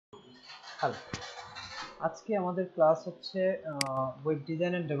Hello, আজকে আমাদের class হচ্ছে ওয়েব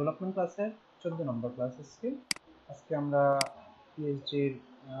ডিজাইন এন্ড ডেভেলপমেন্ট ক্লাসের 14 নম্বর ক্লাস। আজকে আমরা পিএইচডির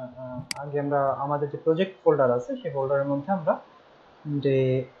আগে আমরা আমাদের যে প্রজেক্ট ফোল্ডার আছে সেই ফোল্ডারের মধ্যে আমরা ডে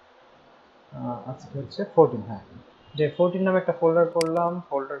আজকে হচ্ছে 14, হ্যাঁ, ডে 14 নামে একটা ফোল্ডার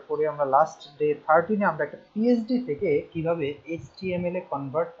করে আমরা লাস্ট ডে 13-এ আমরা একটা পিএইচডি থেকে কিভাবে এইচটিএমএল এ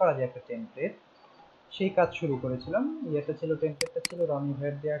কনভার্ট করা যায় একটা টেমপ্লেট, সেই কাজ শুরু করেছিলাম। টেমপ্লেটটা ছিল রনি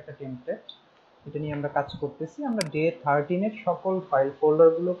ভাইয়ের দেওয়া একটা টেমপ্লেট। এটা নিয়ে আমরা কাজ করতেছি। আমরা ডে 13-এর সকল ফাইল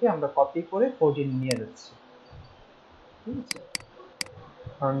ফোল্ডারগুলোকে আমরা কপি করে 14 নিয়ে যাচ্ছি, ঠিক আছে?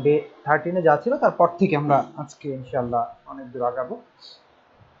 কারণ ডে 13-এ যা ছিল তারপর থেকে আমরা আজকে ইনশাল্লাহ অনেক দূর আগাবো,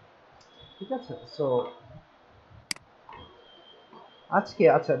 ঠিক আছে? সো আজকে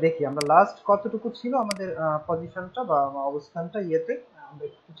আচ্ছা দেখি আমরা লাস্ট কতটুকু ছিল আমাদের পজিশনটা বা অবস্থানটা ইয়েতে, আমরা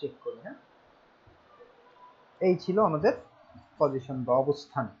একটু চেক করি। হ্যাঁ, এই ছিল আমাদের পজিশন বা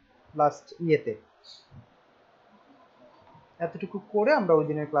অবস্থান লাস্ট ইয়েতে। এতটুকু করে আমরা ওই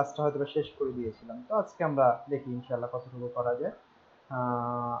দিনের ক্লাসটা হয়তো শেষ করে দিয়েছিলাম। তো আজকে আমরা দেখি ইনশাল্লাহ কতটুকু করা যায়।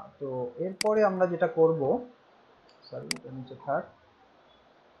 তো এরপরে আমরা যেটা করব, সরি এটা নিচে থাক,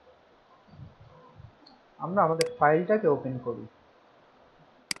 আমরা আমাদের ফাইলটাকে ওপেন করি,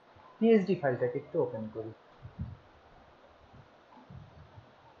 পিএইচডি ফাইলটাকে একটু ওপেন করি।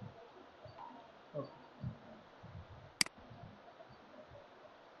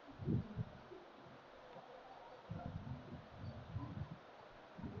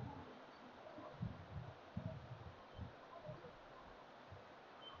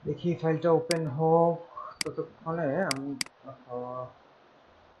 দেখি ফাইলটা ওপেন হোক, ততক্ষণে আমি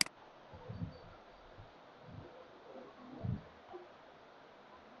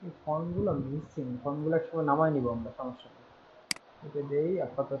এই ফর্মগুলো মিসিং, ফর্মগুলো একসময় নামাই নিব আমরা, সমস্যা নেই। এটা দেই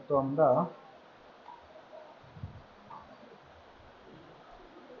আপাতত। আমরা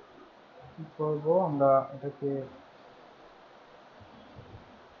কি করব, আমরা এটাকে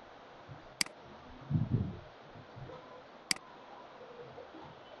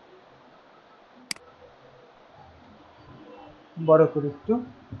বড় করি একটু।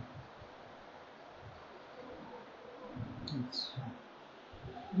 আচ্ছা,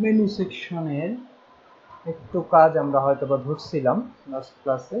 মেনু সেকশনের একটু কাজ আমরা হয়তো বা ধরছিলাম লাস্ট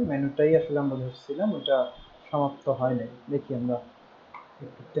ক্লাসে, মেনুটাই আসলে আমরা ধরছিলাম, ওটা সমাপ্ত হয় নাই। দেখি আমরা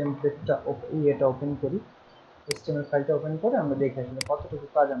একটু টেমপ্লেটটা এটা ওপেন করি, এইচটিএমএল ফাইলটা ওপেন করে আমরা দেখি আসলে কতটুকু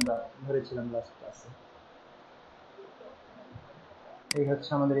কাজ আমরা ধরেছিলাম লাস্ট ক্লাসে। এই হচ্ছে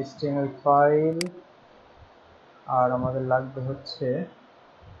আমাদের এইচটিএমএল ফাইল, আর আমাদের লাগবে হচ্ছে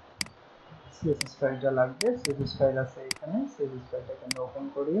সিএসএস ফাইলটা লাগবে। সিএসএস ফাইল আছে এখানে, সিএসএস ফাইলটাকে আমরা ওপেন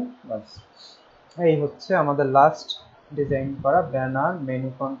করি। বাস, এই হচ্ছে আমাদের লাস্ট ডিজাইন করা ব্যানার, মেনু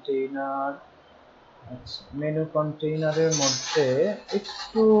কন্টেইনার। আচ্ছা, মেনু কন্টেইনারের মধ্যে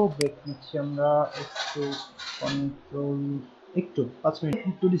একটু ব্রেক নিচ্ছি আমরা, একটু কন্ট্রোল, একটু 5 মিনিট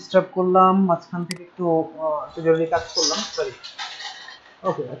একটু ডিস্টার্ব করলাম মাঝখান থেকে, একটু জরুরি কাজ করলাম, সরি।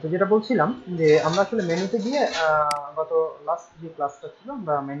 ওকে, আচ্ছা, যেটা বলছিলাম যে আমরা আসলে মেনুতে গিয়ে গত লাস্ট যে ক্লাসটা ছিল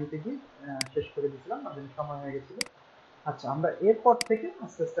আমরা মেনুতে গিয়ে শেষ করে দিয়েছিলাম, আমাদের সময় হয়ে গেছিল। আচ্ছা, আমরা এরপর থেকে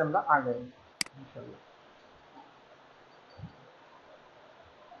আস্তে আস্তে আমরা আগাই ইনশাল্লাহ।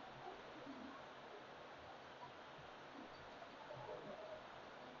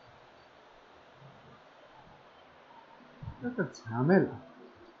 একটা ঝামেলা।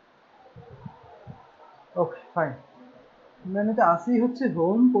 ওকে, ফাইন। মেনুতে আসি হচ্ছে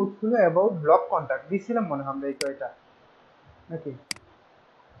home, portfolio, about, block contact দিছিলাম মনে হয় আমরা এই কয়টা, নাকি?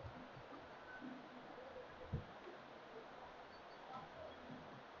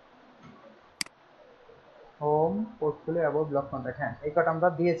 Home, portfolio, about, block contact, হ্যাঁ এই কটা আমরা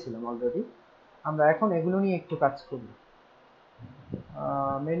দিয়েছিলাম অলরেডি। আমরা এখন এগুলো নিয়ে একটু কাজ করি।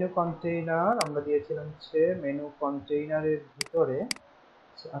 মেনু কন্টেইনার আমরা দিয়েছিলাম হচ্ছে মেনু কন্টেইনারের ভিতরে,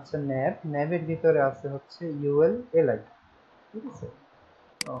 আচ্ছা ন্যাবের ভিতরে আছে হচ্ছে ইউএল এলআই, ঠিক আছে?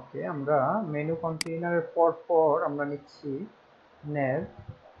 ওকে, আমরা মেনু কন্টেইনারের পর পর আমরা নিচ্ছি ন্যাব,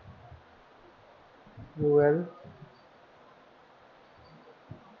 ইউএল,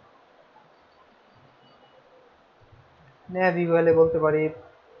 ন্যাব ইউএল এ বলতে পারি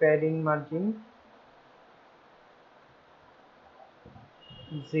প্যাডিং মার্জিন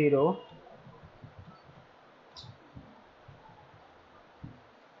 0,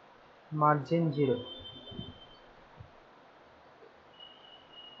 মার্জিন 0।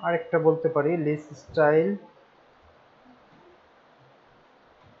 আরেকটা বলতে পারি লিস্ট স্টাইল,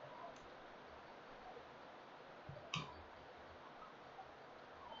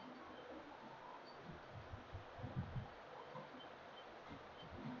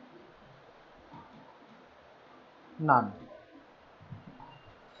 নান।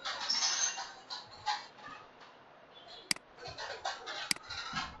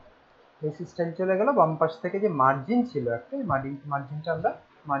 বেসিক স্টাইল চলে গেল। বাম পাশ থেকে যে মার্জিন ছিল একটা, মার্জিনটা আমরা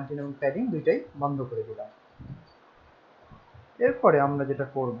মার্জিন এবং প্যাডিং দুইটাই বন্ধ করে দিলাম। এরপরে আমরা যেটা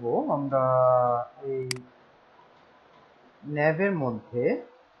করব, আমরা এই ন্যাভের মধ্যে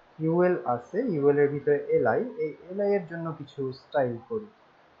ইউএল আছে, ইউএল এর ভিতরে এলআই, এই এলআই এর জন্য কিছু স্টাইল করি।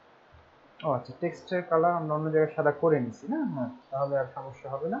 ও আচ্ছা, টেক্সটের কালার আমরা অন্য জায়গায় সাদা করে নিছি না, হ্যাঁ তাহলে আর সমস্যা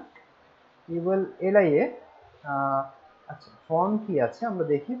হবে না। ইউএল এলআই এ আচ্ছা ফন্ট কি আছে আমরা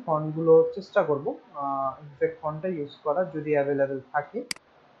দেখি, ফন্টগুলো চেষ্টা করব এক্সাক্ট ফন্টটা ইউজ করার যদি অ্যাভেলেবেল থাকে।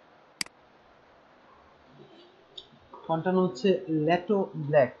 ফন্টটা হচ্ছে ল্যাটো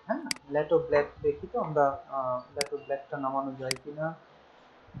ব্ল্যাক। হ্যাঁ, ল্যাটো ব্ল্যাক দেখি তো আমরা ল্যাটো ব্ল্যাকটা নামানো যায় কিনা।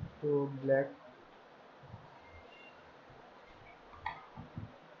 তো ব্ল্যাক,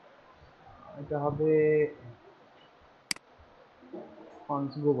 এটা হবে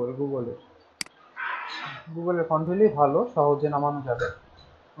ফন্টস গুগলের ফন্ট হলেই ভালো, সহজে নামানো যাবে।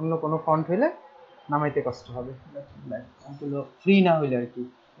 অন্য কোনো ফন্ট হলে নামাইতে কষ্ট হবে। ব্ল্যাক ফন্টগুলো ফ্রি না হইলে আর কি,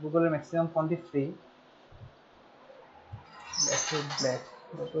 গুগলের ম্যাক্সিমাম ফন্টই ফ্রি। ব্ল্যাক,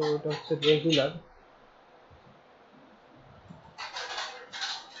 তো এটা হচ্ছে রেগুলার।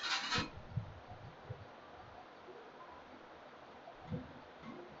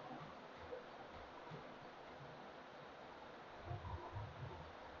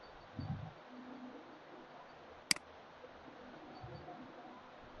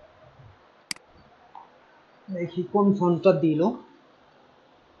 দেখি কোন ফন্টটা দিল।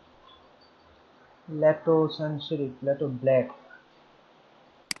 ল্যাটো সানসেরিফ, ল্যাটো ব্ল্যাক,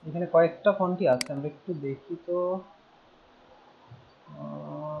 এখানে কয়েকটা ফন্টই আছে, আমরা একটু দেখি তো।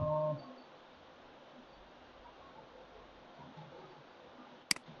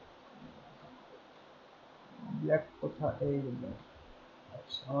 ব্ল্যাক কোথায়, এই ব্ল্যাক।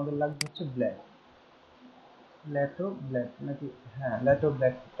 আচ্ছা আমাদের লাগবে হচ্ছে ব্ল্যাক, ল্যাটো ব্ল্যাক নাকি, হ্যাঁ ল্যাটো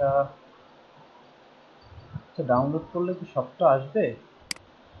ব্ল্যাকটা। আচ্ছা ডাউনলোড করলে কি সবটা আসবে,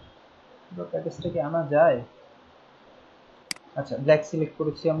 পুরো প্যাকেজটা কি আনা যায়? আচ্ছা ব্ল্যাক সিলেক্ট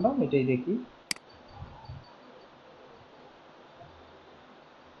করেছি আমরা, এটাই দেখি।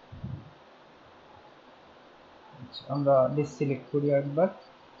 আচ্ছা আমরা ডিসিলেক্ট করি একবার,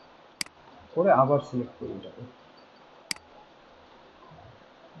 করে আবার সিলেক্ট করি এটাকে।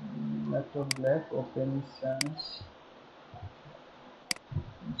 ল্যাটো ব্ল্যাক ওপেন সেন্স,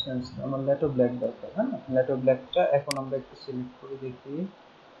 আমার ল্যাটো ব্ল্যাক দরকার। হ্যাঁ ল্যাটো ব্ল্যাকটা এখন আমরা একটু সিলেক্ট করে দেখি।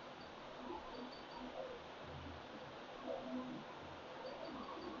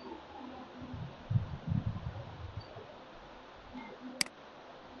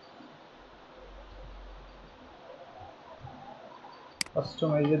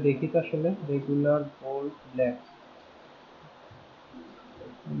 কাস্টমাইজে দেখি তো আসলে, রেগুলার বোল্ড ব্ল্যাক,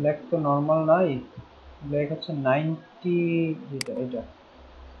 ব্ল্যাক তো নর্মাল নাই, ব্ল্যাক হচ্ছে 90, যেটা এটা।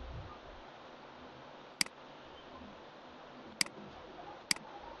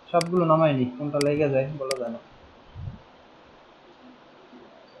 সবগুলো নামাইনি, কোনটা লেগে যায় বলা যায় না।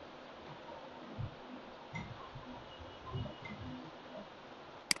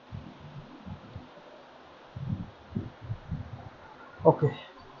 ওকে,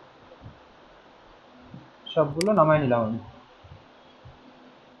 সবগুলো নামাই নিলাম আমি।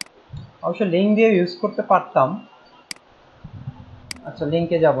 অবশ্য লিঙ্ক দিয়ে ইউজ করতে পারতাম। আচ্ছা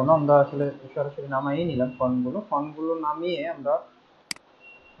লিঙ্কে যাব না, আমরা আসলে সরাসরি নামাই নিলাম ফন্টগুলো। ফন্টগুলো নামিয়ে আমরা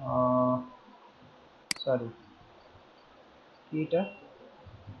সরি, কি এটা,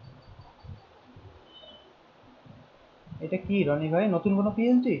 এটা কি রনি ভাই, নতুন কোনো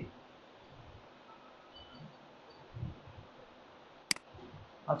পিএইচডি?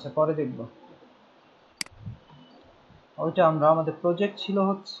 আচ্ছা পরে দেখব। ওইটা আমরা, আমাদের প্রজেক্ট ছিল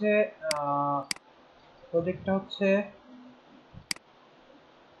হচ্ছে, প্রজেক্টটা হচ্ছে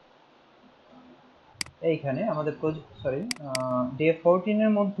এইখানে আমাদের প্রজেক্ট, সরি ডে 14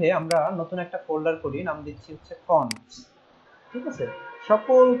 এর মধ্যে আমরা নতুন একটা ফোল্ডার করি, নাম দিচ্ছি হচ্ছে ফন্টস। ঠিক আছে,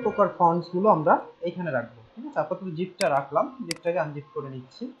 সকল প্রকার ফন্টস গুলো আমরা এইখানে রাখবো। ঠিক আছে, আপাতত জিপটা রাখলাম, জিপটাকে আনজিপ করে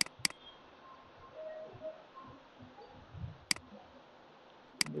নিচ্ছি।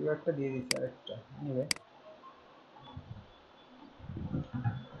 একটা দিয়ে দিচ্ছি, আরেকটা নেবে।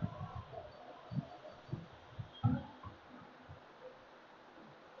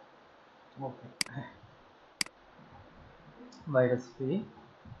 ওকে, ভাইরাস ফ্রি।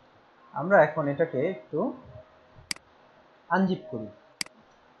 আমরা এখন এটাকে একটু আনজিপ করি।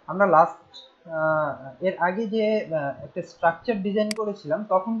 আমরা লাস্ট এর আগে যে একটা স্ট্রাকচার ডিজাইন করেছিলাম,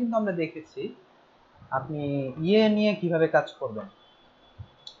 তখন কিন্তু আমরা দেখেছি আপনি ইয়ে নিয়ে কিভাবে কাজ করবেন,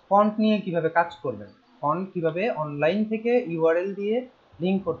 ফন্ট নিয়ে কিভাবে কাজ করবেন, ফন্ট কিভাবে অনলাইন থেকে ইউআরএল দিয়ে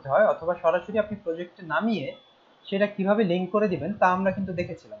লিঙ্ক করতে হয়, অথবা সরাসরি আপনি প্রজেক্টে নামিয়ে সেটা কিভাবে লিঙ্ক করে দিবেন, তা আমরা কিন্তু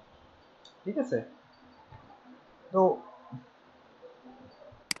দেখেছিলাম। ঠিক আছে, তো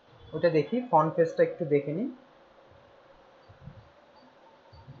ওটা দেখি, ফন্ট ফেসটা একটু দেখে নিই।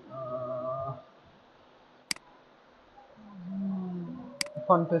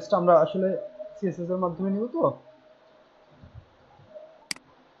 ফন্ট ফেসটা আমরা আসলে সিএসএস এর মাধ্যমে নিব, তো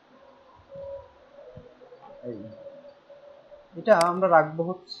এই এটা আমরা রাখবো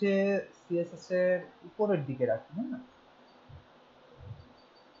হচ্ছে সিএসএস এর উপরের দিকে রাখি, হ্যাঁ,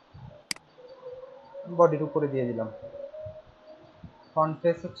 বডির উপরে দিয়ে দিলাম। ফন্ট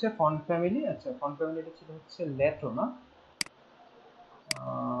ফেস হচ্ছে ফন্ট ফ্যামিলি, আচ্ছা ফন্ট ফ্যামিলিটা ছিল হচ্ছে লেটো না,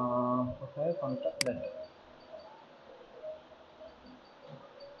 কোথায় ফন্টটা, লেটো।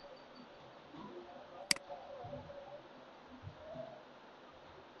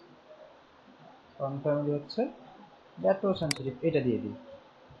 ফন্ট ফ্যামিলি হচ্ছে লেটো সানসেরিফ, এটা দিয়ে দিই।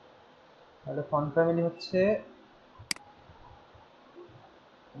 তাহলে ফন্ট ফ্যামিলি হচ্ছে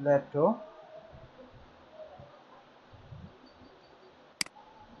লেটো,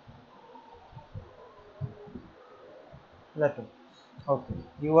 লেটো। ওকে,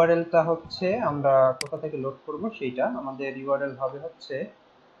 ইউআরএলটা হচ্ছে আমরা কোথা থেকে লোড করব সেইটা, আমাদের ইউআরএল হবে হচ্ছে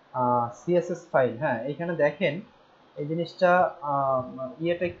সিএসএস ফাইল। হ্যাঁ, এখানে দেখেন এই জিনিসটা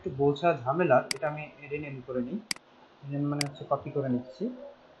ইয়েটা একটু বোঝা ঝামেলার, এটা আমি রিনেম করে নিই, রিনেম মানে হচ্ছে কপি করে নিচ্ছি।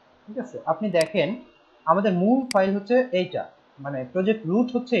 ঠিক আছে, আপনি দেখেন আমাদের মূল ফাইল হচ্ছে এইটা, মানে প্রজেক্ট রুট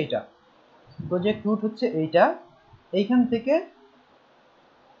হচ্ছে এইটা, প্রজেক্ট রুট হচ্ছে এইটা। এইখান থেকে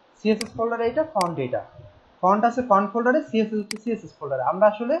সিএসএস ফোল্ডারে এইটা, ফন্ট এইটা, ফন্ট আছে ফন্ট ফোল্ডারে, সিএসএস হচ্ছে সিএসএস ফোল্ডারে। আমরা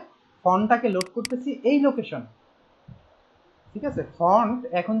আসলে ফন্টটাকে লোড করতেছি এই লোকেশন। ঠিক আছে, ফন্ট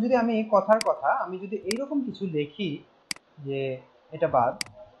এখন যদি আমি কথার কথা আমি যদি এইরকম কিছু লিখি যে এটা বাদ,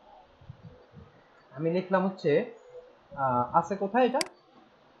 আমি লিখলাম হচ্ছে আছে কোথায় এটা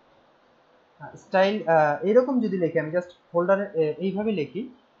স্টাইল, এইরকম যদি লিখি আমি জাস্ট ফোল্ডারে এইভাবে লিখি,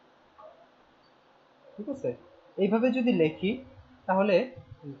 ঠিক আছে, এইভাবে যদি লিখি তাহলে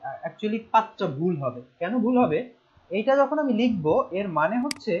অ্যাকচুয়ালি পাঁচটা ভুল হবে। কেন ভুল হবে? এইটা যখন আমি লিখবো এর মানে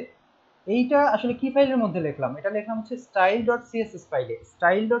হচ্ছে এইটা আসলে কি ফাইলের মধ্যে লিখলাম, এটা লিখলাম হচ্ছে স্টাইল ডট সিএসএস ফাইলে,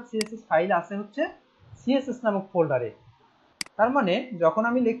 স্টাইল ডট সিএসএস ফাইল আছে হচ্ছে সিএসএস নামক ফোল্ডারে। তার মানে যখন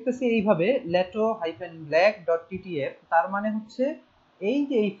আমি লিখতেছি এইভাবে লেটো হাইফেন ব্ল্যাক ডট টিটিএফ, তার মানে হচ্ছে এই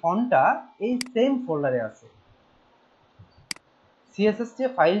যে এই ফন্টটা এই সেম ফোল্ডারে আছে, সিএসএস যে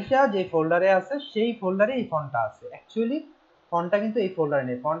ফাইলটা যে ফোল্ডারে আছে সেই ফোল্ডারে এই ফন্টটা আছে। অ্যাকচুয়ালি ফন্টটা কিন্তু এই ফোল্ডারে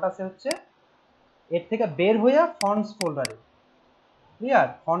নেই, ফন্ট আছে হচ্ছে এর থেকে বের হইয়া ফন্টস ফোল্ডারে। ক্লিয়ার?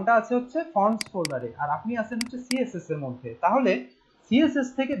 ফন্টটা আছে হচ্ছে ফন্টস ফোল্ডারে আর আপনি আছেন হচ্ছে সিএসএস এর মধ্যে। তাহলে সিএসএস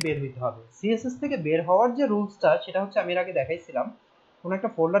থেকে বের হইতে হবে। সিএসএস থেকে বের হওয়ার যে রুলসটা সেটা হচ্ছে আমি এর আগে দেখাইছিলাম, কোনো একটা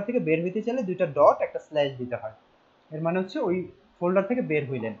ফোল্ডার থেকে বের হইতে চাইলে দুইটা ডট একটা স্ল্যাশ দিতে হয়, এর মানে হচ্ছে ওই ফোল্ডার থেকে বের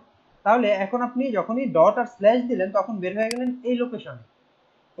হইলেন। তাহলে এখন আপনি যখনই ডট আর স্ল্যাশ দিলেন তখন বের হয়ে গেলেন এই লোকেশনে।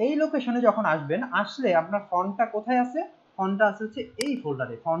 এই লোকেশনে যখন আসবেন, আসলে আপনার ফন্টটা কোথায় আছে? ফন্টটা আছে হচ্ছে এই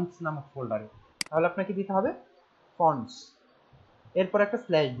ফোল্ডারে, ফন্টস নামক ফোল্ডারে। তাহলে আপনাকে দিতে হবে ফন্টস, এরপর একটা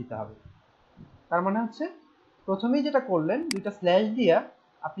স্ল্যাশ দিতে হবে। তার মানে হচ্ছে প্রথমেই যেটা করলেন দুইটা স্ল্যাশ দিয়া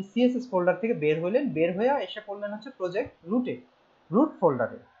আপনি সিএসএস ফোল্ডার থেকে বের হইলেন, বের হয়ে এসে করলেন হচ্ছে প্রজেক্ট রুটে, রুট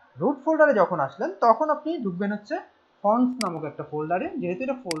ফোল্ডারে। রুট ফোল্ডারে যখন আসলেন তখন আপনি ঢুকবেন হচ্ছে ফন্টস নামক একটা ফোল্ডারে, যেহেতু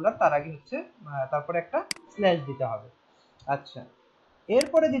এটা ফোল্ডার তার আগে হচ্ছে তারপরে একটা স্ল্যাশ দিতে হবে। আচ্ছা,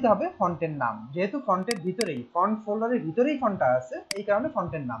 এরপরে দিতে হবে ফন্টের নাম, যেহেতু ফন্টের ভিতরেই ফন্ট ফোল্ডারের ভিতরেই ফন্টটা আছে এই কারণে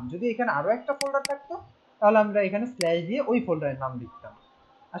ফন্টের নাম। যদি এখানে আরো একটা ফোল্ডার থাকতো তাহলে আমরা এখানে স্ল্যাশ দিয়ে ওই ফোল্ডারের নাম লিখতাম।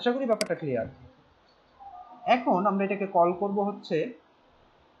 আশা করি ব্যাপারটা ক্লিয়ার। এখন আমরা এটাকে কল করব হচ্ছে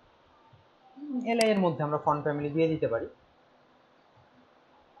এলআই এর মধ্যে আমরা ফন্ট ফ্যামিলি দিয়ে দিতে পারি।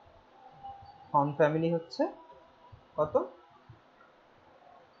 ফন্ট ফ্যামিলি হচ্ছে কত,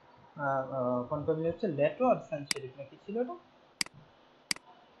 ফন্ট ফ্যামিলি হচ্ছে লেটো আর সান সেরিফ, নাকি ছিল এটা?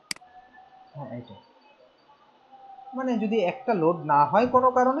 হ্যাঁ এইটা, মানে যদি একটা লোড না হয় কোনো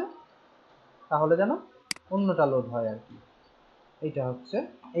কারণে তাহলে যেন অন্যটা লোড হয় আর কি, এইটা হচ্ছে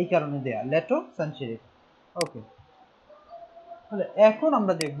এই কারণে দেয়া লেটো সান সেরিফ। ওকে, তাহলে এখন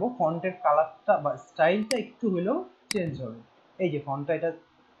আমরা দেখব ফন্টের কালারটা বা স্টাইলটা একটু হলেও চেঞ্জ হবে। এই যে ফন্টটা এটা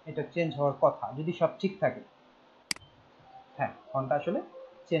এটা চেঞ্জ হওয়ার কথা যদি সব ঠিক থাকে। হ্যাঁ, ফন্টটা আসলে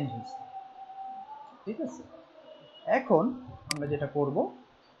চেঞ্জ হয়েছে। ঠিক আছে, এখন আমরা যেটা করব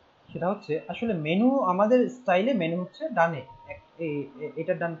সেটা হচ্ছে আসলে মেনু, আমাদের স্টাইলে মেনু হচ্ছে ডানে,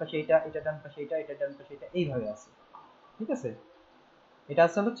 এটার ডান পাশে এটা, এটার ডান পাশে এটা, এটার ডান পাশে এটা, এইভাবে আছে। ঠিক আছে, এটা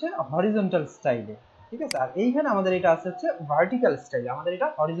আসলে হচ্ছে হরিজন্টাল স্টাইলে। ঠিক আছে, আর এইখানে আমাদের এটা আছে হচ্ছে ভার্টিক্যাল স্টাইলে, আমাদের এটা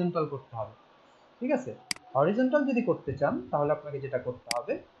হরিজন্টাল করতে হবে। ঠিক আছে, হরিজন্টাল যদি করতে চান তাহলে আপনাকে যেটা করতে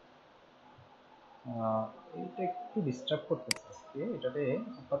হবে, এটা একটু ডিস্টার্ব করতেছে আজকে, এটাতে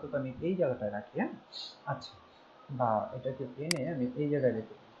আপাতত আমি এই জায়গাটায় রাখি। হ্যাঁ, আচ্ছা, বা এটাকে এনে আমি এই জায়গায়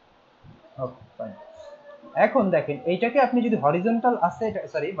রেখে দিই। Okay fine. এখন দেখেন এইটাকে আপনি যদি হরিজন্টাল আছে,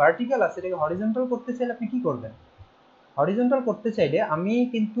 সরি ভার্টিক্যাল আছে, এটাকে হরিজন্টাল করতে চাইলে আপনি কি করবেন? হরিজন্টাল করতে চাইলে আমি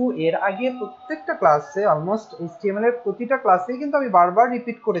কিন্তু এর আগে প্রত্যেকটা ক্লাসে অলমোস্ট এইচটিএমএল এর প্রতিটা ক্লাসেই কিন্তু আমি বারবার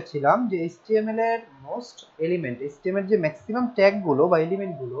রিপিট করেছিলাম যে এইচটিএমএল এর মোস্ট এলিমেন্ট, এইচটিএমএল যে ম্যাক্সিমাম ট্যাগগুলো বা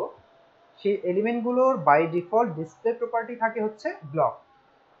এলিমেন্টগুলো, সেই এলিমেন্টগুলোর বাই ডিফল্ট ডিসপ্লে প্রপার্টি থাকে হচ্ছে ব্লক।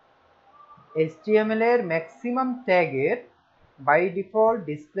 এইচটিএমএল এর ম্যাক্সিমাম ট্যাগের বাই ডিফল্ট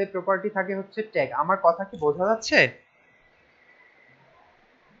ডিসপ্লে প্রপার্টি থাকে হচ্ছে ট্যাগ। আমার কথা কি বোঝা যাচ্ছে?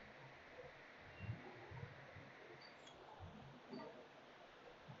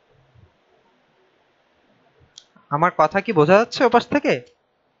 আমার কথা কি বোঝা যাচ্ছে ওপাশ থেকে?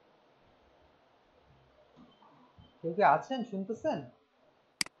 কেউ কি আছেন, শুনতেছেন?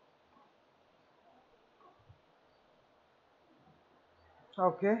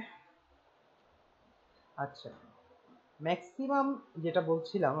 ওকে, আচ্ছা। ম্যাক্সিমাম যেটা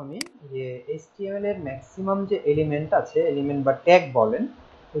বলছিলাম আমি, যে এইচটিএমএল এর ম্যাক্সিমাম যে এলিমেন্ট আছে, এলিমেন্ট বা ট্যাগ বলেন,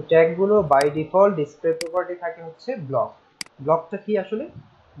 এই ট্যাগগুলো বাই ডিফল্ট ডিসপ্লে প্রপার্টি থাকে হচ্ছে ব্লক। ব্লকটা কি আসলে?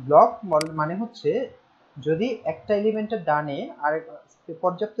 ব্লক মানে হচ্ছে যদি একটা এলিমেন্টের ডানে আর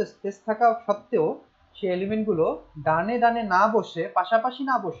পর্যাপ্ত স্পেস থাকা সত্ত্বেও সেই এলিমেন্টগুলো ডানে ডানে না বসে, পাশাপাশি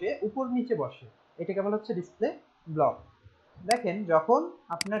না বসে, উপর নিচে বসে, এটাকে বলা হচ্ছে ডিসপ্লে ব্লক। দেখেন যখন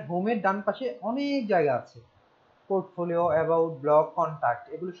আপনার হোমের ডান পাশে অনেক জায়গা আছে, পোর্টফোলিও, অ্যাবাউট, ব্লগ, কন্টাক্ট,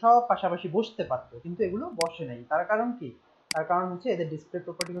 এগুলো সব পাশাপাশি বসতে পারতো, কিন্তু এগুলো বসে নাই। তার কারণ কি? তার কারণ হচ্ছে এদের ডিসপ্লে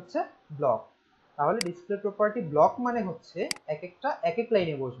প্রপার্টি হচ্ছে ব্লক। তাহলে ডিসপ্লে প্রপার্টি ব্লক মানে হচ্ছে এক একটা এক এক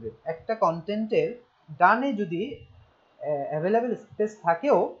লাইনে বসবে। একটা কন্টেন্টের ডানে যদি অ্যাভেলেবেল স্পেস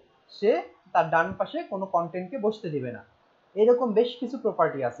থাকেও, সে তার ডান পাশে কোনো কন্টেন্টকে বসতে দিবে না। এরকম বেশ কিছু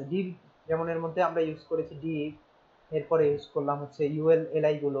প্রপার্টি আছে ডিভ, যেমন এর মধ্যে আমরা ইউজ করেছি ডিভ, এরপরে ইউজ করলাম হচ্ছে ইউএল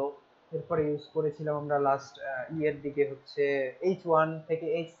এলআই গুলো, এরপরে ইউজ করেছিলাম আমরা লাস্ট ইয়ের দিকে হচ্ছে H1 থেকে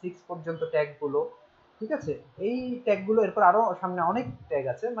H6 পর্যন্ত ট্যাগ গুলো। ঠিক আছে, এই ট্যাগ গুলো, এরপর আরো সামনে অনেক ট্যাগ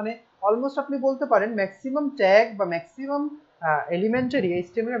আছে, মানে অলমোস্ট আপনি বলতে পারেন ম্যাক্সিমাম ট্যাগ বা ম্যাক্সিমাম এলিমেন্টারি,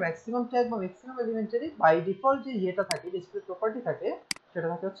 এইচটিএমএল এর ম্যাক্সিমাম ট্যাগ বা ম্যাক্সিমাম এলিমেন্টারি বাই ডিফল্ট যে ইয়েটা থাকে, ডিসপ্লে প্রপার্টি থাকে, সেটা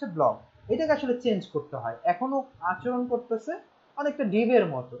থাকে হচ্ছে ব্লক। এটাকে আসলে চেঞ্জ করতে হয়, এখনো আচরণ করতেছে অনেকটা ডিভের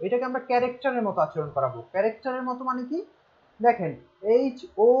মতো। এটাকে আমরা ক্যারেক্টারের মতো আচরণ করাবো। ক্যারেক্টারের মতো মানে কি? দেখেন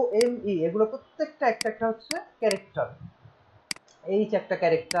HOME এগুলো প্রত্যেকটা একটা একটা হচ্ছে ক্যারেক্টার। এইচ একটা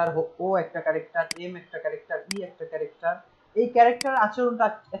ক্যারেক্টার, ও একটা ক্যারেক্টার, এম একটা ক্যারেক্টার, ই একটা ক্যারেক্টার। এই ক্যারেক্টার আচরণটা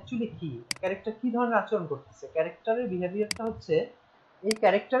অ্যাকচুয়ালি কি? ক্যারেক্টার কি ধরনের আচরণ করতেছে? ক্যারেক্টারের বিহেভিয়ারটা হচ্ছে এই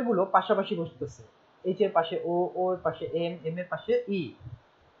ক্যারেক্টারগুলো পাশাপাশি বসতেছে। এইচ এর পাশে ও, ও এর পাশে এম, এম এর পাশে ই।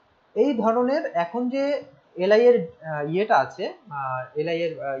 এই ধরনের এখন যে এলআই এর ইয়েটা আছে, এলআই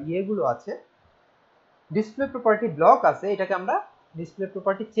এর ইয়েগুলো আছে, ডিসপ্লে প্রপার্টি ব্লক আছে, এটাকে আমরা ডিসপ্লে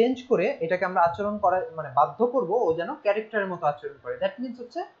প্রপার্টি চেঞ্জ করে এটাকে আমরা আচরণ করা মানে বাধ্য করব ও যেন ক্যারেক্টারের মতো আচরণ করে। দ্যাট মিনস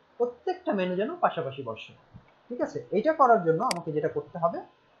হচ্ছে প্রত্যেকটা মেনু যেন পাশাপাশি বসে। ঠিক আছে, এটা করার জন্য আমাকে যেটা করতে হবে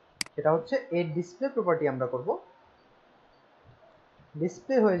সেটা হচ্ছে এর ডিসপ্লে প্রপার্টি আমরা করব,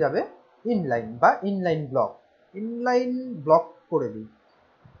 ডিসপ্লে হয়ে যাবে ইনলাইন বা ইনলাইন ব্লক। ইনলাইন ব্লক করে দিই।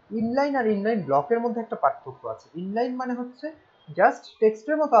 ইনলাইন আর ইনলাইন ব্লকের মধ্যে একটা পার্থক্য আছে। ইনলাইন মানে হচ্ছে জাস্ট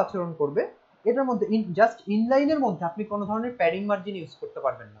টেক্সটের মতো আচরণ করবে। এটার মধ্যে জাস্ট ইনলাইনের মধ্যে আপনি কোনো ধরনের প্যাডিং মার্জিন ইউজ করতে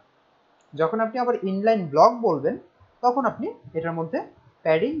পারবেন না। যখন আপনি আবার ইনলাইন ব্লক বলবেন, তখন আপনি এটার মধ্যে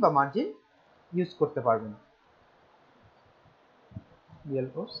প্যাডিং বা মার্জিন ইউজ করতে পারবেন।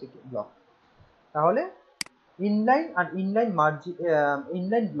 ব্লক। তাহলে ইনলাইন আর ইনলাইন মার্জিন,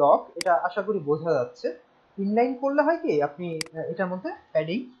 ইনলাইন ব্লক, এটা আশা করি বোঝা যাচ্ছে। ইনলাইন করলে হয় কি, আপনি এটার মধ্যে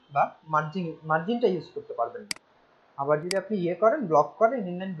প্যাডিং বা মার্জিনটা ইউজ করতে পারবেন না। আবার যদি আপনি ইয়ে করেন, ব্লক করেন,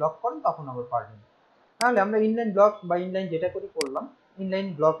 ইনলাইন ব্লক করেন, তখন আবার পারবেন। তাহলে আমরা ইনলাইন ব্লক বা ইনলাইন যেটা করি করলাম, ইনলাইন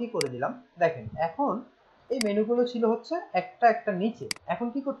ব্লকই করে দিলাম। দেখেন এখন এই মেনুগুলো ছিল হচ্ছে একটা একটা নিচে, এখন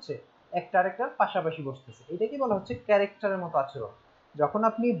কি করছে? একটা আরেকটার পাশাপাশি বসতেছে। এটাকে বলা হচ্ছে ক্যারেক্টারের মতো আচরণ। যখন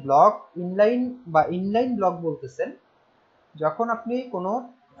আপনি ব্লক ইনলাইন বা ইনলাইন ব্লক বলতেছেন, যখন আপনি কোনো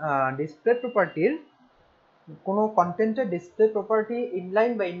ডিসপ্লে প্রপার্টির কোনো কন্টেন্টের ডিসপ্লে প্রপার্টি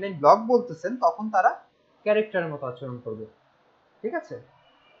ইনলাইন বা ইনলাইন ব্লক বলতেছেন, তখন তারা ক্যারেক্টারের মতো আচরণ করবে। ঠিক আছে,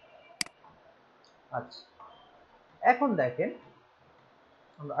 আচ্ছা। এখন দেখেন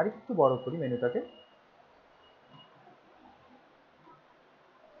আমরা আরেকটু বড় করি মেনুটাকে।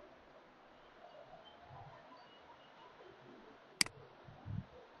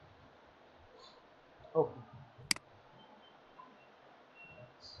 ওকে,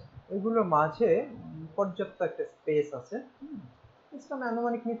 এগুলোর মাঝে পর্যাপ্ত একটা স্পেস আছে। স্পেসটা আমি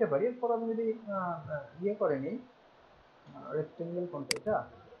আনুমানিক নিতে পারি। এরপর আমি যদি ইয়ে করে নিই, রেক্টেঙ্গেল কোনটা, এটা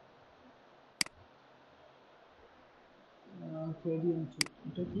গ্রেডিয়েন্ট,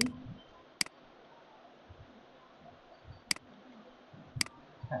 এটা কি?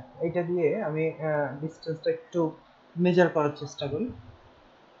 হ্যাঁ, এইটা দিয়ে আমি ডিস্টেন্সটা একটু মেজার করার চেষ্টা করি।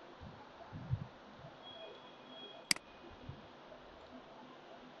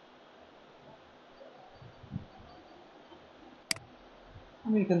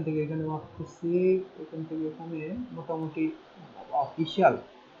 আমি এখান থেকে এখানে মাপতেছি, এখান থেকে এখানে মোটামুটি অফিসিয়াল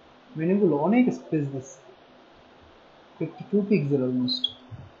মেনুগুলো অনেক স্পেস দিচ্ছে, 52 পিক্সেল অলমোস্ট।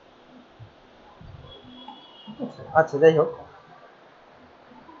 আচ্ছা যাই হোক,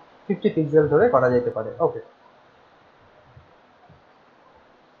 50 পিক্সেল ধরে করা যেতে পারে। ওকে,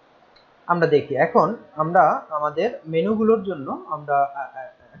 আমরা দেখি এখন আমরা আমাদের মেনুগুলোর জন্য আমরা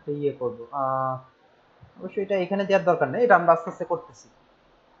একটা ইয়ে করব। অবশ্যই এটা এখানে দেওয়ার দরকার নেই, এটা আমরা আস্তে আস্তে করতেছি।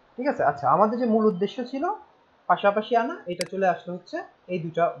 ঠিক আছে, আচ্ছা আমাদের যে মূল উদ্দেশ্য ছিল পাশাপাশি আনা, এটা চলে আসলো হচ্ছে এই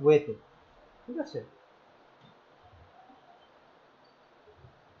দুটা ওয়েতে। ঠিক আছে,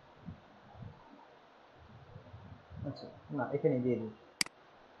 আচ্ছা না এখানে দিয়ে দিই।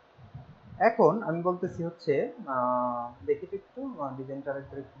 এখন আমি বলতেছি হচ্ছে দেখি তো একটু ডিজাইনটা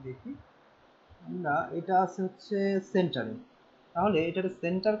একটু দেখি। আমরা এটা আছে হচ্ছে সেন্টারে, তাহলে এটার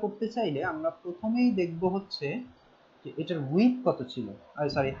সেন্টার করতে চাইলে আমরা প্রথমেই দেখব হচ্ছে যে এটার উইথ কত ছিল,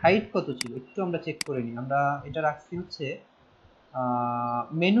 সরি হাইট কত ছিল, একটু আমরা চেক করে নিই। আমরা এটা রাখছি হচ্ছে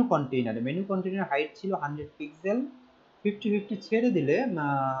মেনু কন্টেইনারে, মেনু কন্টেইনার হাইট ছিল 100 পিক্সেল, 50-50 ছেড়ে দিলে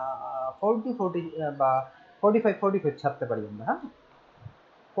 40 বা 45 ছাড়তে পারি আমরা। হ্যাঁ,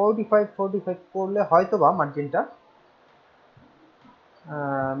 45 করলে হয়তো বা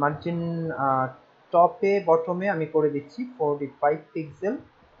মার্জিন টপে বটমে আমি করে দিচ্ছি 45 পিক্সেল।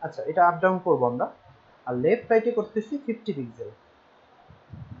 আচ্ছা এটা আপ ডাউন করবো আমরা, আর লেফট রাইটে করতেছি 50 পিক্সেল,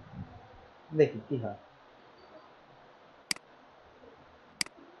 দেখি কি হয়।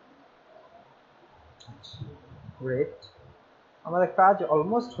 গ্রেট, আমাদের কাজ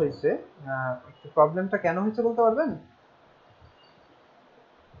অলমোস্ট হয়েছে। একটু প্রবলেমটা কেন হয়েছে বলতে পারবেন?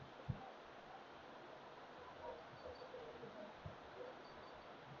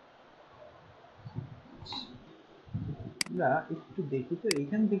 আমরা একটু দেখি তো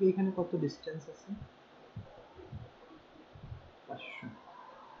এইখান থেকে এখানে কত ডিস্টেন্স আছে। 500।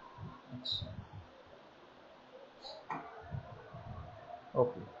 আচ্ছা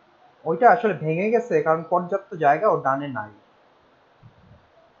ওকে, ওইটা আসলে ভেঙে গেছে কারণ পর্যাপ্ত জায়গা ও ডানে নাই।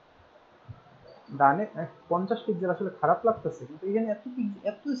 ডানে 50 পিক্সেল আসলে খারাপ লাগতেছে, কিন্তু এখানে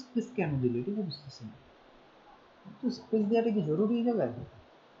এত স্পেস কেন দিল এটা তো বুঝতেছি না। এত স্পেস দেওয়াটা কি জরুরি এই জায়গায়?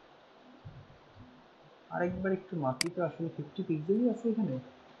 আরেকবার একটু মাপি তো, আসলে 50 পিক্সেলই আছে এখানে।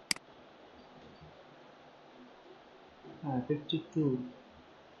 হ্যাঁ 52,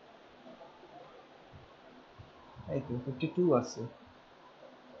 এই তো 52 আছে।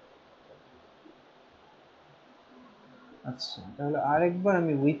 আচ্ছা তাহলে আরেকবার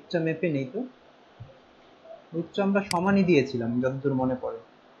আমি উইথটা মেপে নেই তো। উইথটা আমরা সমানই দিয়েছিলাম যতদূর মনে পড়ে,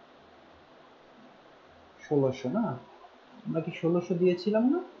 1600 না? আমরা কি 1600 দিয়েছিলাম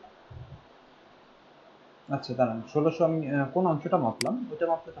না? আচ্ছা দাঁড়ান, 1600 আমি কোন অংশটা মাপলাম, ওটা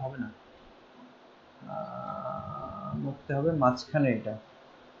মাপলে তো হবে না, মাপতে হবে মাঝখানে এটা।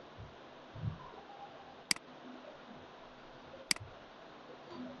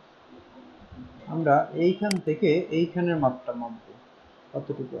 আমরা এইখান থেকে এইখানের মাপটা মাপবো,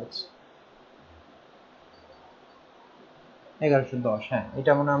 কতটুকু আছে 1110। হ্যাঁ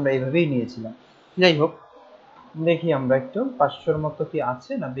এটা মনে হয় আমরা এইভাবেই নিয়েছিলাম। যাই হোক, দেখি আমরা একটু 500-র মতো কি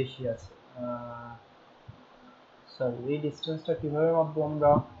আছে না বেশি আছে। সরি এই ডিস্টেন্সটা কিভাবে মাপবো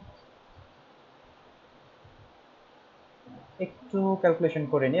আমরা, একটু ক্যালকুলেশন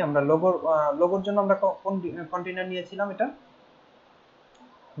করে নিই। আমরা লোগোর জন্য আমরা কোন কন্টেইনার নিয়েছিলাম, এটা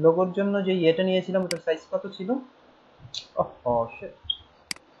লোগোর জন্য যে ইয়েটা নিয়েছিলাম ওটার সাইজ কত ছিল? Oh shit.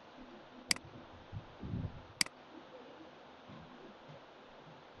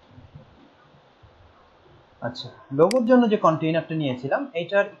 আচ্ছা, লোগোর জন্য যে কন্টেইনারটা নিয়েছিলাম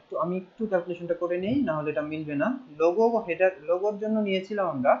এইটার আমি একটু ক্যালকুলেশনটা করে নেই, না হলে এটা মিলবে না। লোগোর জন্য নিয়েছিলাম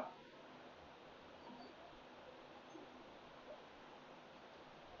আমরা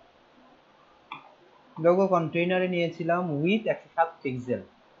লোগো কন্টেইনারে নিয়েছিলাম উইথ 107 পিক্সেল।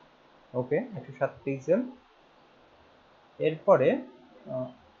 Okay 107 pixel. এরপরে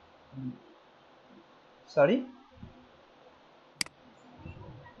সরি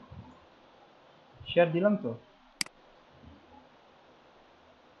শেয়ার দিলাম তো,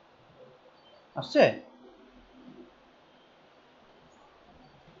 আসছে?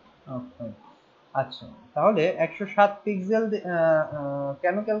 ওকে আচ্ছা, তাহলে 107 পিক্সেল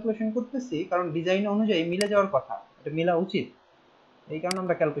কেন ক্যালকুলেশন করতেছি, কারণ ডিজাইন অনুযায়ী মিলে যাওয়ার কথা, এটা মিলা উচিত, এই কারণে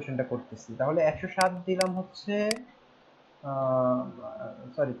আমরা ক্যালকুলেশনটা করতেছি। তাহলে 107 দিলাম হচ্ছে,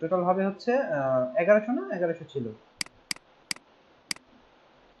 সরি টোটাল হবে হচ্ছে 1100 না 1100 ছিল,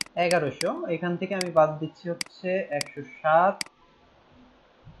 1100, এখান থেকে আমি বাদ দিচ্ছি হচ্ছে 107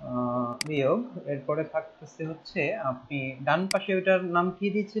 বিয়োগ, এরপরে থাকতেছে হচ্ছে আপনি ডান পাশে ওইটার নাম কি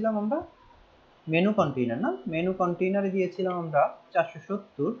দিয়েছিলাম আমরা, মেনু কন্টেইনার না, মেনু কন্টেইনারে দিয়েছিলাম আমরা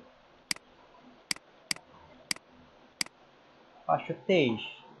 470, 523,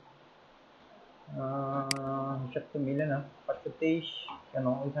 হিসাব তো মিলে না, 523 কেন,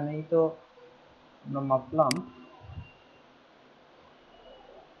 ওইখানেই তো আমরা মাপলাম।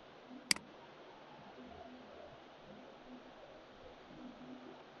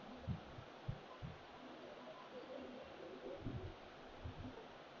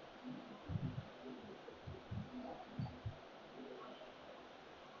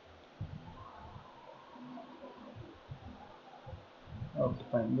 ওকে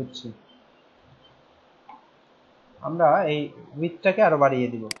ফাইন, বুঝছি। আমরা এই উইথটাকে আরো বাড়িয়ে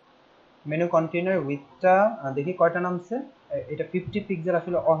দিব, মেনু কন্টেইনার উইথটা দেখি কয়টা নামছে। এটা 50 পিক্সেল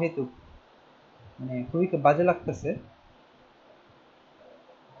আসলে অহেতুক, মানে খুবই বাজে লাগতেছে।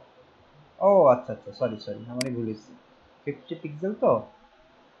 ও আচ্ছা আচ্ছা, সরি সরি, আমারই ভুল হয়েছে, 50 পিক্সেল তো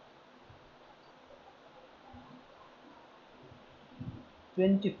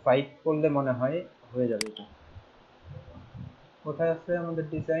 25 করলে মনে হয় হয়ে যাবে। এটা কোথায় আছে আমাদের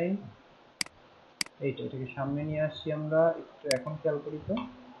ডিজাইন, এটাকে সামনে নিয়ে আসি আমরা একটু, এখন খেয়াল করি তো।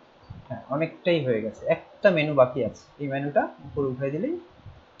 হ্যাঁ, অনেকটাই হয়ে গেছে, একটা মেনু বাকি আছে, এই মেনুটা উপরে উঠাই দিলেই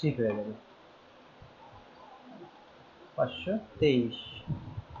ঠিক হয়ে যাবে। 523।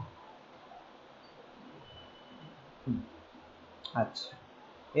 আচ্ছা,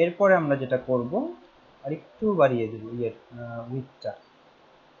 এরপরে আমরা যেটা করব, আর একটু বাড়িয়ে দেবো ইয়ের উইথটা,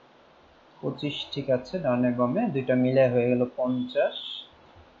 25 ঠিক আছে, ডানে বামে দুইটা মিলে হয়ে গেল 50।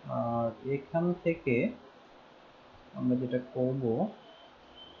 আর এখান থেকে আমরা যেটা করব,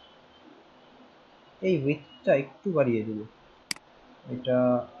 এই উইথটা একটু বাড়িয়ে দেব, এটা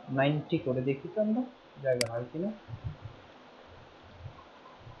 90 করে দেখি তো আমরা, জায়গা হয় কিনা।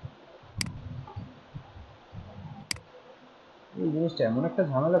 এই জিনিসটা এমন একটা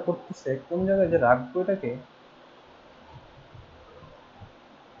ঝামেলা করতেছে, কোন জায়গায় যে রাখবো এটাকে।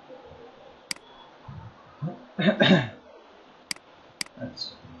 আচ্ছা,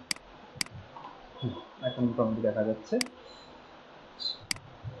 এখন মোটামুটি দেখা যাচ্ছে।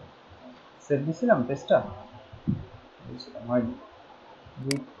 সেভ দিছিলাম পেজটা, দিছিলাম হয়নি।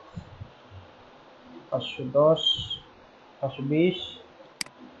 510, 520।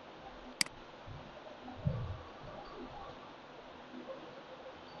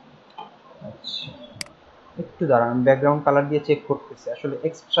 আচ্ছা, একটু দাঁড়ান, ব্যাকগ্রাউন্ড কালার দিয়ে চেক করতেছি, আসলে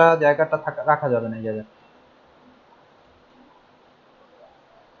এক্সট্রা জায়গাটা রাখা যাবে না এই জায়গায়,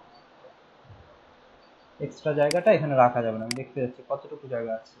 এক্সট্রা জায়গাটা এখানে রাখা যাবে না। আমি দেখতে যাচ্ছি কতটুকু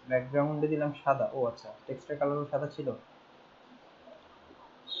জায়গা আছে, ব্যাকগ্রাউন্ডে দিলাম সাদা, ও আচ্ছা, টেক্সটের কালারও সাদা ছিল।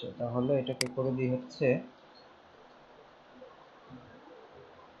 সেটা হলো, এটাকে করে দিই হচ্ছে,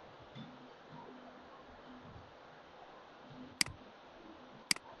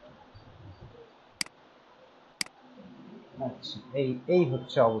 আচ্ছা এই এই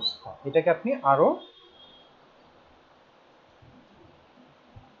হচ্ছে অবস্থা। এটাকে আপনি আরো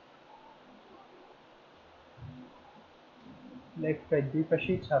লেফট রাইট দুই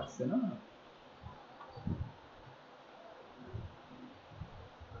পাশেই ছাড়ছে না।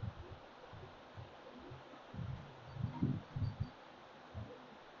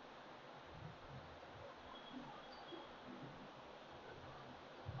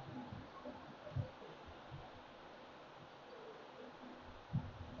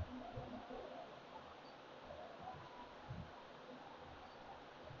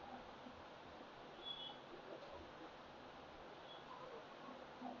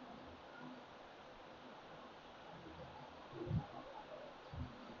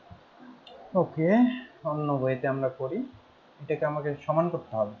 ওকে, অন্য ওয়েতে আমরা করি, এটাকে আমাকে সমান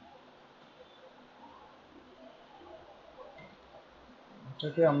করতে হবে,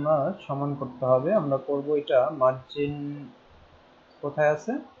 এটাকে আমরা সমান করতে হবে। আমরা করব এটা মার্জিন, কোথায়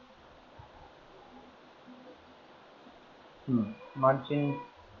আছে, মার্জিন,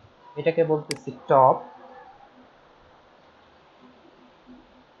 এটাকে বলতেছি টপ,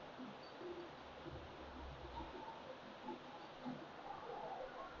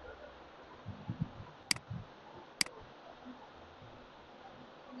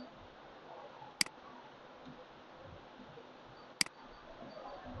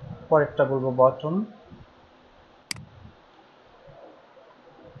 পরেরটা বলবো বটম।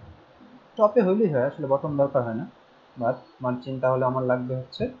 টপে হইলেই হয়, আসলে বটম দরকার হয় না। বাট মার্জিন তাহলে আমার লাগবে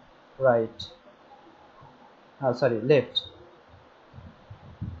হচ্ছে রাইট, সরি লেফট।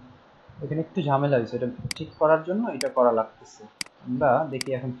 এখানে একটু ঝামেলা হয়েছে, এটা ঠিক করার জন্য এটা করা লাগতেছে। আমরা দেখি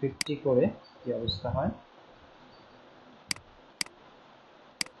এখন 50 করে কি অবস্থা হয়।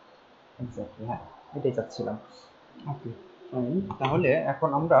 এক্স্যাক্টলি, হ্যাঁ, এটাই চাচ্ছিলাম। ওকে ফাইন, তাহলে এখন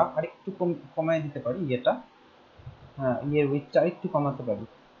আমরা আরেকটু কমায় দিতে পারি এটা। হ্যাঁ, ইয়ের উইথটা আরেকটু কমাতে পারি।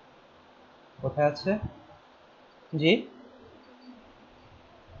 কোথায় আছে? জি,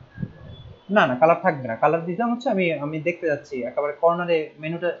 না না, কালার থাকবে না। কালার দিতাম হচ্ছে আমি আমি দেখতে যাচ্ছি একেবারে কর্নারে,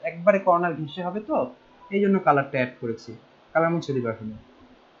 মেনুটা একবারে কর্নার ঘেঁষে হবে তো, এই জন্য কালারটা অ্যাড করেছি। কালার মুছে দিবা এখন।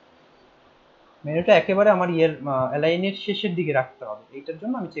 মেনুটা একেবারে আমার ইয়ের অ্যালাইনের শেষের দিকে রাখতে হবে, এইটার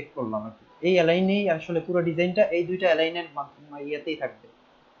জন্য আমি চেক করলাম আর কি। এই অ্যালাইনেই আসলে পুরো ডিজাইনটা এই দুইটা অ্যালাইনের ইয়েতেই থাকবে,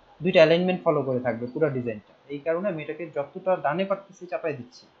 দুইটা অ্যালাইনমেন্ট ফলো করে থাকবে পুরো ডিজাইনটা। এই কারণে আমি এটাকে যতটা ডানে পারতেছি চাপাই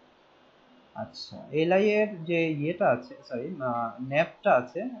দিচ্ছি। আচ্ছা, এলআই এর যে ইয়েটা আছে, সরি, ন্যাপটা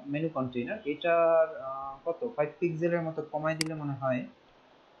আছে, মেনু কন্টেইনার, এটার কত 5 পিক্সেলের মতো কমাই দিলে মনে হয়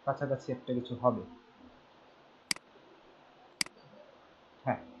কাছাকাছি একটা কিছু হবে।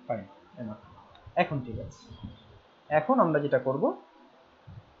 হ্যাঁ ফাইন, এখন ঠিক আছে। এখন আমরা যেটা করব,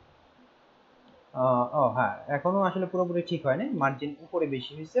 ও হ্যাঁ, এখনো আসলে পুরোপুরি ঠিক হয়নি, মার্জিন উপরে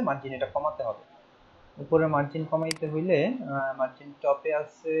বেশি হয়েছে, মার্জিন এটা কমাতে হবে। উপরে মার্জিন কমাইতে হইলে মার্জিন টপে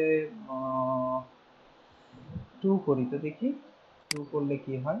আছে 2 করি তো দেখি, 2 করলে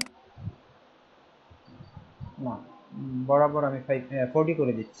কি হয়। না, বরাবর আমি 40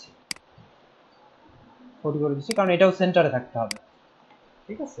 করে দিচ্ছি, 40 করে দিচ্ছি, কারণ এটাও সেন্টারে থাকতে হবে।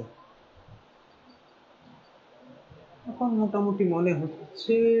 ঠিক আছে, এখন মোটামুটি মনে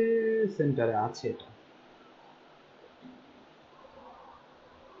হচ্ছে সেন্টারে আছে এটা।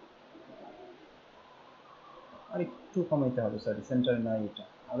 আর একটু কমাইতে হবে, সরি, সেন্টারে নাই এটা,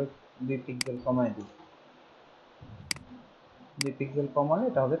 আরো 2 পিক্সেল কমাই দিই। 2 পিক্সেল কমালে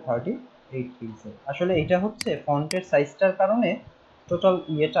এটা হবে 38 পিক্সেল। আসলে এটা হচ্ছে ফন্টের সাইজটার কারণে টোটাল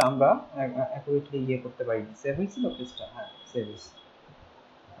ইয়েটা আমরা অ্যাকুরেটলি ইয়ে করতে পারি। সেভ হয়েছিল পেজটা? হ্যাঁ, সেভ হয়েছে।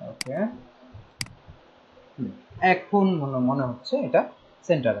 ওকে, এখন মনে মনে হচ্ছে এটা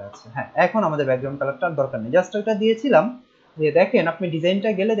সেন্টারে আছে। হ্যাঁ, এখন আমাদের ব্যাকগ্রাউন্ড কালারটা আর দরকার নেই, জাস্ট ওইটা দিয়েছিলাম। যে দেখেন, আপনি ডিজাইনটা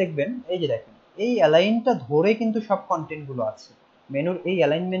গেলে দেখবেন, এই যে দেখেন, এই অ্যালাইনটা ধরে কিন্তু সব কন্টেন্ট গুলো আছে মেনুর, এই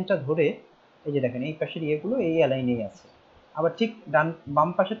অ্যালাইনমেন্টটা ধরে। এই যে দেখেন, এই পাশের ইয়েগুলো এই অ্যালাইনেই আছে, আবার ঠিক ডান বাম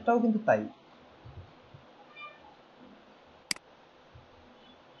পাশেরটাও কিন্তু তাই।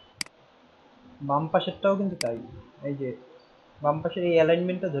 বাম পাশেরটাও কিন্তু তাই। এই যে বাম পাশের এই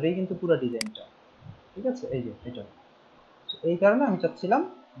অ্যালাইনমেন্টটা ধরেই কিন্তু পুরো ডিজাইনটা। ঠিক আছে, এই যে এটা, এই কারণে আমি চাচ্ছিলাম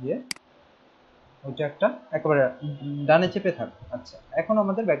যে ওইটা একটা একেবারে ডানে চেপে থাক। আচ্ছা, এখন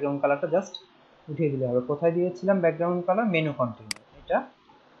আমাদের ব্যাকগ্রাউন্ড কালারটা জাস্ট উঠিয়ে দিলে হবে। কোথায় দিয়েছিলাম ব্যাকগ্রাউন্ড কালার? মেনু কন্টেইনার, এটা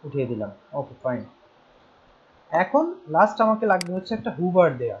উঠিয়ে দিলাম। Okay fine. এখন লাস্ট আমাকে লাগবে হচ্ছে একটা হুভার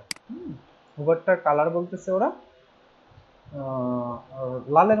দেয়া। হুভারটার কালার বলতেছে ওরা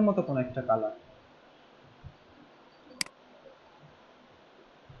লালের মতো কোন একটা কালার,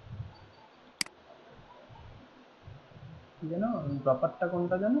 কি যেন ব্যাপারটা,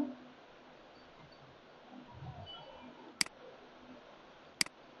 কোনটা যেন,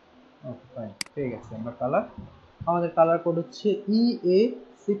 ওকে ফাইন, পেয়ে গেছি আমরা কালার। আমাদের কালার কোড হচ্ছে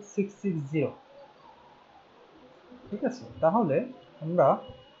EA6660। ঠিক আছে, তাহলে আমরা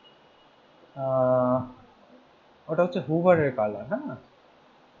ওটা হচ্ছে হুভারের কালার। হ্যাঁ,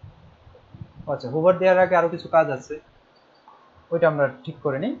 আচ্ছা, হুভার দেওয়ার আগে আরো কিছু কাজ আছে, ওইটা আমরা ঠিক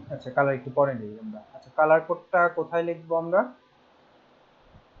করে নিই। আচ্ছা, কালার একটু পরে নিই আমরা। আচ্ছা, কালার কোডটা কোথায় লিখবো আমরা?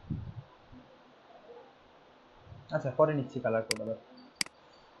 আচ্ছা, পরে নিচ্ছি কালার কোড। আবার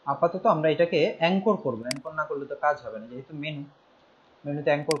আপাতত আমরা এটাকে অ্যাঙ্কর করবো, অ্যাঙ্কর না করলে তো কাজ হবে না, যেহেতু মেনুতে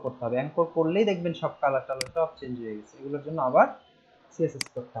অ্যাঙ্কর করতে হবে। অ্যাঙ্কর করলেই দেখবেন সব কালার টালার সব চেঞ্জ হয়ে গেছে। এগুলোর জন্য আবার সিএসএস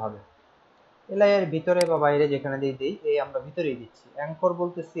করতে হবে। এর ভিতরে বা বাইরে যেখানে দিয়ে দিই, এই আমরা ভিতরেই দিচ্ছি। অ্যাঙ্কর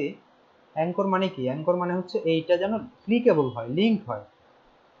বলতেছি, অ্যাঙ্কর মানে কি? অ্যাঙ্কর মানে হচ্ছে এইটা যেন ক্লিকেবল হয়, লিঙ্ক হয়।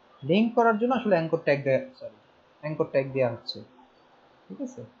 লিঙ্ক করার জন্য আসলে অ্যাঙ্কর ট্যাগ দেয়া, সরি, অ্যাঙ্কর ট্যাগ দেওয়া হচ্ছে। ঠিক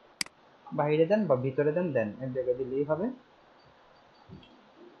আছে, বাইরে দেন বা ভিতরে দেন, দেন এক জায়গায় দিলেই হবে।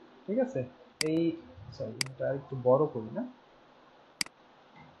 ঠিক আছে, এই, সরি, এটা একটু বড় করি না,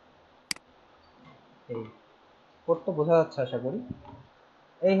 এই কোডটা বোঝা যাচ্ছে আশা করি।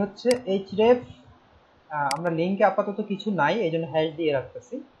 এই হচ্ছে এইচরেফ। আমরা লিঙ্কে আপাতত কিছু নাই, এই জন্য হ্যাশ দিয়ে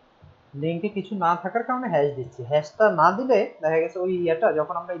রাখতেছি। লিঙ্কে কিছু না থাকার কারণে হ্যাশ দিচ্ছি। হ্যাশটা না দিলে দেখা গেছে ওই ইয়েটা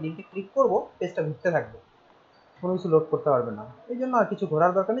যখন আমরা এই লিঙ্কে ক্লিক করবো, পেজটা ঘুরতে থাকবে, কোনো কিছু লোড করতে পারবে না। এই জন্য আর কিছু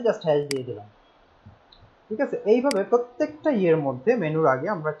ঘোরার দরকার নেই, জাস্ট হ্যাশ দিয়ে দিলাম। ঠিক আছে, এইভাবে প্রত্যেকটা ইয়ের মধ্যে মেনুর আগে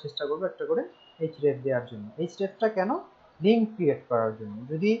আমরা চেষ্টা করবো একটা করে এইচরেফ দেওয়ার জন্য। এইচরেফটা কেন? লিঙ্ক ক্রিয়েট করার জন্য।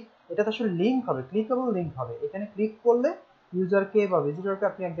 যদি এটা আসলে লিঙ্ক হবে, ক্লিকেবল লিঙ্ক হবে, এখানে ক্লিক করলে ইউজারকে বা ভিজিটরকে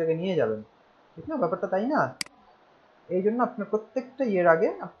আপনি এক জায়গায় নিয়ে যাবেন। ঠিক না, ব্যাপারটা তাই না? এই জন্য আপনার প্রত্যেকটা ইয়ের আগে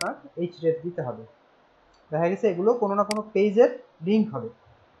আপনার এইচরেফ দিতে হবে। দেখা গেছে এগুলো কোনো না কোনো পেজের লিঙ্ক হবে।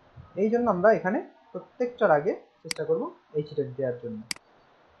 এই জন্য আমরা এখানে প্রত্যেকটার আগে চেষ্টা করব href দেওয়ার জন্য।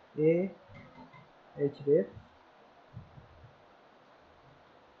 href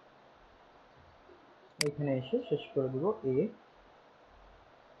এখানে এসে শেষ করে দেব href,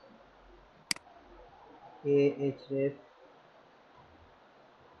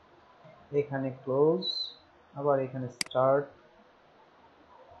 এখানে ক্লোজ, আবার এখানে স্টার্ট,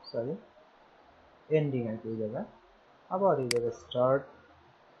 সরি এন্ডিং আর কি, এই জায়গায় আবার এই জায়গায় স্টার্ট,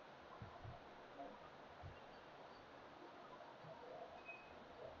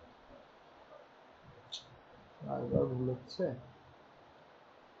 বারবার ভুল হচ্ছে।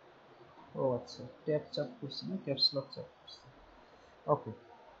 ও আচ্ছা, ট্যাব চাপ করছি না, ক্যাপস লক চাপ করছি। ওকে,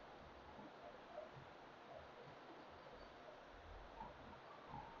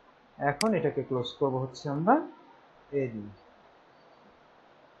 এখন এটাকে ক্লোজ করব হচ্ছে আমরা এ দিয়ে।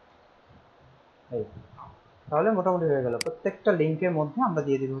 এই তাহলে মোটামুটি হয়ে গেল। প্রত্যেকটা লিংকের মধ্যে আমরা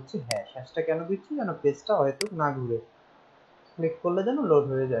দিয়ে দিব হচ্ছে হ্যাশ। হ্যাশটা কেন দিচ্ছি, যেন পেজটা হয়তো না ঘুরে, ক্লিক করলে যেন লোড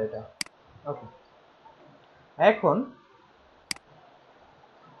হয়ে যায় এটা। ওকে, এখন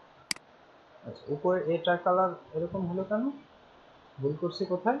আচ্ছা, উপরে এটার কালার এরকম হলো কেন, ভুল করছি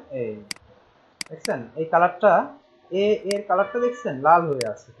কোথায়? এই দেখছেন এই কালারটা, এর কালারটা দেখছেন লাল হয়ে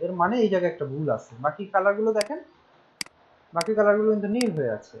আছে, এর মানে এই জায়গায় একটা ভুল আছে। বাকি কালারগুলো দেখেন, বাকি কালারগুলো কিন্তু নীল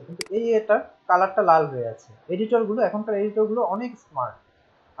হয়ে আছে, কিন্তু এটা কালারটা লাল হয়ে আছে। এডিটরগুলো, এখনকার এডিটরগুলো অনেক স্মার্ট,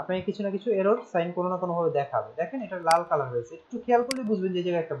 আপনাকে কিছু না কিছু এরর সাইন কোনো না কোনো ভাবে দেখাবে। দেখেন এটা লাল কালার হয়েছে, একটু খেয়াল করলে বুঝবেন যে এই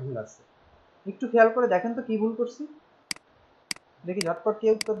জায়গায় একটা ভুল আছে। একটু খেয়াল করে দেখেন তো কি ভুল করছি, দেখি ঝটপট কে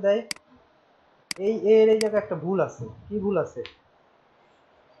উত্তর দেয়। এই জায়গায় একটা ভুল আছে, কি ভুল আছে?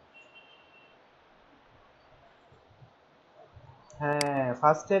 হ্যাঁ,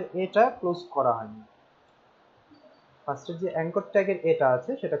 ফার্স্টের এটা ক্লোজ করা হয়নি, ফার্স্টের যে অ্যাঙ্কর ট্যাগের এটা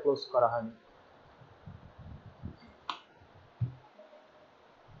আছে সেটা ক্লোজ করা হয়নি।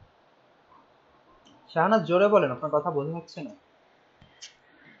 শাহানাজ জোরে বলেন, আপনার কথা বোঝা যাচ্ছে না।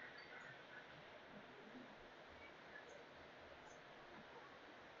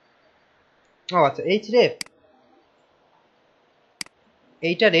 ও আচ্ছা, href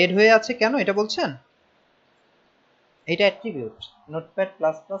এইটা রেড হয়ে আছে কেন এটা বলছেন? এটা অ্যাট্রিবিউট, নোটপ্যাড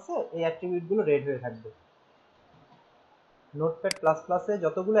প্লাস প্লাসে এই অ্যাট্রিবিউট গুলো রেড হয়ে থাকবে। নোটপ্যাড প্লাস প্লাসে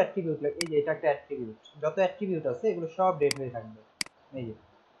যতগুলো অ্যাট্রিবিউট, এই যে এটা একটা অ্যাট্রিবিউট, যত অ্যাট্রিবিউট আছে এগুলো সব রেড হয়ে থাকবে। এই যে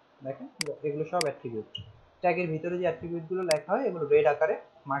দেখেন, এগুলো সব অ্যাট্রিবিউট, ট্যাগের ভিতরে যে অ্যাট্রিবিউট গুলো লেখা হয় এগুলো রেড আকারে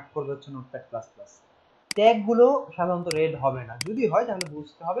মার্ক করবে হচ্ছে নোটপ্যাড প্লাস প্লাস। ট্যাগ গুলো সাধারণত রেড হবে না, যদি হয় তাহলে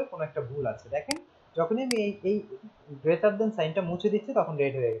বুঝতে হবে কোনো একটা ভুল আছে। দেখেন যখনই আমি এই গ্রেটার দেন সাইনটা মুছে দিচ্ছি তখন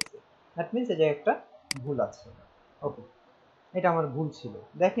রেড হয়ে গেছে, দ্যাট মিনস এই যে একটা ভুল আছে। ওকে, এটা আমার ভুল ছিল।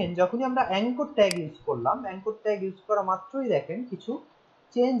 দেখেন যখনই আমরা অ্যাঙ্কর ট্যাগ ইউজ করলাম, অ্যাঙ্কর ট্যাগ ইউজ করা মাত্রই দেখেন কিছু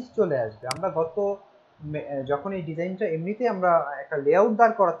চেঞ্জ চলে আসবে। আমরা যখন এই ডিজাইনটা এমনিতে আমরা একটা লেআউট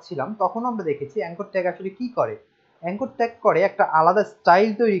দাঁড় করাচ্ছিলাম তখন আমরা দেখেছি অ্যাঙ্কর ট্যাগ আসলে কি করে। অ্যাঙ্কর ট্যাগ করে একটা আলাদা স্টাইল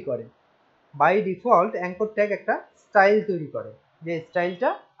তৈরি করে, বাই ডিফল্ট অ্যাঙ্কর ট্যাগ একটা স্টাইল তৈরি করে, যে স্টাইলটা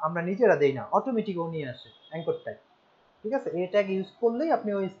আমরা নিজেরা দেই না, অটোমেটিক ও নিয়ে আসে অ্যাঙ্কর ট্যাগ। ঠিক আছে, এই ট্যাগ ইউজ করলেই আপনি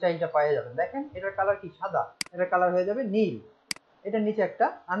ওই স্টাইলটা পেয়ে যাবেন। দেখেন এটার কালার কি সাদা, এটার কালার হয়ে যাবে নীল, এটার নিচে একটা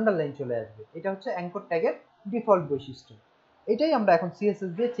আন্ডারলাইন চলে আসবে। এটা হচ্ছে অ্যাঙ্কর ট্যাগের ডিফল্ট বৈশিষ্ট্য। এটাই আমরা এখন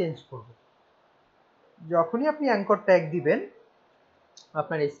সিএসএস দিয়ে চেঞ্জ করব। যখনই আপনি অ্যাঙ্কর ট্যাগ দিবেন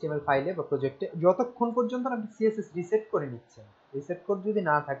আপনার এইচটিএমএল ফাইলে বা প্রজেক্টে, যতক্ষণ পর্যন্ত আপনি সিএসএস রিসেট করে নিচ্ছেন, রিসেট কোড যদি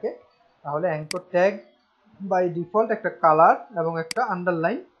না থাকে তাহলে অ্যাঙ্কর ট্যাগ বাই ডিফল্ট একটা কালার এবং একটা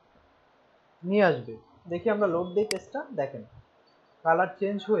আন্ডারলাইন নিয়ে আসবে। দেখি আমরা লোড দিই পেজটা, দেখেন কালার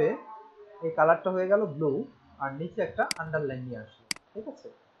চেঞ্জ হয়ে এই কালারটা হয়ে গেল ব্লু, আর নিচে একটা আন্ডারলাইন নিয়ে আসলো। ঠিক আছে,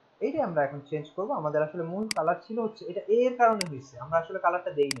 এইটাই আমরা এখন চেঞ্জ করব। আমাদের আসলে মূল কালার ছিল হচ্ছে এটা, এর কারণে হয়েছে আমরা আসলে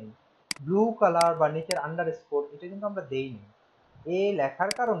কালারটা দেই নাই, ব্লু কালার বা নিচের আন্ডারস্কোর এটা কিন্তু আমরা দেই নাই, এ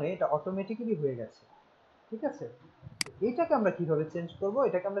লেখার কারণে এটা অটোমেটিক্যালি হয়ে গেছে। ঠিক আছে, এইটাকে আমরা কিভাবে চেঞ্জ করব?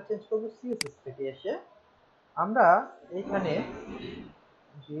 এটাকে আমরা চেঞ্জ করব সিএসএস থেকে এসে। আমরা এখানে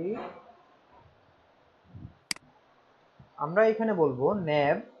যে আমরা এখানে বলবো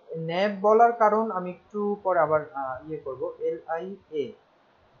ন্যাব। ন্যাব বলার কারণ আমি একটু পরে আবার ইয়ে করব, LIA।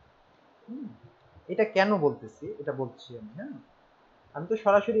 এটা কেন বলতেছি, এটা বলছি আমি। হ্যাঁ, আমি তো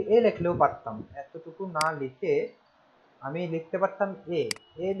সরাসরি এ লিখলেও পারতাম, এতটুকু না লিখে আমি লিখতে পারতাম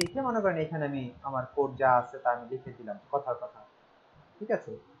এ লিখে মনে করেন এখানে আমি আমার কোড যা আছে তা আমি লিখে দিলাম কথার কথা। ঠিক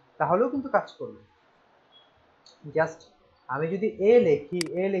আছে, তাহলেও কিন্তু কাজ করবে। জাস্ট আমি যদি এ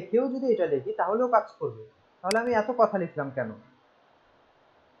লিখেও যদি এটা লিখি তাহলেও কাজ করবে। তাহলে আমি এত কথা লিখলাম কেন?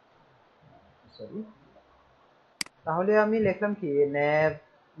 সরি, তাহলে আমি লিখলাম কি ন্যাব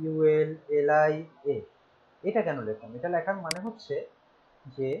UL LI A, এটা কেন লিখলাম? এটা লেখার মানে হচ্ছে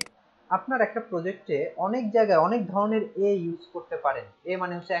যে আপনার একটা প্রজেক্টে অনেক জায়গায় অনেক ধরনের এ ইউজ করতে পারেন। এ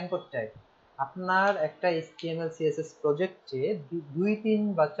মানে হচ্ছে অ্যাঙ্কর ট্যাগ। আপনার একটা HTML CSS প্রজেক্টে 2 3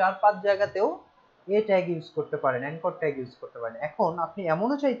 বা 4 5 জায়গাতেও এ ট্যাগ ইউজ করতে পারেন, অ্যাঙ্কর ট্যাগ ইউজ করতে পারেন। এখন আপনি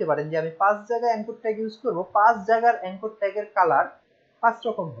এমনও চাইতে পারেন যে আমি 5 জায়গায় অ্যাঙ্কর ট্যাগ ইউজ করব, 5 জায়গার অ্যাঙ্কর ট্যাগের কালার 5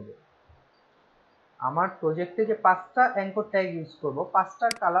 রকম হবে। আমার প্রজেক্টে যে 5টা অ্যাঙ্কর ট্যাগ ইউজ করব,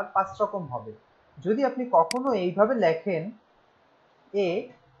 5টার কালার 5 রকম হবে। যদি আপনি কখনো এইভাবে লেখেন এ,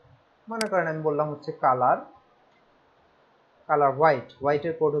 মনে করেন আমি বললাম হচ্ছে কালার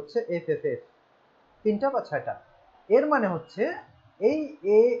হোয়াইটের কোড হচ্ছে FFF, 3টা বা 6টা, এর মানে হচ্ছে এই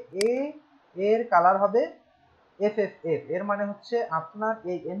এ এ এর কালার হবে FFF। এর মানে হচ্ছে আপনার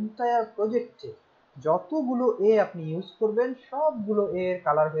এই এন্টায়ার প্রজেক্টে যতগুলো এ আপনি ইউজ করবেন সবগুলো এ এর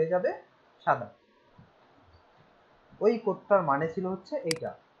কালার হয়ে যাবে সাদা। ওই কোডটার মানে ছিল হচ্ছে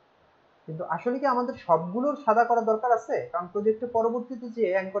এইটা। কিন্তু আসলে কি আমাদের সবগুলোর সাদা করা দরকার আছে? কারণ প্রজেক্টে পরবর্তীতে যে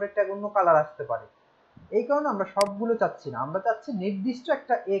অ্যাঙ্করের ট্যাগ অন্য কালার আসতে পারে। এই কারণে আমরা সবগুলো চাচ্ছি না, আমরা চাচ্ছি নির্দিষ্ট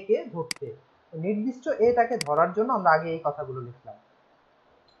একটা এ কে ধরতে। নির্দিষ্ট এটাকে ধরার জন্য আমরা আগে এই কথাগুলো লিখলাম।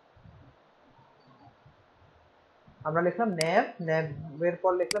 আমরা লিখলাম ন্যাবের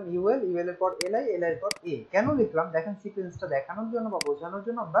পর লিখলাম ইউএল এর পর এলআই এর পর এ। কেন লিখলাম দেখেন, সিকোয়েন্সটা দেখানোর জন্য বা বোঝানোর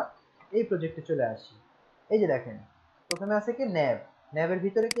জন্য আমরা এই প্রজেক্টে চলে আসি। এই যে দেখেন, প্রথমে আছে কি ন্যাবের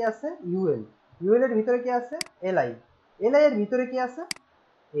ভিতরে কি আছে ইউএল এর ভিতরে কি আছে এলআই এর ভিতরে কি আছে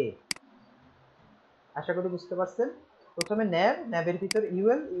এ। আশা করি বুঝতে পারছেন। প্রথমে ন্যাবের ভিতরে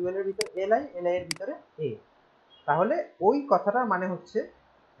ইউএল এর ভিতরে এলআই এর ভিতরে এ। তাহলে ওই কথাটার মানে হচ্ছে,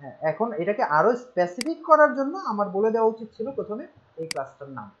 এখন এটাকে আরো স্পেসিফিক করার জন্য আমার বলে দেওয়া উচিত ছিল প্রথমে এই ক্লাসটার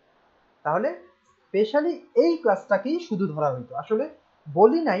নাম। তাহলে স্পেশালি এই ক্লাসটাকেই শুধু ধরা হইতো, আসলে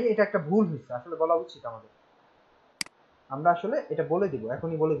বলি নাই, এটা একটা ভুল হয়েছে, আসলে বলা উচিত আমাদের। আমরা আসলে এটা বলে দিব,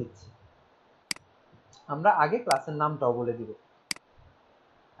 এখনই বলে দিচ্ছি। আমরা আগে ক্লাসের নামটাও বলে দিব।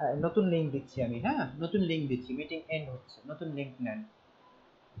 নতুন লিংক দিচ্ছি আমি, হ্যাঁ নতুন লিংক দিচ্ছি, মিটিং এন্ড হচ্ছে, নতুন লিংক নেন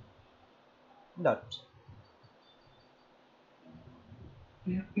ডট।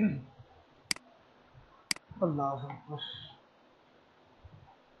 আল্লাহু আকবার।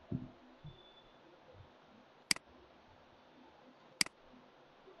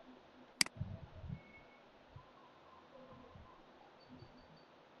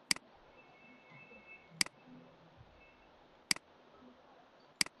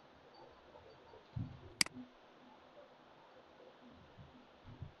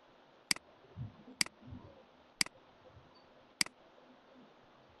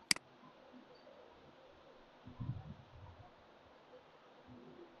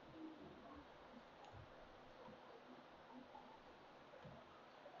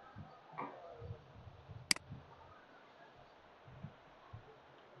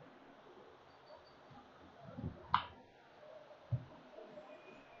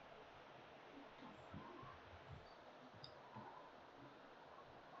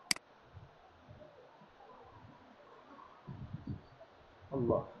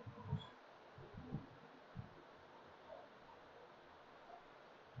 আল্লাহ।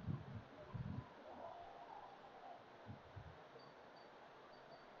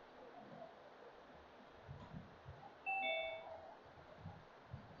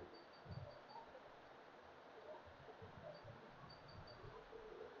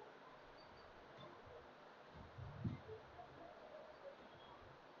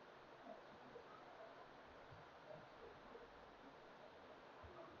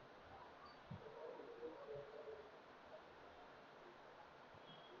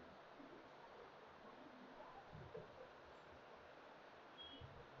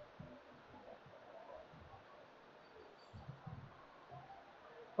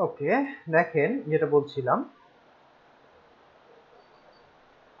 ওকে, দেখেন যেটা বলছিলাম,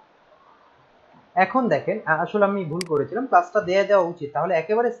 এখন দেখেন আসলে আমি ভুল করেছিলাম, ক্লাসটা দিয়ে দেওয়া উচিত, তাহলে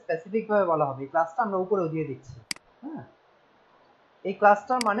একেবারে স্পেসিফিক ভাবে বলা হবে। এই ক্লাসটা আমরা উপরেও দিয়ে দিচ্ছি। হ্যাঁ, এই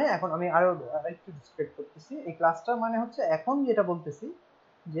ক্লাসটার মানে এখন আমি আরো একটু ডিসক্রাইব করতেছি। এই ক্লাসটার মানে হচ্ছে এখন যেটা বলতেছি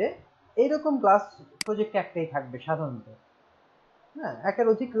যে এইরকম ক্লাস প্রজেক্ট একটাই থাকবে সাধারণত। হ্যাঁ, একের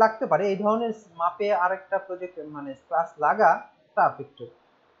অধিক লাগতে পারে, এই ধরনের মাপে আরেকটা প্রজেক্ট মানে ক্লাস লাগা টাফ একটু।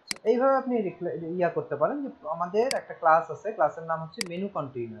 এইভাবে আপনি ইয়া করতে পারেন যে আমাদের একটা ক্লাস আছে, ক্লাসের নাম হচ্ছে মেনু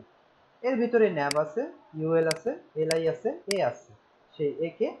কন্টেইনার। এর ভিতরে ন্যাব আছে, ইউএল আছে, এলআই আছে, এ আছে। সেই এ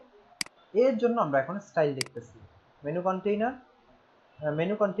কে, এর জন্য আমরা এখন স্টাইল লিখতেছি। মেনু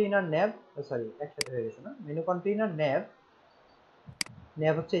কন্টেইনার ন্যাব, সরি একসাথে হয়ে গেছে না, মেনু কন্টেইনার ন্যাব,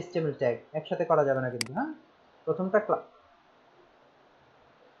 ন্যাব হচ্ছে HTML ট্যাগ, একসাথে করা যাবে না কিন্তু। হ্যাঁ, প্রথমটা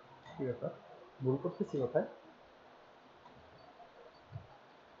কি ব্যাপার, ভুল করতেছি কোথায়?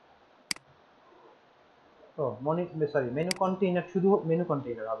 ও সরি, মেনু কন্টেইনার, শুধু মেনু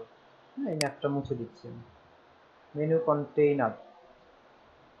কন্টেইনার হবে। এই ন্যাপটা মুছে দিচ্ছি আমি। মেনু কন্টেইনার,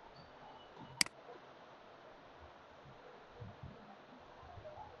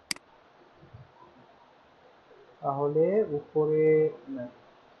 তাহলে উপরে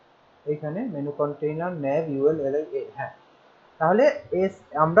এইখানে মেনু কন্টেইনার ন্যাভ ইউএল এল এ, হ্যাঁ। তাহলে এস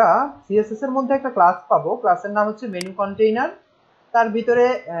আমরা সিএসএস এর মধ্যে একটা ক্লাস পাবো, ক্লাসের নাম হচ্ছে মেনু কন্টেইনার। তার ভিতরে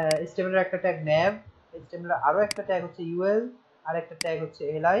HTML এর একটা ট্যাগ ন্যাভ, HTML এর আরো একটা ট্যাগ হচ্ছে ইউএল, আর একটা ট্যাগ হচ্ছে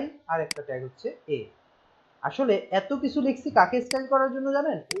এলআই, আর একটা ট্যাগ হচ্ছে এ। আসলে এত কিছু লিখছি কাকে স্টাইল করার জন্য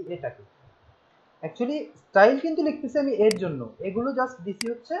জানেন? এই এটাকে। অ্যাকচুয়ালি স্টাইল কিন্তু লিখতেছি আমি এর জন্য, এগুলো জাস্ট দিছি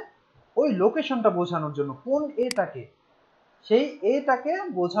হচ্ছে ওই লোকেশনটা বোঝানোর জন্য, কোন এটাকে, সেই এটাকে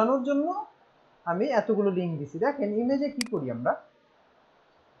বোঝানোর জন্য আমি এতগুলো লিঙ্ক দিছি। দেখেন ইমেজে কি করি আমরা,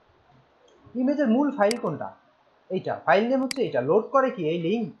 ইমেজের মূল ফাইল কোনটা, এইটা, ফাইল নেম হচ্ছে এটা, লোড করে কি এই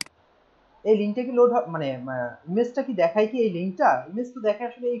লিঙ্ক, এই লিঙ্কটা কি লোড মানে ইমেজটা কি দেখায় কি এই লিঙ্কটা, ইমেজ তো দেখায়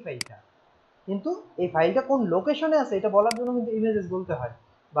আসলে এই ফাইলটা, কিন্তু এই ফাইলটা কোন লোকেশনে আছে এটা বলার জন্য কিন্তু ইমেজেস বলতে হয়,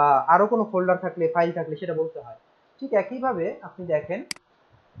 বা আরো কোনো ফোল্ডার থাকলে ফাইল থাকলে সেটা বলতে হয়। ঠিক একইভাবে আপনি দেখেন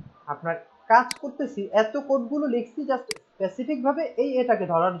আপনার কাজ করতেছি, এত কোডগুলো লিখছি জাস্ট স্পেসিফিক ভাবে এই এটাকে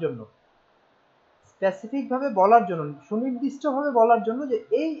ধরার জন্য, স্পেসিফিক ভাবে বলার জন্য, সুনির্দিষ্ট ভাবে বলার জন্য যে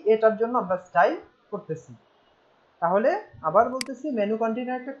এই এটার জন্য আমরা স্টাইল করতেছি। তাহলে আবার বলতেছি, মেনু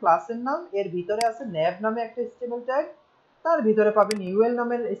কন্টেইনার একটা ক্লাসের নাম, এর ভিতরে আছে ন্যাভ নামে একটা HTML ট্যাগ, তার ভিতরে পাবেন ইউএল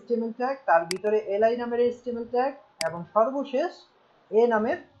নামের HTML ট্যাগ, তার ভিতরে এলআই নামের HTML ট্যাগ, এবং সর্বশেষ এ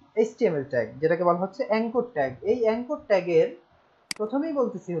নামের HTML ট্যাগ, যেটাকে বলা হচ্ছে অ্যাঙ্কর ট্যাগ। এই অ্যাঙ্কর ট্যাগের প্রথমেই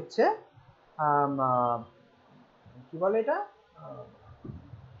বলতেছি হচ্ছে কি বলে এটা,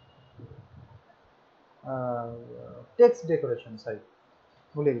 টেক্সট ডেকোরেশন, সরি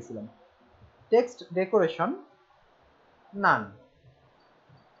ভুলে গেছিলাম, টেক্সট ডেকোরেশন নান।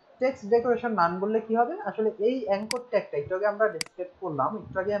 টেক্সট ডেকোরেশন নান বললে কি হবে, আসলে এই অ্যাঙ্কর ট্যাগটা একটু আগে আমরা ডিসক্রাইব করলাম,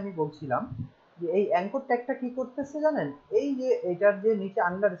 একটু আগে আমি বলছিলাম যে এই অ্যাঙ্কর ট্যাগটা কি করতেছে জানেন, এই যে এটার যে নিচে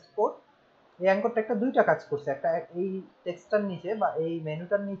আন্ডারস্কোর, এই অ্যাঙ্কর ট্যাগটা দুইটা কাজ করছে, একটা এই টেক্সটটার নিচে বা এই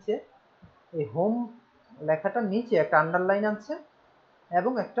মেনুটার নিচে, এই হোম লেখাটার নিচে একটা আন্ডারলাইন আছে,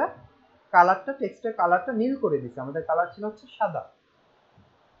 এবং একটা কালারটা, টেক্সটের কালারটা নীল করে দিচ্ছে, আমাদের কালার ছিল হচ্ছে সাদা,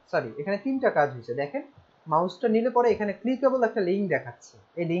 সরি এখানে তিনটা কাজ হয়েছে। দেখেন মাউসটা নিলে পরে এখানে ক্লিকেবল একটা লিঙ্ক দেখাচ্ছে,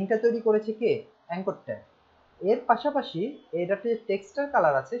 এই লিঙ্কটা তৈরি করেছে কে, অ্যাঙ্কর ট্যাগ। এর পাশাপাশি এটাতে টেক্সটার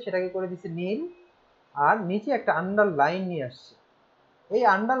কালার আছে সেটাকে করে দিচ্ছে নীল, আর নিচে একটা আন্ডারলাইন নিয়ে আসছে, এই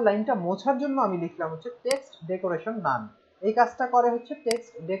আন্ডারলাইনটা মোছার জন্য আমি লিখলাম হচ্ছে টেক্সট ডেকোরেশন নান। এই কাজটা করে হচ্ছে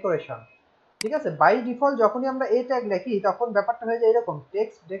টেক্সট ডেকোরেশন। ঠিক আছে, বাই ডিফল্ট যখনই আমরা এই ট্যাগ লিখি তখন ব্যাপারটা হয়ে যায় এরকম,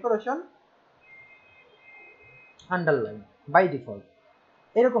 text decoration underline, by default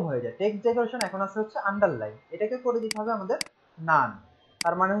এরকম হয়ে যায়। টেক্সট ডেকোরেশন এখন আছে হচ্ছে আন্ডারলাইন, এটাকে করে দিতে হবে আমাদের নান।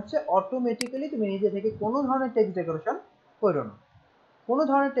 তার মানে হচ্ছে অটোমেটিক্যালি তুমি নিজে থেকে কোনো ধরনের টেক্সট ডেকোরেশন করো না, কোনো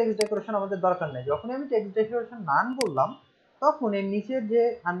ধরনের টেক্সট ডেকোরেশন আমাদের দরকার নেই। যখনই আমি টেক্সট ডেকোরেশন নান বললাম তখন এর নিচের যে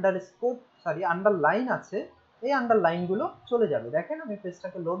আন্ডারস্কোর সরি আন্ডারলাইন আছে, এই আন্ডারলাইনগুলো চলে যাবে। দেখেন আমি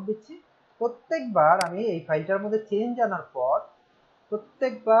পেজটাকে লোড দিচ্ছি, প্রত্যেকবার আমি এই ফাইলটার মধ্যে চেঞ্জ আনার পর,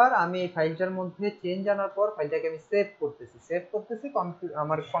 প্রত্যেকবার আমি এই ফাইলটার মধ্যে চেঞ্জ আনার পর ফাইলটাকে আমি সেভ করতেছি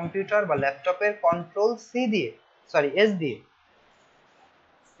আমার কম্পিউটার বা ল্যাপটপের কন্ট্রোল সি দিয়ে, সরি এস দিয়ে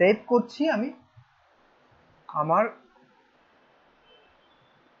সেভ করছি আমি আমার,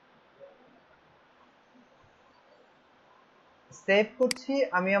 সেভ করছি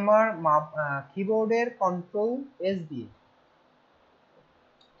আমি আমার কিবোর্ডের কন্ট্রোল এস দিয়ে,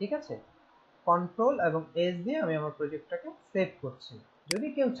 ঠিক আছে, কন্ট্রোল এবং এস দিয়ে আমি আমার প্রজেক্টটাকে সেভ করছি। যদি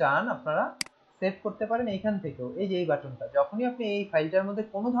কেউ চান আপনারা সেভ করতে পারেন এইখান থেকেও, এই যে এই বাটনটা, যখনই আপনি এই ফাইলটার মধ্যে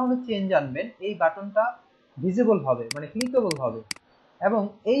কোনো ধরনের চেঞ্জ আনবেন এই বাটনটা ভিজিবল হবে, মানে ক্লিকেবল হবে, এবং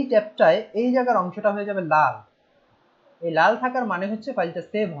এই ট্যাবটায় এই জায়গার অংশটা হয়ে যাবে লাল। এই লাল থাকার মানে হচ্ছে ফাইলটা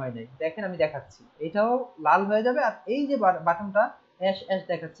সেভ হয় নাই। দেখেন আমি দেখাচ্ছি, এটাও লাল হয়ে যাবে, আর এই যে বাটনটা অ্যাশ অ্যাশ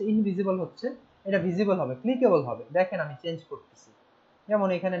দেখাচ্ছে, ইনভিজিবল হচ্ছে, এটা ভিজিবল হবে, ক্লিকেবল হবে। দেখেন আমি চেঞ্জ করতেছি, যেমন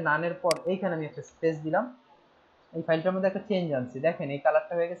এখানে নানের পর এইখানে আমি একটা স্পেস দিলাম, এই ফাইলটার মধ্যে একটা চেঞ্জ আনছি, দেখেন এই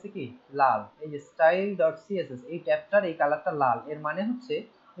কালারটা হয়ে গেছে কি লাল, এই যে স্টাইল ডট সিএসএস এই ট্যাবটার এই কালারটা লাল, এর মানে হচ্ছে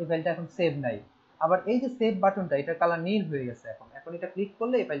এই ফাইলটা এখন সেভ নাই। আবার এই যে সেভ বাটনটা, এটার কালার নীল হয়ে গেছে, এখন এখন এটা ক্লিক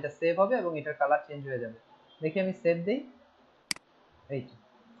করলে এই ফাইলটা সেভ হবে এবং এটার কালার চেঞ্জ হয়ে যাবে। দেখি আমি সেভ দেই, এই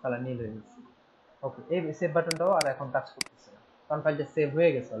কালার নীল হয়ে গেছে। ওকে, এই সেভ বাটনটাও আর এখন কাজ করতেছে না, কারণ ফাইলটা সেভ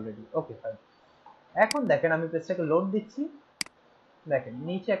হয়ে গেছে অলরেডি। ওকে ফাইল, এখন দেখেন আমি পেজটাকে লোড দিচ্ছি, দেখেন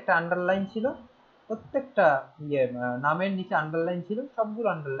নিচে একটা আন্ডারলাইন ছিল, প্রত্যেকটা ইয়ে নামের নিচে আন্ডারলাইন ছিল, সবগুলো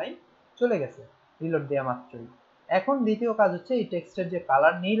আন্ডারলাইন চলে গেছে রিলোড দেওয়া মাত্রই। এখন দ্বিতীয় কাজ হচ্ছে এই টেক্সটের যে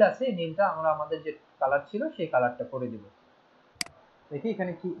কালার নীল আছে, এই নীলটা আমরা আমাদের যে কালার ছিল সেই কালারটা করে দিব। দেখি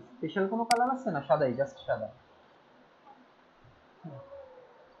এখানে কি স্পেশাল কোনো কালার আছে না, সাদাই, জাস্ট সাদা।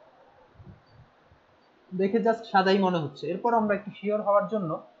 দেখে জাস্ট সাদাই মনে হচ্ছে। এরপর আমরা একটু শিওর হওয়ার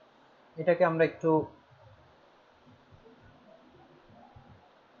জন্য এটাকে আমরা একটু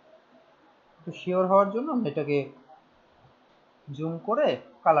শিওর হওয়ার জন্য আমরা এটাকে জুম করে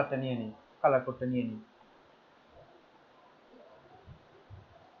কালারটা নিয়ে নিই, কালার কোডটা নিয়ে নিই।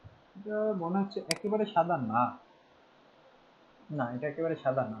 এটা মনে হচ্ছে একেবারে সাদা না, না এটা একেবারে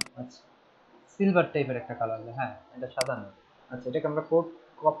সাদা না। আচ্ছা, সিলভার টাইপের একটা কালার, হ্যাঁ এটা সাদা না। আচ্ছা, এটাকে আমরা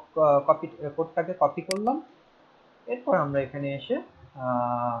কোডটাকে কপি করলাম। এরপর আমরা এখানে এসে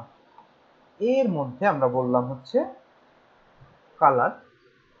এর মধ্যে আমরা বললাম হচ্ছে কালার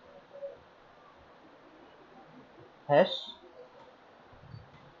হ্যাশ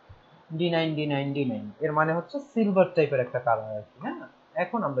D9 এর মানে হচ্ছে সিলভার টাইপের একটা কালার আর কি। হ্যাঁ,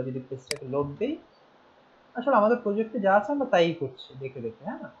 এখন আমরা যদি পেজটাকে লোড দেই, আসলে আমাদের প্রজেক্টে যা আছে আমরা তাই করছি দেখে দেখে।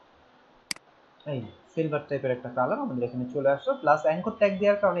 হ্যাঁ, এই সিলভার টাইপের একটা কালার আমাদের এখানে চলে আসলো, প্লাস অ্যাঙ্কর ট্যাগ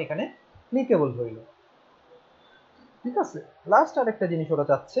দেওয়ার কারণে এখানে ক্লিকেবল হইল। ঠিক আছে, লাস্ট আরেকটা জিনিস ওরা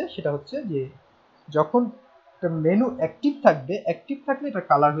চাচ্ছে, সেটা হচ্ছে যে যখন মেনু অ্যাক্টিভ থাকবে, অ্যাক্টিভ থাকলে এটা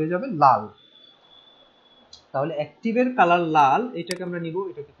কালার হয়ে যাবে লাল। তাহলে অ্যাক্টিভের কালার লাল, এটাকে আমরা নিব,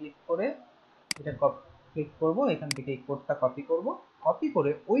 এটাকে ক্লিক করে এটা ক্লিক করব, এখান থেকে এই কোডটা কপি করব। কপি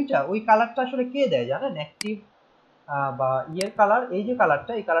করে ওই কালারটা আসলে কে দেয় জানেন? অ্যাক্টিভ বা ইয়ের কালার, এই যে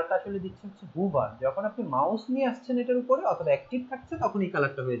কালারটা, এই কালারটা আসলে দিচ্ছে হচ্ছে হুভার। যখন আপনি মাউস নিয়ে আসছেন এটার উপরে অথবা অ্যাক্টিভ থাকছে, তখন এই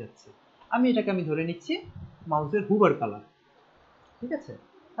কালারটা হয়ে যাচ্ছে। আমি ধরে নিচ্ছি মাউসের হুভার কালার। ঠিক আছে,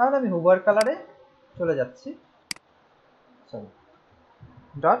 তাহলে আমি হুভার কালারে চলে যাচ্ছি। সরি,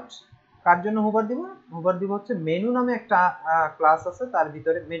 ডট কার জন্য হুভার দিব? হুভার দিব হচ্ছে মেনু নামে একটা ক্লাস আছে, তার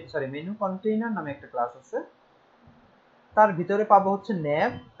ভিতরে মেনু কন্টেইনার নামে একটা ক্লাস আছে, তার ভিতরে পাবো হচ্ছে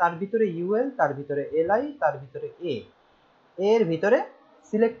ন্যাভ, তার ভিতরে ইউএল, তার ভিতরে এলআই, তার ভিতরে এর ভিতরে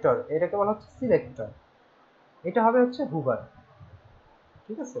সিলেক্টর, এটাকে বলা হচ্ছে সিলেক্টর। এটা হবে হচ্ছে হুভার।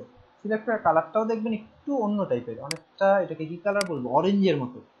 ঠিক আছে, সিলেক্টরের কালারটাও দেখবেন একটু অন্য টাইপের, অনেকটা এটাকে কি কালার বলবো, অরেঞ্জের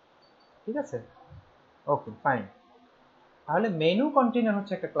মতো। ঠিক আছে, ওকে ফাইন। তাহলে মেনু কন্টেইনার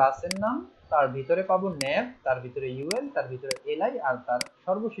হচ্ছে একটা ক্লাসের নাম, তার ভিতরে পাবো ন্যাভ, তার ভিতরে ইউএল, তার ভিতরে এলআই, আর তার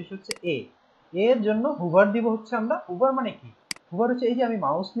সর্বশেষ হচ্ছে এর জন্য হুভার দিব হচ্ছে আমরা। হুভার মানে কি? হুভার হচ্ছে এই যে আমি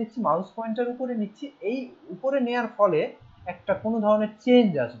মাউস নিচ্ছি, মাউস পয়েন্টার উপরে নিচ্ছি, এই উপরে নেয়ার ফলে একটা কোনো ধরনের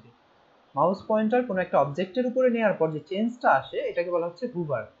চেঞ্জ আসবে। মাউস পয়েন্টার কোনো একটা অবজেক্টের উপরে নেওয়ার পর যে চেঞ্জটা আসে, এটাকে বলা হচ্ছে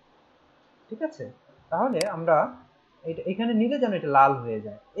হুভার। ঠিক আছে, তাহলে আমরা এটা এখানে নিলে যেন এটা লাল হয়ে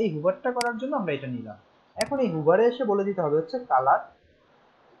যায়, এই হুভারটা করার জন্য আমরা এটা নিলাম। এখন এই হুভারে এসে বলে দিতে হবে হচ্ছে কালার,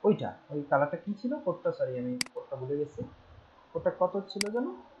 ওই কালারটা কি ছিল, কোডটা, সরি আমি কোডটা ভুলে গেছি। কোডটা কত ছিল যেন?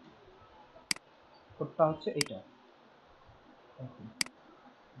 কোডটা হচ্ছে এটা।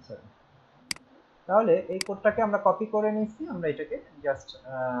 সরি, তাহলে এই কোডটাকে আমরা কপি করে নিয়েছি, আমরা এটাকে জাস্ট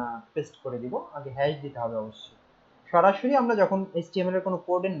পেস্ট করে দিব। আগে হ্যাশ দিতে হবে অবশ্যই। সরাসরি আমরা যখন HTML এর কোনো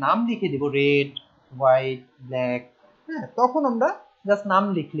কোডের নাম লিখে দিব, রেড, হোয়াইট, ব্ল্যাক, হ্যাঁ, তখন আমরা জাস্ট নাম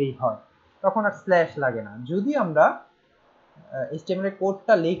লিখলেই হয়, তখন আর স্ল্যাশ লাগে না। যদি আমরা HTML এর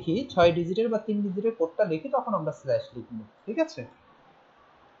কোডটা লিখি, 6 ডিজিটের বা 3 ডিজিটের কোডটা লিখি, তখন আমরা স্ল্যাশ লিখব। ঠিক আছে,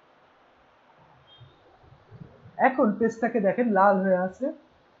 এখন পেজটাকে দেখেন লাল হয়ে আছে,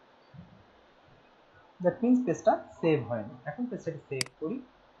 দ্যাট মিন্স পেজটা সেভ হয়নি। এখন পেজটাকে সেভ করি,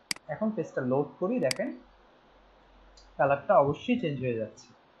 এখন পেজটা লোড করি, দেখেন কালারটা অবশ্যই চেঞ্জ হয়ে যাচ্ছে,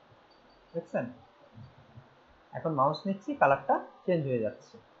 দেখছেন? এখন মাউস নিচ্ছি, কালারটা চেঞ্জ হয়ে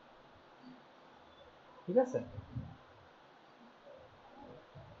যাচ্ছে। ঠিক আছে,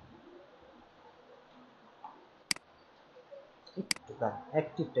 একটু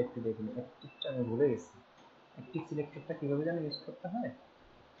অ্যাক্টিভটা একটু দেখুন, অ্যাক্টিভটা আমি ভুলে গেছি। অ্যাক্টিভ সিলেক্টরটা কিভাবে যেন ইউজ করতে হয়?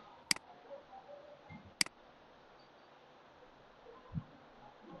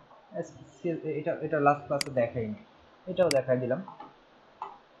 এটা এটা লাস্ট ক্লাসে দেখাইনি, এটাও দেখাই দিলাম।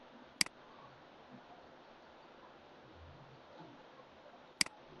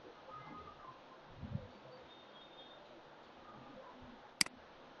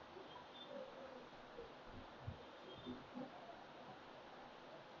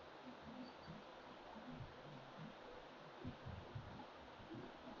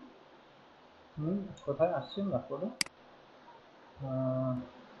 কোথায় আসছি আমরা করে?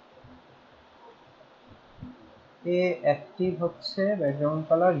 এ অ্যাক্টিভ হচ্ছে ব্যাকগ্রাউন্ড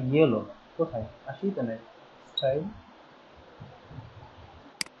কালার ইয়েলো, কোথায় আসি তো না, স্টাইল,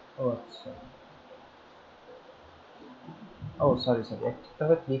 ও আচ্ছা, ও সরি সরি, অ্যাক্টিভটা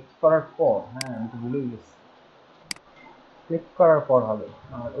হবে ক্লিক করার পর, হ্যাঁ আমি তো ভুলেই গেছি, ক্লিক করার পর হবে।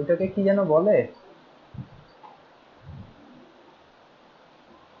 আর ওটাকে কি যেন বলে,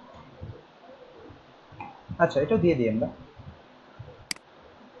 আচ্ছা এটা দিয়ে দিই আমরা।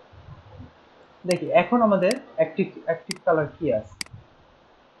 দেখি এখন আমাদের অ্যাক্টিভ কালার কি আছে,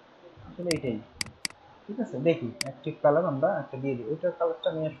 আসলে এটাই। ঠিক আছে, দেখি অ্যাক্টিভ কালার আমরা একটা দিয়ে দিই। ওইটার কালারটা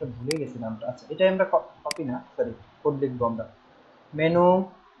নিয়ে আসলে ভুলে গেছি নামটা। আচ্ছা, এটাই আমরা কপি না, সরি, কোড লিখবো আমরা। Menu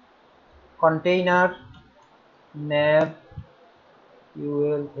container nav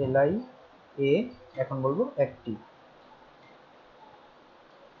ULLI a, এখন বলবো অ্যাক্টিভ।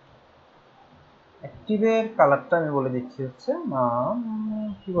 অ্যাক্টিভের কালারটা আমি বলে দিচ্ছি হচ্ছে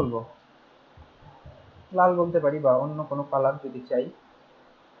কি বলবো, লাল বলতে পারি বা অন্য কোনো কালার যদি চাই।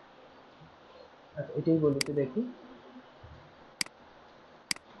 আচ্ছা, এটাই বলি তো, দেখি।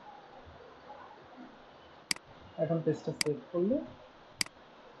 এখন পেজটা সেভ করলে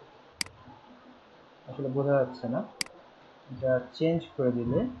আসলে বোঝা যাচ্ছে না, এটা চেঞ্জ করে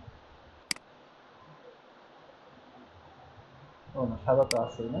দিলে। ও না, সাদা তো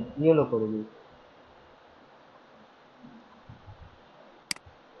আছেই না, ইয়েলো করে দিই।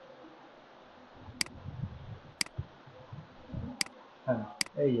 হ্যাঁ,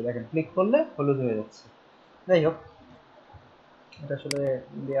 এই যে দেখেন, ক্লিক করলে হলুদ হয়ে যাচ্ছে। যাই হোক, এটা আসলে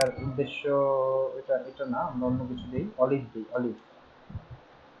দেওয়ার উদ্দেশ্য এটা এটা না, আমরা অন্য কিছু দিই, অলিভ দিই, অলিভ।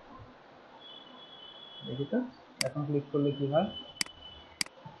 দেখি তো, এখন ক্লিক করলে কি হয়।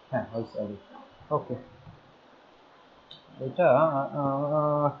 হ্যাঁ, হয়েছে, অলিভ। ওকে, এটা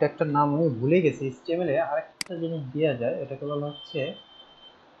একটা নাম আমি ভুলে গেছি। HTML এ আরেকটা জিনিস দেওয়া যায়, এটাকে বলা হচ্ছে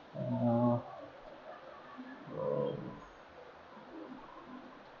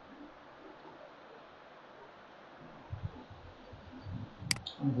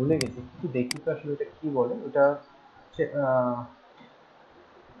ভুলে গেছি, একটু দেখি তো আসলে এটা কি বলে। এটা হচ্ছে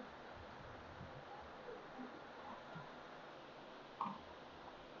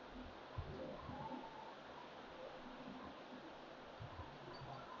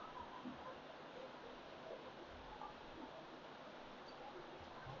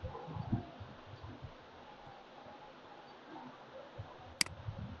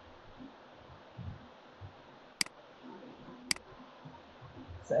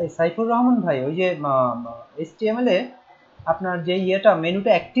সাইফুর রহমান ভাই, ওই যে HTML এ আপনার যে ইয়েটা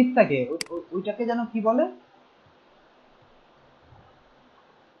মেনুটা অ্যাক্টিভ থাকে, ওইটাকে যেন কি বলে,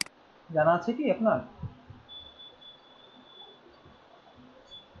 জানা আছে কি আপনার?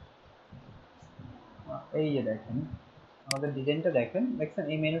 এই যে দেখেন, আমাদের ডিজাইনটা দেখেন, দেখছেন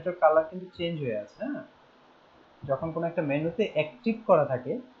এই মেনুটার কালার কিন্তু চেঞ্জ হয়ে আছে। হ্যাঁ, যখন কোনো একটা মেনুতে অ্যাক্টিভ করা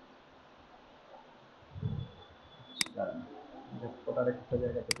থাকে, দাঁড়ান, ওটার একটা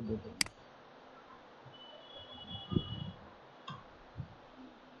জায়গা থেকে দেখে।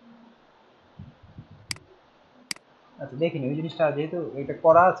 আচ্ছা, দেখিনি ওই জিনিসটা, যেহেতু এটা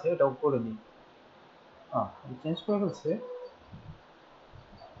করা আছে ওটাও করে দিই। চেঞ্জ করে ফেলছে।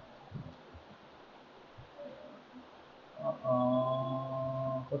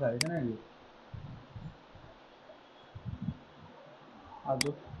 কোথায়, এখানে নাকি? আজও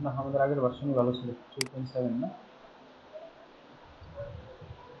না, আমাদের আগের ভার্সনই ভালো ছিল, 3.7 না?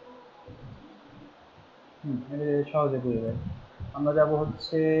 এটা সহজে পেয়ে যায়। আমরা যাব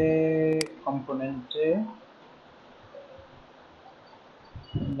হচ্ছে কম্পোনেন্টে,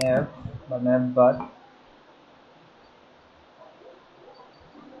 nav বা nav বার।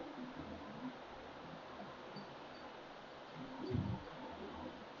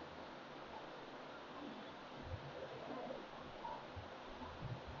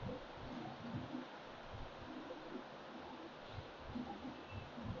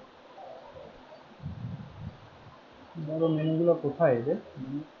 বড় মেনুগুলো কোথায় এদের?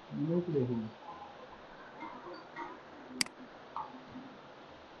 মেনু তো দেখিনি।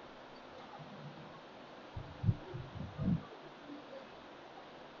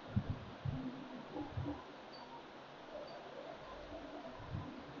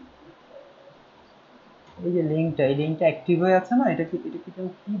 এই যে লিঙ্কটা, এই লিঙ্কটা অ্যাক্টিভ হয়ে আছে না, এটা কি যেন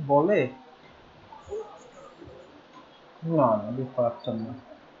কি বলে? না না, দেখতে পাচ্ছেন না।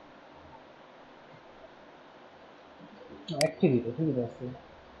 অ্যাক্টিভ, এটা ঠিক আছে,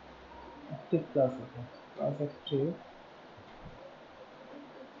 অ্যাক্টিভ ক্লাস আছে, ক্লাস অ্যাক্টিভ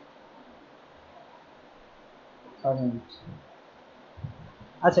কারেন্ট।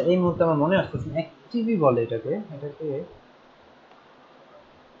 আচ্ছা, এই মুহূর্তে আমার মনে আসতেছে অ্যাক্টিভই বলে এটাকে, এটাকে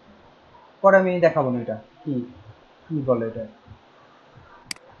পরে আমি দেখাবো না এটা কি কি বলে এটা।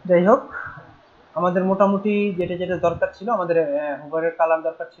 যাই হোক, আমাদের মোটামুটি যেটা যেটা দরকার ছিল, আমাদের হোভারের কালার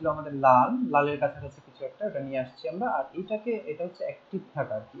দরকার ছিল আমাদের লাল, লালের কাছাকাছি কিছু একটা, ওটা নিয়ে আসছি আমরা। আর এইটাকে, এটা হচ্ছে অ্যাক্টিভ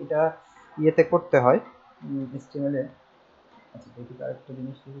থাকা আর কি, এটা ইয়েতে করতে হয় HTML এ। আচ্ছা, দেখি তো আরেকটা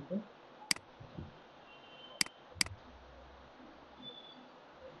জিনিস দেখি তো।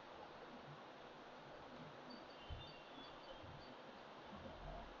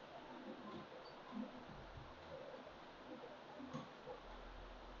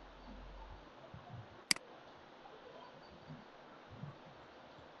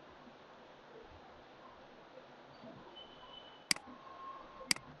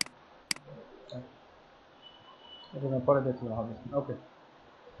 পরে দেখলে হবে। ওকে,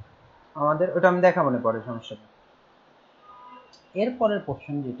 আমাদের ওটা আমি দেখাবো না পরে, সমস্যা নেই। এরপরের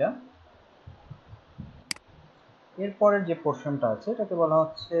পোর্শন যেটা, এরপরের যে পোর্শনটা আছে এটাকে বলা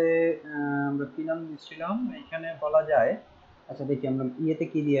হচ্ছে, আমরা কি নাম দিয়েছিলাম এখানে বলা যায়, আচ্ছা দেখি আমরা ইয়েতে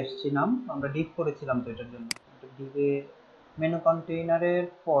কি দিয়ে আসছি নাম, আমরা ডিভ করেছিলাম তো এটার জন্য, ডিভে মেনু কন্টেইনারের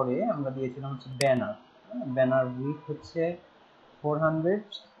পরে আমরা দিয়েছিলাম হচ্ছে ব্যানার। ব্যানার উইথ হচ্ছে 400,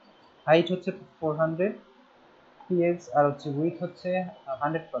 হাইট হচ্ছে 400 পিএক্স, আর হচ্ছে উইথ হচ্ছে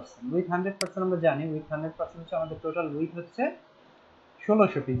 100%। উইথ 100% আমরা জানি, উইথ 100% হচ্ছে আমাদের টোটাল উইথ হচ্ছে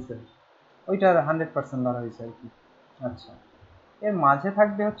 1600 পিক্সেল, ওইটার 100% ধরা হয়েছে আর কি। আচ্ছা, এর মাঝে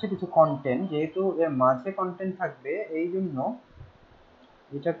থাকবে হচ্ছে কিছু কন্টেন্ট, যেহেতু এর মাঝে কন্টেন্ট থাকবে এই জন্য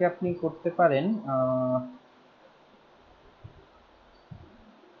এটাকে আপনি করতে পারেন,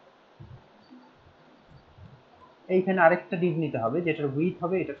 এইখানে আরেকটা ডিভ নিতে হবে যেটার উইথ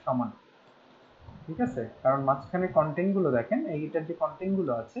হবে এটার সমান, ঠিক আছে? কারণ মাঝখানে কন্টেন্ট গুলো দেখেন, এইটার যে কন্টেন্ট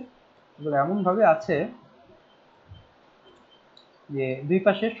গুলো আছে এগুলো এমন ভাবে আছে যে দুই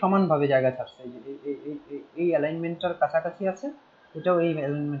পাশে সমানভাবে জায়গা ছাড়ছে, এই অ্যালাইনমেন্টটার কাছাকাছি আছে, এটাও এই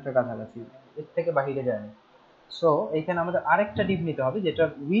অ্যালাইনমেন্টের কাছাকাছি, এর থেকে বাহিরে যায় না। সো এইখানে আমাদের আরেকটা ডিভ নিতে হবে যেটা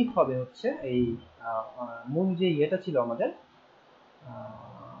উইথ হবে হচ্ছে এই মূল যে ইয়েটা ছিল আমাদের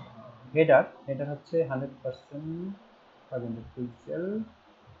হেডার, হেডার হচ্ছে 100% 500 পিক্সেল।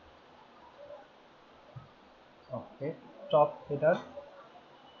 ওকে, top header,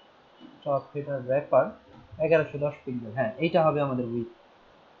 top header wrapper 1110 pixel, হ্যাঁ এইটা হবে আমাদের উইথ।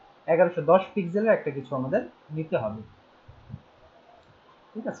 1110 পিক্সেলের একটা কিছু আমাদের নিতে হবে,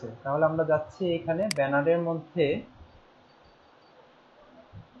 ঠিক আছে? তাহলে আমরা যাচ্ছি এখানে ব্যানারের মধ্যে,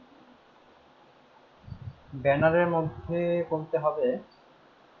 ব্যানারের মধ্যে বলতে হবে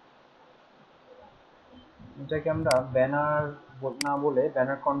এটাকে আমরা ব্যানার না বলে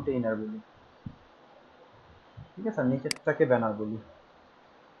ব্যানার কন্টেইনার বলি, ঠিক আছে? নিচেরটাকে ব্যানার বলি।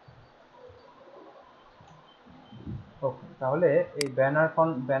 ওকে, তাহলে এই ব্যানার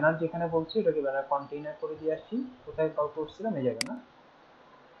ব্যানার যেখানে বলছি ওটাকে ব্যানার কন্টেইনার করে দিয়ে আসছি। কোথায় কল করছিলাম, এই জায়গা না?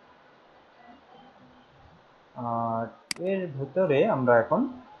 আর এর ভেতরে আমরা এখন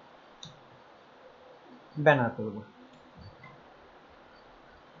ব্যানার করব।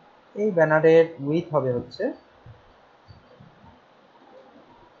 এই ব্যানারের উইথ হবে হচ্ছে,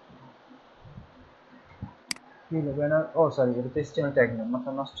 কি হলো ব্যানার, ও সরি এটা তো এসটিএমএল ট্যাগ না, মাথা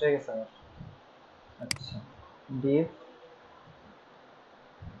নষ্ট হয়ে গেছে আমার। আচ্ছা, div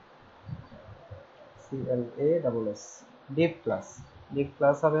CLASS div class, div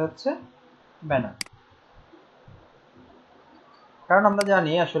class হবে হচ্ছে ব্যানার। কারণ আমরা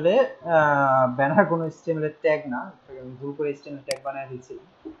জানি আসলে ব্যানার কোনো HTML এর ট্যাগ না, আমি ভুল করে HTML ট্যাগ বানায় দিয়েছি,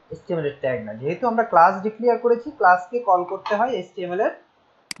 HTML এর ট্যাগ না। যেহেতু আমরা ক্লাস ডিক্লেয়ার করেছি, ক্লাসকে কল করতে হয় HTML এর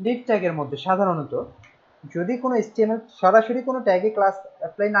div ট্যাগের মধ্যে সাধারণত। যদি কোনো HTML সরাসরি কোনো ট্যাগে ক্লাস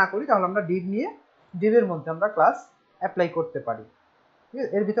অ্যাপ্লাই না করি তাহলে আমরা div নিয়ে div এর মধ্যে আমরা ক্লাস অ্যাপ্লাই করতে পারি, ঠিক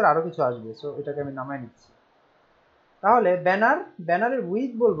আছে? এর ভিতর আরো কিছু আসবে, সো এটাকে আমি নামায় নিচ্ছি। তাহলে ব্যানার, ব্যানারের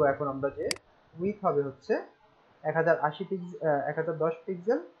উইথ বলবো এখন আমরা, যে উইথ হবে হচ্ছে 1080 পিক্সেল, 1010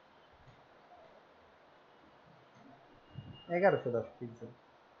 পিক্সেল, 1110 পিক্সেল।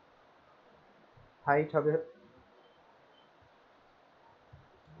 হাইট হবে,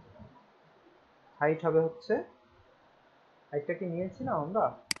 হাইট হবে হচ্ছে, হাইটটা কি নিয়েছিলাম আমরা?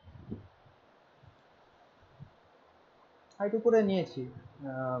 হাইট উপরে নিয়েছি,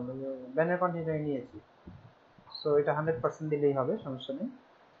 ব্যানার কন্টেইনারে নিয়েছি, সো এটা 100% দিলেই হবে, সমস্যা নেই।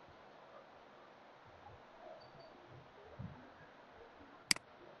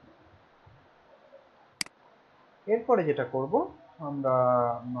 এরপরে যেটা করব আমরা,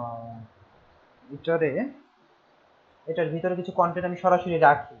 এটারে, এটার ভিতরে কিছু কন্টেন্ট আমি সরাসরি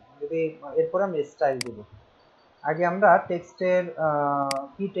রাখি, যদি এরপরে আমি স্টাইল দেব। আগে আমরা টেক্সটের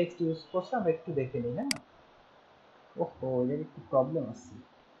কি টেক্সট ইউজ করছি আমরা একটু দেখে নিই, হ্যাঁ? ওহো, এর একটু প্রবলেম আছে।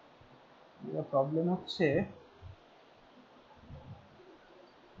 প্রবলেম হচ্ছে,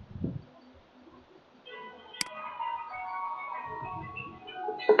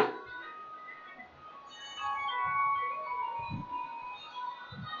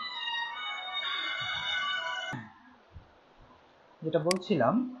 যেটা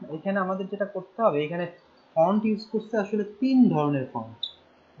বলছিলাম, এখানে আমাদের যেটা করতে হবে, এখানে ফন্ট ইউজ করতে আসলে 3 ধরনের ফন্ট।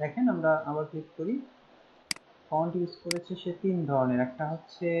 দেখেন আমরা আবার ক্লিক করি, ফন্ট ইউজ করেছে সে 3 ধরনের। একটা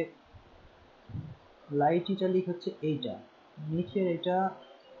হচ্ছে লাইট ইটালিক, হচ্ছে এইটা নিচের, এটা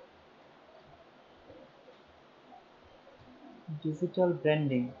ডিজিটাল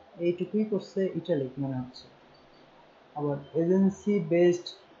ব্র্যান্ডিং, এইটুকুই করছে ইটালিক মনে হচ্ছে। আবার agency based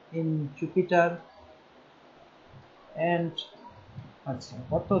in Jupiter and আচ্ছা,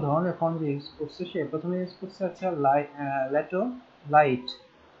 কত ধরনের ফন্ট ইউজ করছে সে? প্রথমে ইউজ করছে আচ্ছা ল্যাটো লাইট।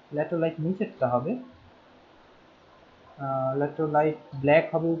 ল্যাটো লাইট নিচেরটা হবে, ল্যাটো লাইট ব্ল্যাক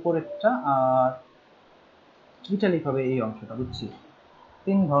হবে উপরেরটা, আর ইটালিক হবে এই অংশটা, বুঝছি।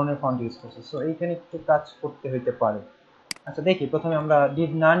 তিন ধরনের ফন্ট ইউজ করছে, সো এইখানে একটু কাজ করতে হইতে পারে। আচ্ছা দেখি প্রথমে আমরা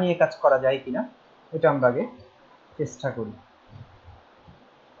ডিড না নিয়ে কাজ করা যায় কিনা, এটা আমরা আগে চেষ্টা করি।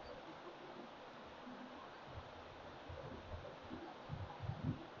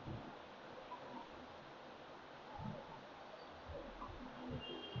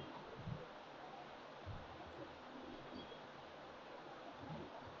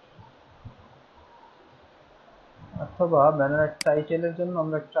 অথবা ব্যানার টাইটেলের জন্য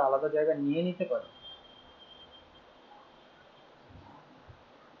আমরা একটা আলাদা জায়গা নিয়ে নিতে পারি।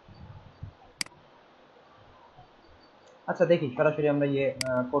 আচ্ছা দেখি সরাসরি আমরা ইয়ে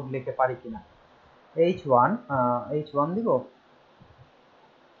কোড লিখতে পারি কিনা। H1, H1 দিব।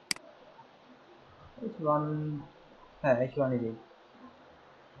 H1, হ্যাঁ H1 ই দিই।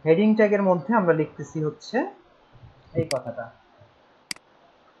 হেডিং ট্যাগের মধ্যে আমরা লিখতেছি হচ্ছে এই কথাটা।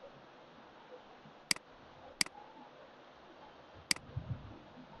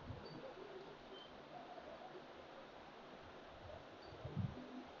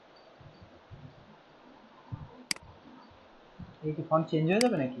 এই কি ফন্ট চেঞ্জ হয়ে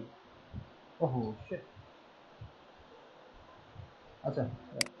যাবে নাকি? ওহো শিট। আচ্ছা,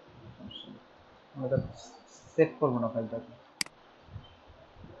 আমরা সেভ করবো না ফাইলটাকে।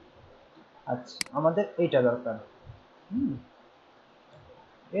 আচ্ছা আমাদের এইটা দরকার। হুম,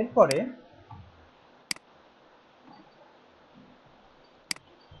 এরপরে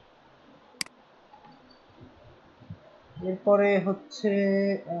এরপরে হচ্ছে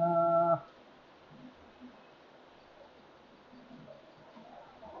আহ,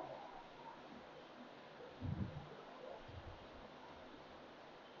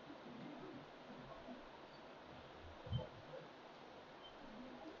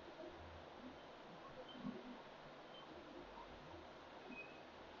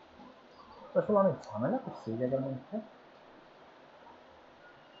 আসলে অনেক ঝামেলা করছে এই জায়গার মধ্যে।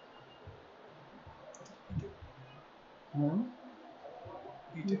 হুম,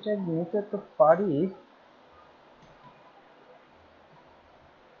 এটা নিতে তো পারি,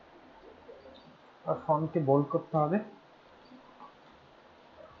 আর ফন্টকে বোল্ড করতে হবে।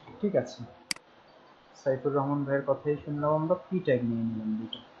 ঠিক আছে, সাইফুর রহমান ভাইয়ের কথাই শুনলাম, আমরা পি ট্যাগ নিয়ে নিলাম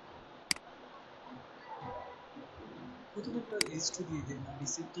দুটো। প্রথমে একটা H2 দিয়ে দিন,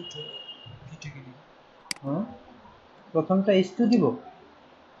 নিচের দুটো ভিটেকে নিন। হুম, প্রথমটা H2 দিব।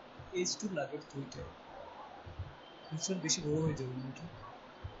 প্রথম H2 লাগে দুইটা, নিচের বেশি বড় হয়ে যাবে না এটা।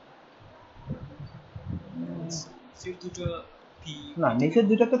 নিচের দুটো পি না, ভিটেকের নিচের মধ্যে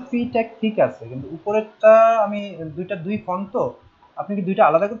দুইটাতে একটা। পি ট্যাগ ঠিক আছে, কিন্তু উপরেরটা আমি দুইটা দুই ফন্ট তো, আপনি কি দুইটা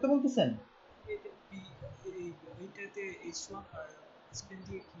আলাদা করতে বলতেছেন? এতে পি, এইটাতে H1 আর স্পেন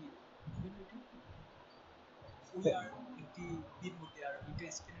দিয়ে কি হবে না এটা? ওই আর একটি বির মধ্যে আর ওইটা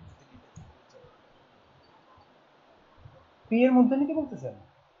স্পেনের মধ্যে নিলে তো হয়ে যাবে। পি এর মধ্যে নিতে বলতেছেন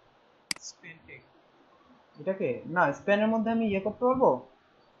স্পেন টেক। এটাকে? না, স্প্যানের মধ্যে আমি ইয়ে করতে পারবো।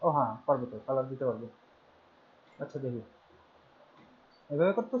 ও হ্যাঁ পারবো তো, কালার দিতে পারবো। আচ্ছা দেখি,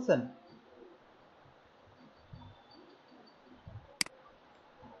 এভাবে করতেছেন?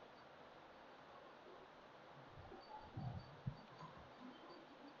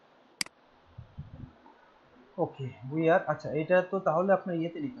 ওকে, উই আর, আচ্ছা এটা তো তাহলে আপনার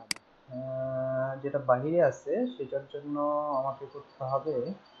ইয়েতে নিতে হবে, যেটা বাহিরে আছে সেটার জন্য আমাকে করতে হবে।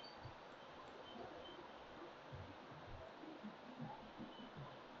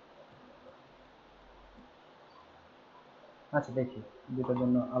 আচ্ছা দেখি, দুটোর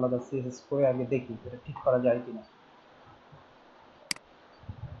জন্য আলাদা সিএসএস করে আগে দেখি এটা ঠিক করা যায় কিনা।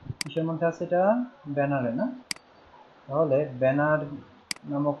 কিসের মধ্যে আছে এটা? ব্যানারে না? তাহলে ব্যানার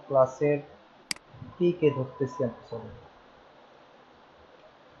নামক ক্লাসের পি কে ধরতেছি আমি, সরি,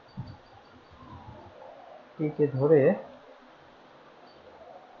 পি কে ধরে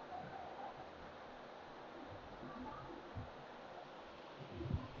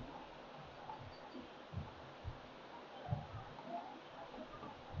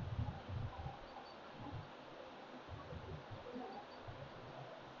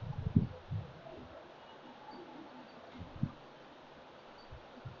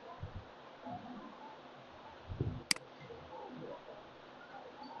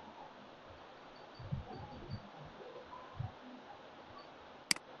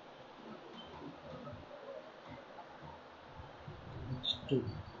H2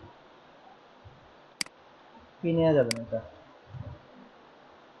 পি নেওয়া যাবে না এটা।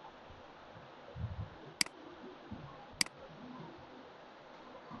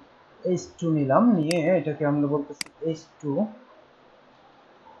 H2 নিলাম, নিয়ে এটাকে আমরা বলতেছি H2।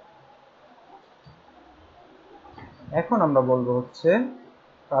 এখন আমরা বলবো হচ্ছে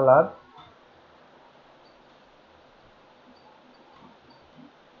কালার,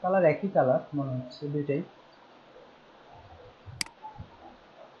 কালার একই কালার মনে হচ্ছে দুইটাই।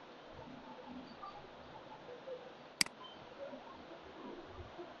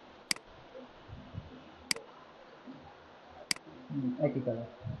 একই কালার।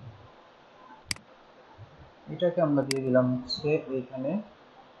 এটাকে আমরা দিয়ে দিলাম হচ্ছে এইখানে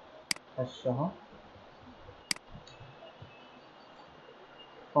সহ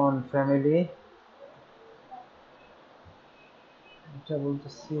ফন্ট ফ্যামিলি, এটা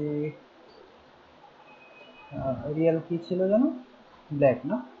বলতেছি রিয়েল কি ছিল জানো, ব্ল্যাক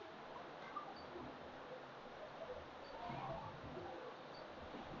না,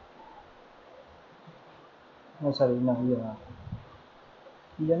 সরি না,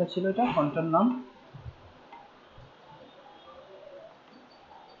 কি যেন ছিল এটা ফন্টের নাম,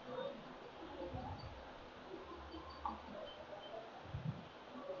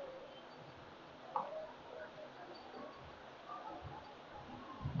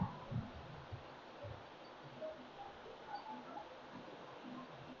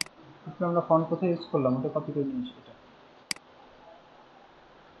 আমরা ফন্ট কোথায় ইউজ করলাম ওটা কপি করে নিয়েছি এটা।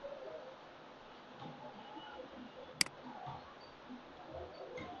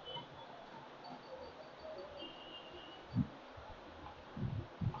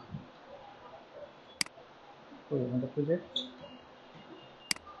 ওই আমাদের প্রজেক্ট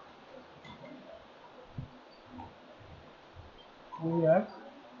we are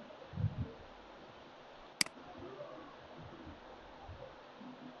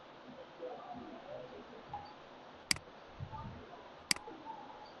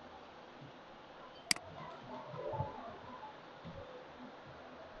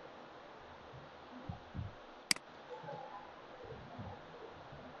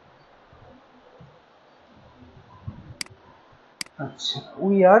আচ্ছা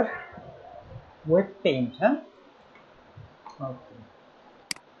we are web paint, হ্যাঁ ওকে।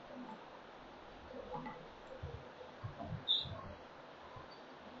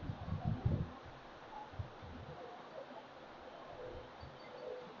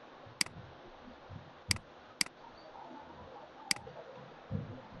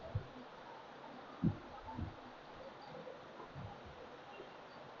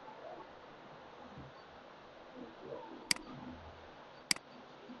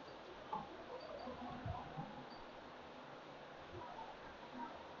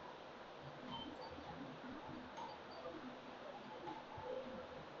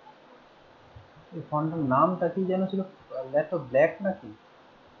 এই ফন্টের নামটা কি যেন ছিল, লেটো ব্ল্যাক নাকি,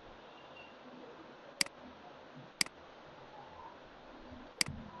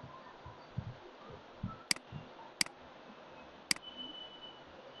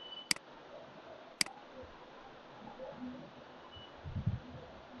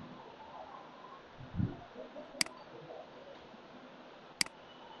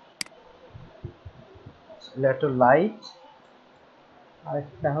 লেটো লাইট,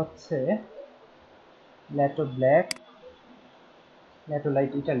 আরেকটা হচ্ছে লেটো ব্ল্যাক, লেটো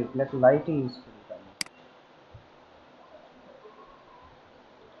লাইট ইটালিক, লেটো লাইটই ইউজ করি আমি।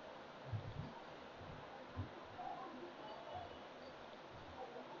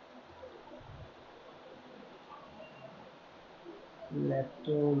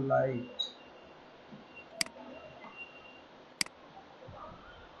 লেটো লাইট,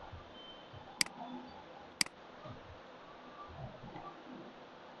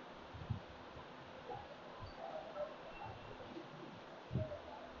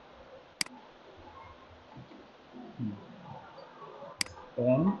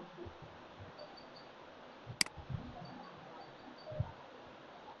 পেন,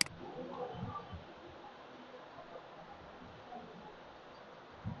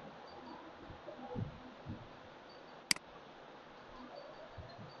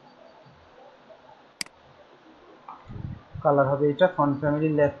 কালার হবে এটা ফন্ট ফ্যামিলি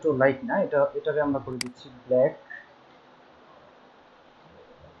লেটো লাইট না, এটারে আমরা করে দিচ্ছি ব্ল্যাক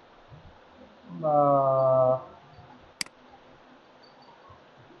বা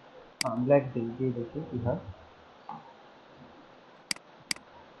ব্ল্যাক দিয়ে দেখি কি হয়।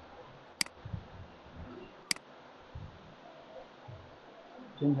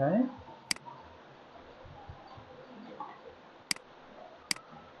 ঠিক হয়,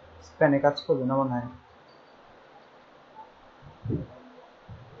 স্প্যানে কাজ করবে না মনে হয়।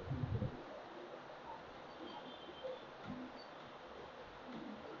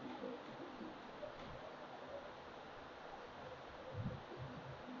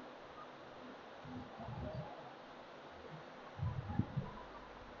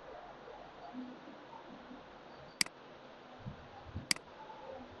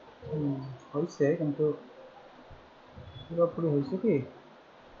 হয়েছে, কিন্তু পুরোপুরি হয়েছে কি?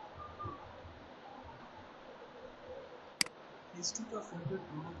 H2 का फॉर्मेट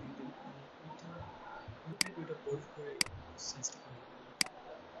दोनों दे दे ওইটা ওইটা বোল্ড করে সাইজটা করে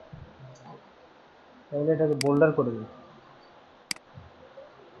তাহলে এটাকে বোল্ডার করে দিই।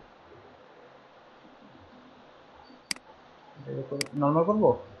 নর্মাল করবো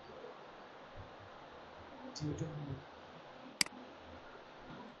যেটা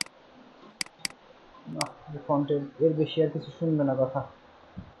না, ফন্টের এর বেশি আর কিছু শুনবে না কথা।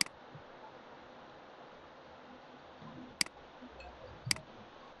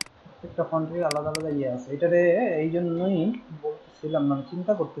 প্রত্যেকটা ফন্টেরই আলাদা আলাদা ইয়ে আছে, এটারে এই জন্যই বলতেছিলাম, মানে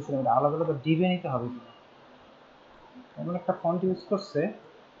চিন্তা করতেছিলাম এটা আলাদা আলাদা ডিবে নিতে হবে কিনা। এমন একটা ফন্ট ইউজ করছে,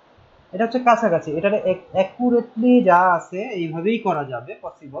 এটা হচ্ছে কাছাকাছি, এটারে অ্যাকুরেটলি যা আছে এইভাবেই করা যাবে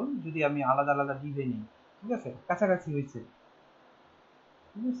পসিবল যদি আমি আলাদা আলাদা ডিবে নিই। ঠিক আছে, কাছাকাছি হয়েছে।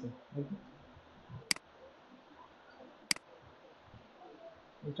 ঠিক আছে, দেখি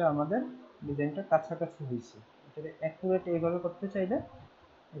এটা আমাদের ডিজাইনটা কাছাকাছি হয়েছে। এটাকে অ্যাকুরেট এইভাবে করতে চাইলে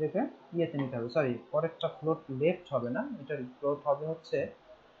এটাকে ইয়েতে নিতে হবে, সরি পরেরটা ফ্লোট লেফট হবে না, এটার ফ্লোট হবে হচ্ছে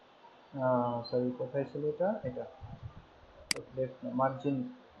সরি কোথায় ছিল এটা, এটা লেফট না, মার্জিন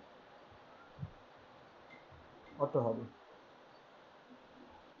অটো হবে।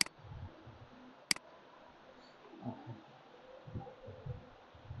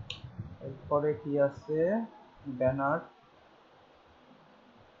 এরপরে কি আছে, ব্যানার,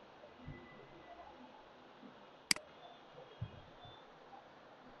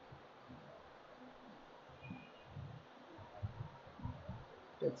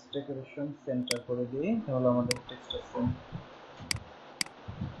 টেক্সট ডেকোরেশন সেন্টার করে দিই, তাহলে আমাদের টেক্সট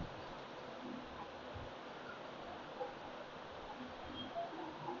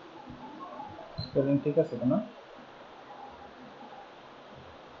স্পেলিং ঠিক আছে তো না?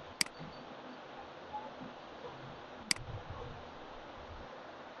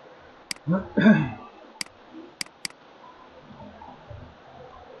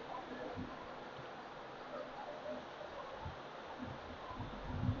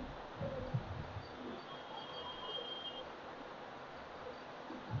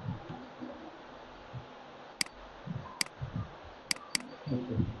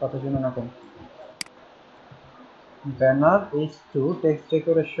 কথা শুনে না কেন? ব্যানার H2 টেক্সট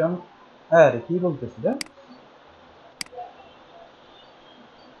ডেকোরেশন, আরে কি বলতেছি রে,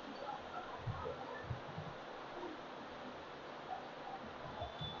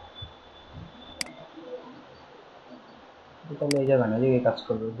 তাহলে এই যাবে না, এই কাজ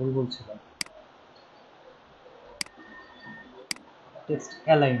করবে, ভুল বলছিলাম। টেক্সট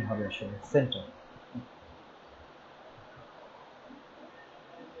অ্যালাইন হবে আসলে, সেন্টার।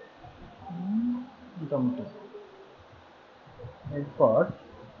 মোটামুটি। এরপর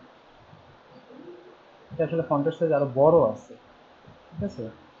এটা আসলে ফন্টের সাইজ আরো বড় আছে। ঠিক আছে,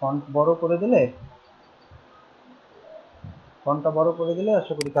 ফন্ট বড় করে দিলে, ফন্টটা বড় করে দিলে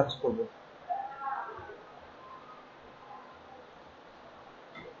আশা করি কাজ করবে।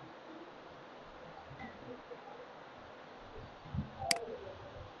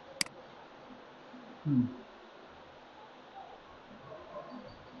 হুম,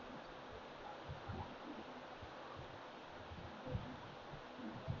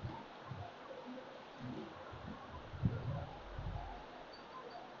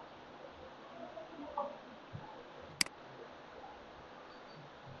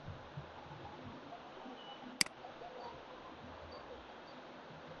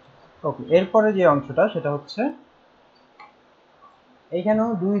 ওকে। এরপরে যে অংশটা সেটা হচ্ছে, এইখানেও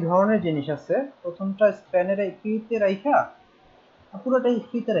দুই ধরনের জিনিস আছে। প্রথমটা স্প্যানের ফ্রিতে রাইখা, পুরোটাই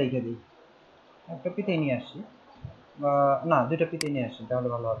ফ্রিতে রাইখা দিই, একটা পিতে নিয়ে আসি, বা না দুইটা পিতে নিয়ে আসি, তাহলে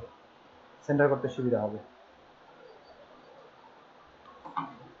ভালো হবে, সেন্টার করতে সুবিধা হবে।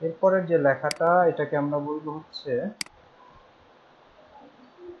 এরপরের যে লেখাটা, এটাকে আমরা বলবো হচ্ছে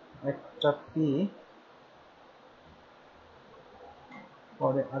একটা পি,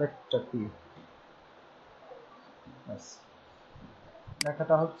 পরে আরেকটা পি।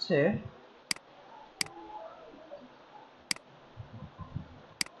 লেখাটা হচ্ছে,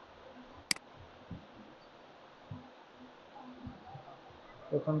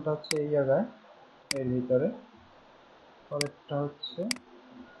 প্রথমটা হচ্ছে এই জায়গায়, এর ভিতরে, পরেরটা হচ্ছে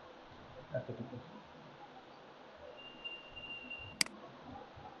এতটুকু।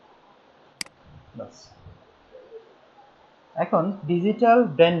 বাস। এখন ডিজিটাল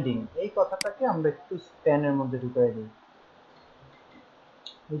ব্র্যান্ডিং এই কথাটাকে আমরা একটু স্প্যানের মধ্যে ঢুকিয়ে দিই।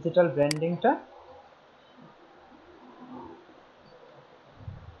 ডিজিটাল ব্র্যান্ডিংটা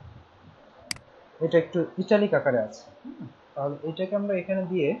এটা একটু ইটালিক আকারে আছে, তাহলে এটাকে আমরা এখানে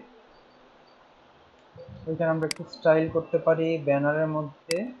দিয়ে এখানে আমরা একটু স্টাইল করতে পারি ব্যানারের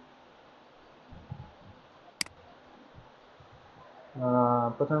মধ্যে।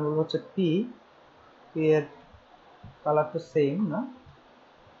 প্রথমে বলবো হচ্ছে পি এর কালার তো সেম না,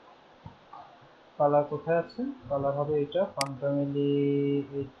 কালার কোথায় আছে, কালার হবে এটা ফন্ট ফ্যামিলি,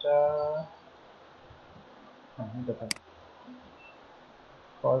 এটা হ্যাঁ এটা থাকে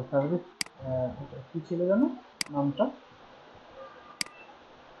ফন্ট ফ্যামিলি। এটা কি ছিল জানো নামটা,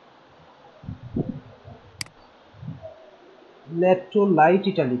 লেট্রো লাইট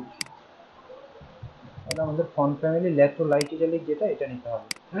ইটালিক। তাহলে আমাদের ফন্ট ফ্যামিলি লেট্রো লাইট ইটালিক যেটা, এটা নিতে হবে।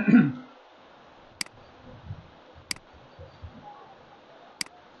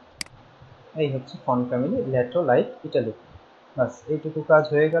 এই হচ্ছে ফন্ট ফ্যামিলি লেট্রো লাইট ইটালিক। বাস এইটুকু কাজ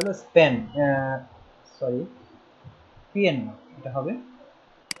হয়ে গেল। স্প্যান, সরি পিএন না, এটা হবে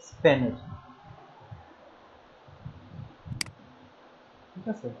স্প্যানের, ঠিক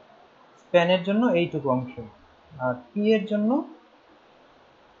আছে। স্প্যানের জন্য এইটুকু অংশ, আর পি এর জন্য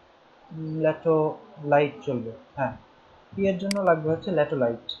ল্যাটো লাইট চলবে। হ্যাঁ, পি এর জন্য লাগবে হচ্ছে ল্যাটো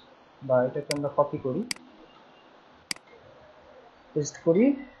লাইট, বা এটাকে আমরা কপি করি, পেস্ট করি।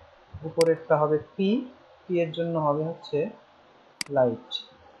 উপরেরটা হবে পি, পি এর জন্য হবে হচ্ছে লাইট,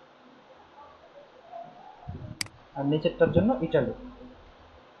 আর নিচেরটার জন্য ইটালি।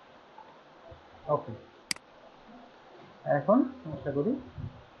 ওকে, এখন আশা করি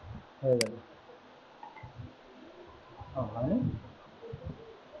হয়ে যাবে। হয়নি,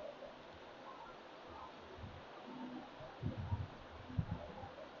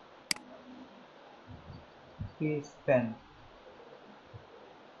 পি স্প্যান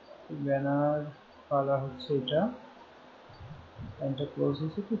ব্যানার কালার হচ্ছে এটা। প্যানটা ক্লোজ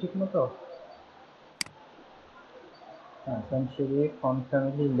হয়েছে কি ঠিক মতো? হ্যাঁ, century font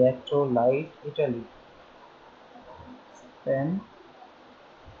family লেট্রো light Italy span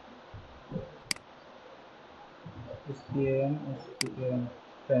SPN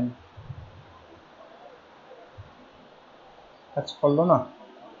span. কাজ করলো না,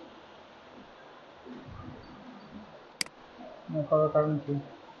 না করার কারণ কি?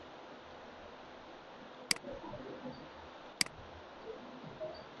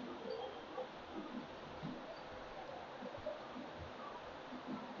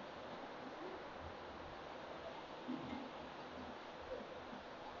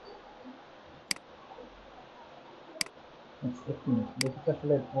 এক মিনিট দেখি তো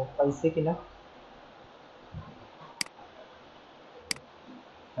আসলে পাইছে কিনা।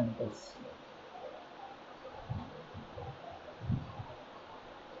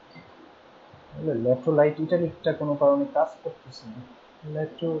 লেট্রো লাইট ইটালিকটা কোনো কারণে কাজ করতেছে না।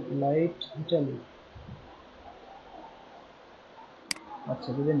 লেট্রো লাইট ইটালি, আচ্ছা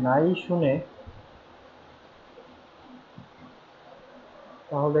যদি নাই শুনে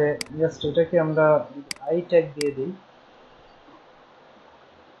তাহলে জাস্ট এটাকে আমরা আই ট্যাগ দিয়ে দিই।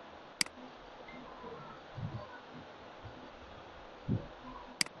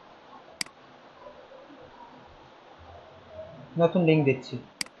 নতুন লিঙ্ক দিচ্ছি,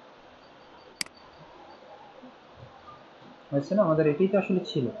 হয়েছে না? আমাদের এটাই তো আসলে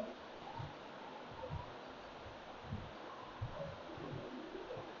ছিল।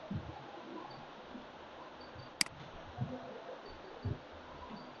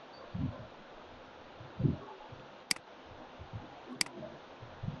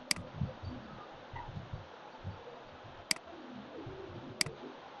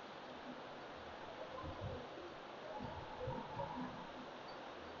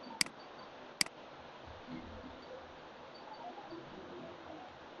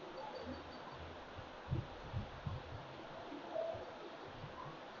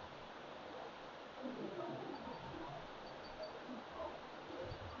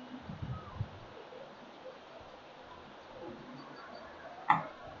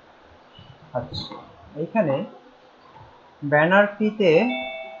 আচ্ছা, এইখানে ব্যানার পিতে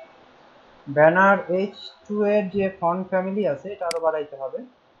ব্যানার H2 এর যে ফন্ট ফ্যামিলি আছে এটা আরো বাড়াইতে হবে,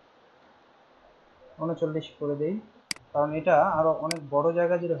 39 করে দেই, কারণ এটা আরো অনেক বড়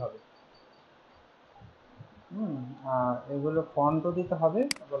জায়গা জুড়ে হবে। আর এগুলো ফন্টও দিতে হবে,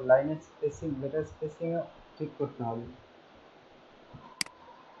 আবার লাইনের স্পেসিং, লেটার স্পেসিং ঠিক করতে হবে।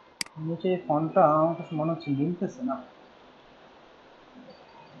 নিচে ফন্টটা আমার কাছে মনে হচ্ছে মিলতেছে না।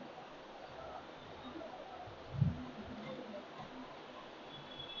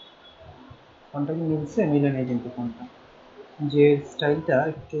 ফন্টটা কি মিলছে? মিলে নেই কিন্তু ফন্টটা, যে স্টাইলটা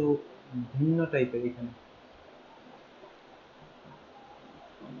একটু ভিন্ন টাইপের এখানে।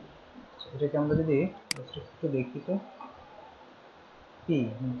 এটাকে আমরা যদি একটু দেখি তো, কি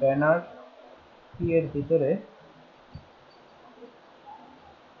ব্যানার পি এর ভিতরে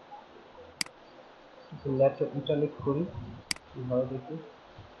লেটার ইটালিক করি কিভাবে দেখি।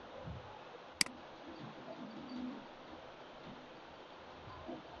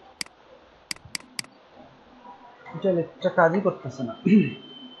 ইটালিকটা কাজই করতেছে না।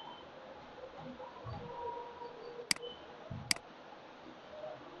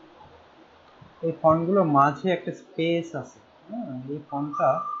 এই ফন্টগুলোর মাঝে একটা স্পেস আছে, হ্যাঁ, এই ফন্টটা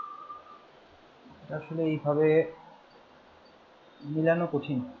আসলে এইভাবে মিলানো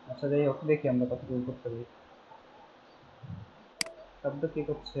কঠিন। আচ্ছা যাই হোক, দেখি আমরা কতটুকু করতে পারি। শব্দ কি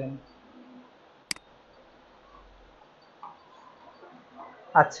করছেন?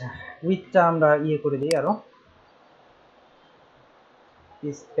 আচ্ছা, উইথটা আমরা ইয়ে করে দিই আরো,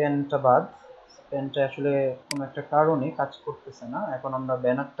 স্প্যানটা বাদ। স্প্যানটা আসলে কোনো একটা কারণে কাজ করতেছে না। এখন আমরা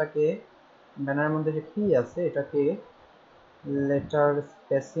ব্যানারটাকে, ব্যানারের মধ্যে যে কি আছে এটাকে লেটার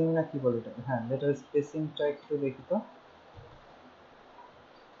স্পেসিং না কি বলে এটা, হ্যাঁ লেটার স্পেসিংটা একটু দেখি তো।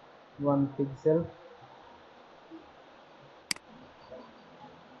 1 পিক্সেল,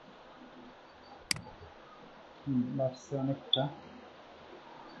 বাড়ছে অনেকটা।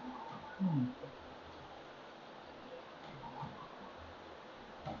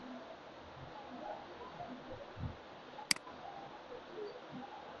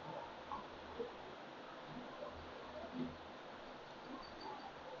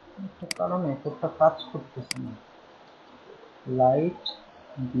 একটা কারণে কোডটা কাজ করতেছে না। লাইট,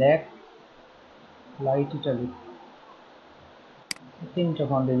 ব্ল্যাক, লাইট ইটালিক, তিনটা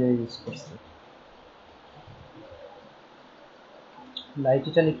ফন্টে ইউজ করছে। লাইট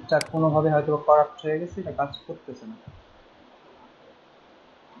ইটালিকটা কোনোভাবে হয়তো করাপ্ট হয়ে গেছে, এটা কাজ করতেছে না।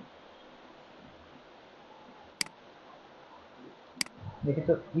 দেখি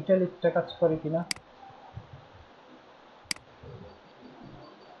তো ইটালিকটা কাজ করে কিনা।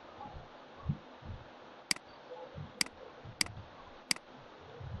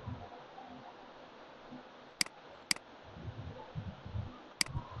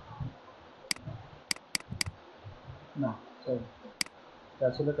 না, সরি, যা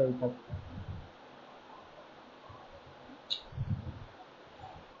ছিল তাই থাক।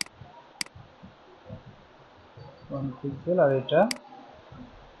 ওয়ান পিক্সেল আর এটা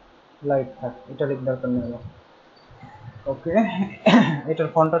লাইট থাক, ইটালিক দরকার নেই আমার। ওকে, এটার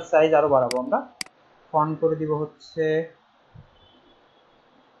ফন্টের সাইজ আরো বাড়াবো আমরা। ফন্ট করে দিব হচ্ছে,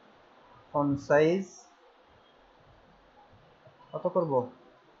 ফন্ট সাইজ কত করব?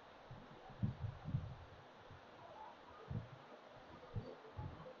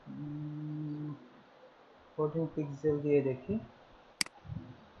 14 পিক্সেল দিয়ে দেখি,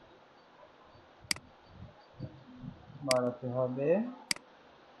 বাড়াতে হবে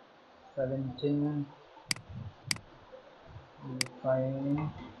 17, ফাইন,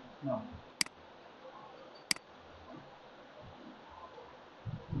 না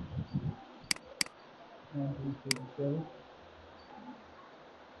 19 পিক্সেল।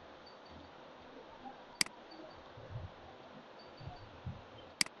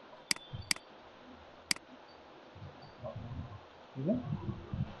 ঠিক আছে,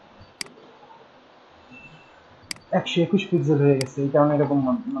 121 পিক্সেল হয়ে গেছে, এই কারণে এরকম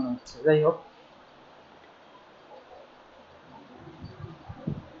মনে হচ্ছে। যাই হোক,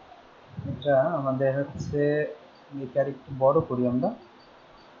 এটা আমাদের হচ্ছে, এটাকে আর একটু বড় করি আমরা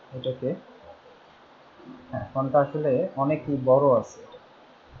এটাকে। হ্যাঁ, ফন্টটা আসলে অনেকই বড় আছে,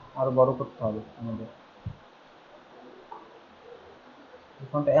 আরো বড় করতে হবে আমাদের।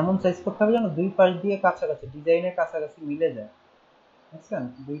 ফন্টটা এমন সাইজ করতে হবে যেন দুই পাশ দিয়ে কাছাকাছি, ডিজাইনের কাছাকাছি মিলে যায়। বুঝছেন,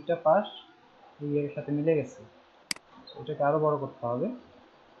 দুইটা পাশ এই এর সাথে মিলে গেছে। এটাকে আরো বড় করতে হবে।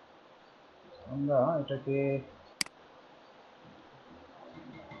 আমরা এটাকে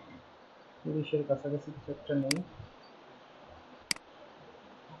 30-এর কাছাকাছি কিছু একটা নেই।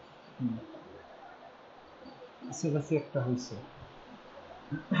 কাছাকাছি একটা হয়েছে।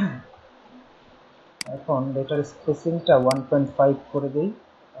 এখন এটার স্পেসিংটা 1.5 করে দেই,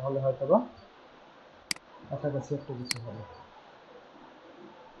 তাহলে হয়তো বা কাছাকাছি একটা কিছু হবে।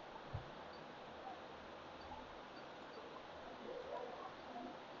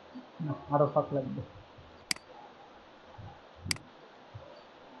 না, আরো ফাঁক লাগবে।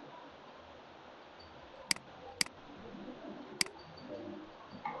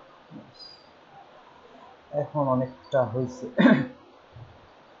 এখন অনেকটা হয়েছে।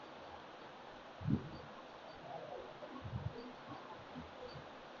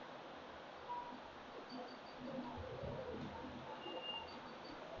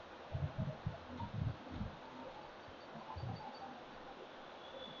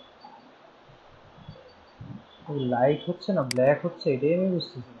 লাইট হচ্ছে না ব্ল্যাক হচ্ছে, এটাই আমি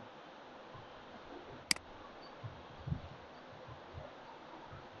বুঝতেছি না।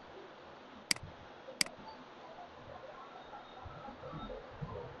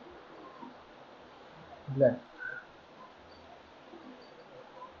 ব্ল্যাক।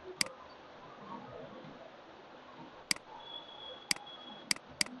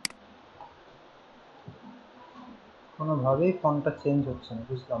 কোনোভাবেই ফন্টটা চেঞ্জ হচ্ছে না,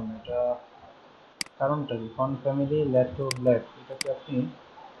 বুঝলাম না এটা কারণটা কি। ফন্ট ফ্যামিলি ল্যাটো ব্ল্যাক, এটা কি আপনি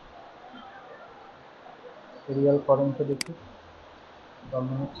সিরিয়াল করেন তো দেখি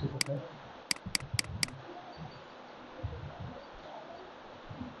প্রবলেম হচ্ছে কোথায়।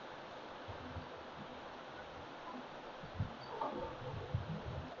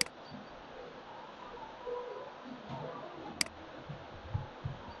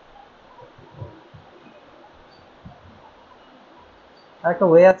 আর একটা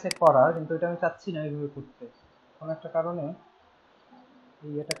ওয়ে আছে করার, কিন্তু এটা আমি চাচ্ছি না এইভাবে করতে, কোনো একটা কারণে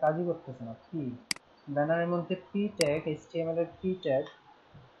এই এটা কাজই করতেছে না। কি ব্যানারের মধ্যে পি ট্যাগ, এইচটিএমএল এর পি ট্যাগ,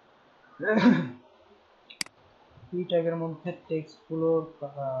 পি ট্যাগের মধ্যে টেক্সটগুলোর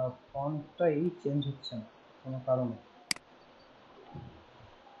ফন্টটাই চেঞ্জ হচ্ছে না কোনো কারণে।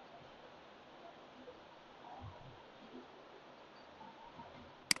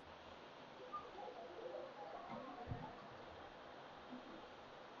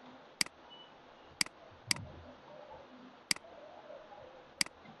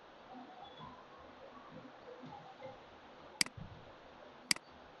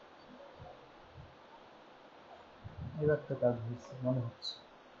 এবার তো কাজ হচ্ছে মনে হচ্ছে।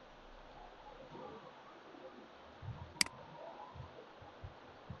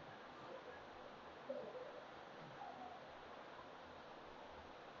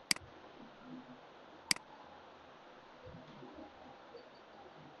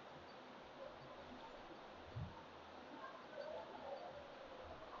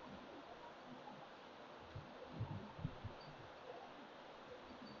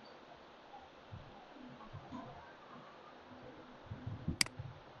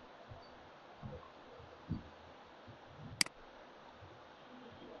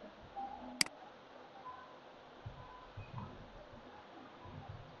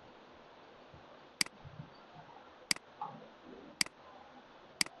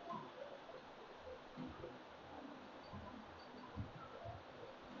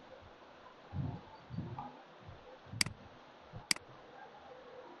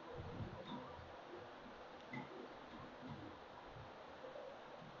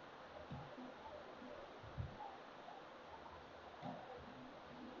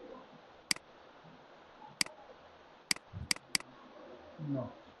 No.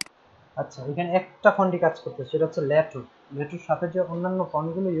 আচ্ছা, এখানে একটা ফন্টই কাজ করতেছে, সেটা হচ্ছে ল্যাটো। ল্যাটোর সাথে যে অন্যান্য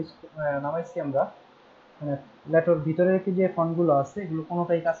ফন্টগুলো নামাইছি আমরা, মানে ল্যাটোর ভিতরে কি যে ফন্টগুলো আছে এগুলো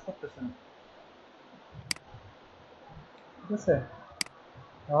কোনোটাই কাজ করতেছে না। ঠিক আছে,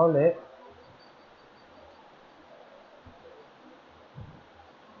 তাহলে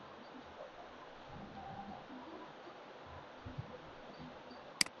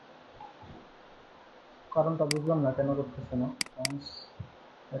কারণটা বুঝলাম না কেন করতেছে না। ফন্টস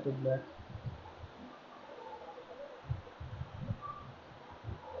ল্যাটো ব্ল্যাক,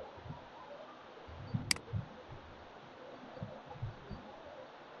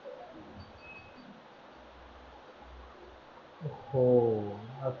 ও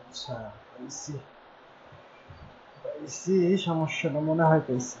আচ্ছা, পাইছি পাইছি, সমস্যাটা মনে হয়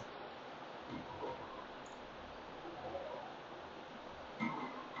পাইছি।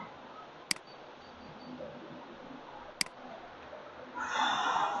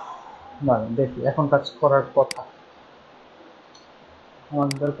 না দেখি এখন কাজ করার কথা। আমার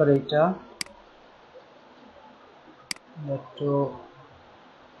দরকার এইটা একটু,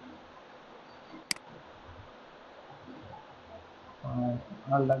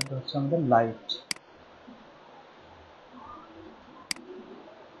 আর লাগবে হচ্ছে আমাদের লাইট।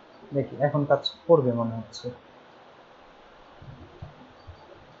 দেখি এখন কাজ করবে মনে হচ্ছে।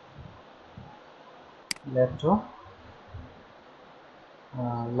 ল্যাটো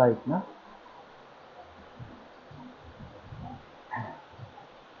লাইট না,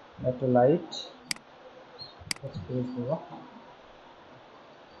 ল্যাটো লাইট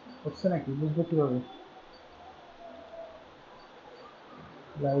হচ্ছে নাকি, বুঝবো কিভাবে?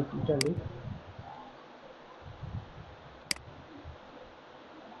 লাইট ইটালি,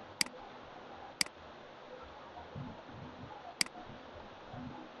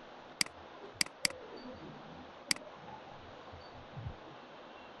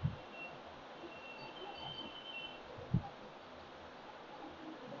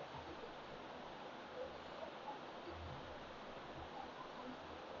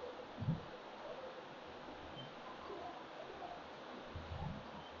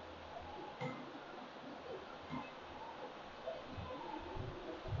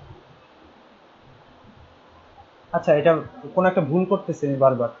 আচ্ছা, এটা কোনো একটা ভুল করতেছি আমি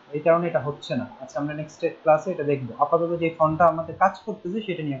বারবার, এই কারণে এটা হচ্ছে না। আচ্ছা, আমরা নেক্সট ক্লাসে এটা দেখবো। আপাতত যে ফন্টটা আমাদের কাজ করতেছে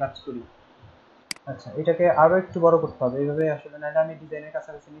সেটা নিয়ে কাজ করি। আচ্ছা, এটাকে আরো একটু বড় করতে হবে, এইভাবে আসলে নাহলে আমি ডিজাইনের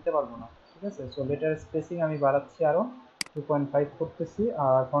কাছাকাছি নিতে পারবো না। ঠিক আছে, সো লেটার স্পেসিং আমি বাড়াচ্ছি আরো 2.5 করতেছি,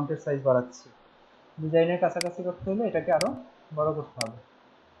 আর ফন্টের সাইজ বাড়াচ্ছি। ডিজাইনের কাছাকাছি করতে হলে এটাকে আরো বড় করতে হবে।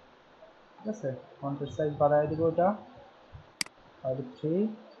 ঠিক আছে, ফন্টের সাইজ বাড়ায় দিব এটা 33,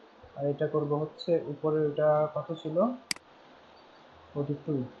 আর এটা করব হচ্ছে উপরে, ওটা কত ছিল,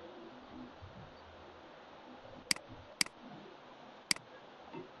 42।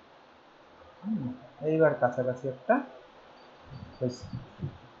 এইবার কাছাকাছি একটা হয়েছে,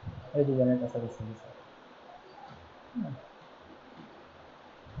 এই ডিজাইনের কাছাকাছি হয়েছে।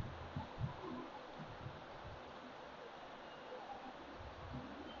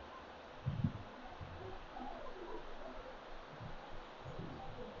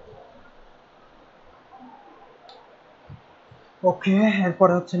 ওকে,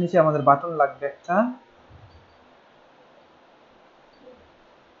 এরপরে হচ্ছে নিচে আমাদের বাটন লাগবে একটা।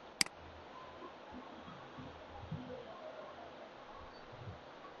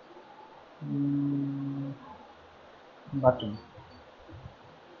 বাটন,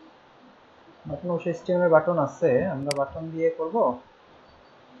 বাটন অবশ্য স্টিমের বাটন আছে, আমরা বাটন দিয়ে করব,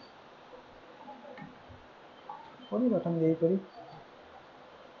 করি বাটন দিয়েই করি।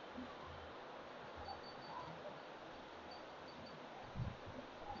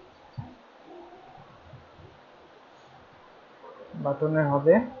 বাটনের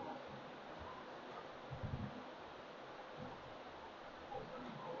হবে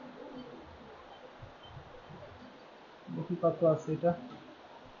দেখি কত আছে এটা,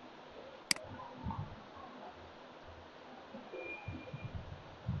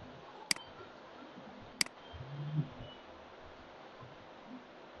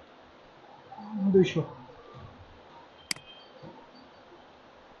 দুইশো।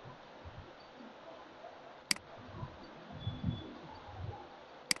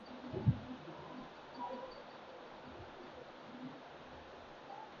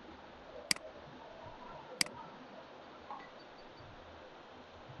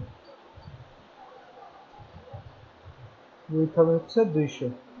 উইথ হবে হচ্ছে 200,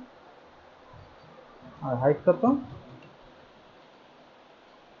 আর হাইট কত,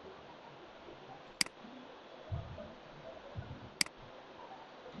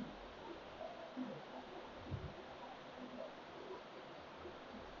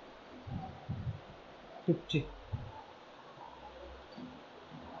 50।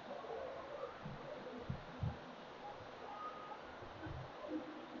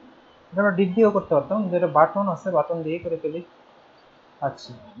 এটা আমরা ডিপ দিয়েও করতে পারতাম, যেটা বাটন আছে বাটন দিয়ে করে ফেলি।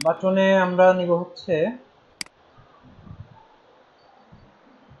 আচ্ছা, বাটনে আমরা নিব হচ্ছে,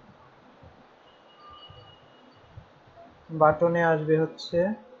 বাটনে আসবে হচ্ছে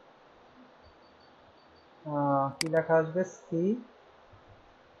কি লেখা আসবে, সি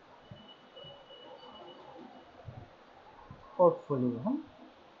পোর্টফোলিও। হ্যাঁ,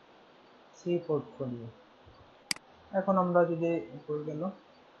 সি পোর্টফোলিও। এখন আমরা যদি করে গেল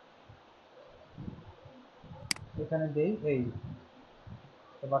এখানে দেই, এই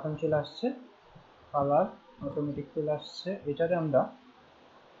বাটন চলে আসছে, কালার অটোমেটিক চলে আসছে। এটারে আমরা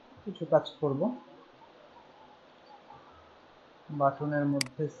কিছু কাজ করব, বাটনের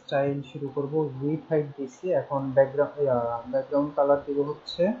মধ্যে স্টাইল শুরু করব, উইথ হাইট দিছি। এখন ব্যাকগ্রাউন্ড কালার দিব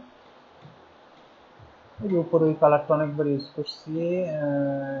হচ্ছে, এই যে উপরে ওই কালারটা অনেকবার ইউজ করছি,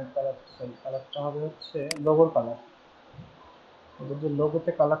 কালার, সরি, কালারটা হবে হচ্ছে লোগোর কালার। এবার যে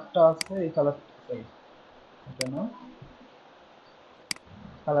লোগোতে কালারটা আছে এই কালারটা, সরি এটা না,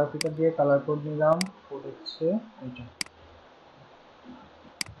 কালার পিকার দিয়ে কালার কোড নিলাম, কোড হচ্ছে এইটা।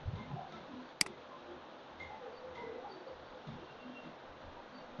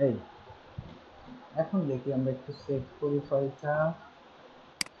 এই এখন দেখি আমরা একটু সেভ করি ফাইলটা,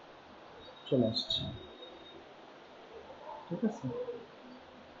 চলে আসছে। ঠিক আছে,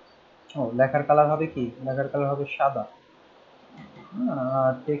 ও লেখার কালার হবে কি, লেখার কালার হবে সাদা।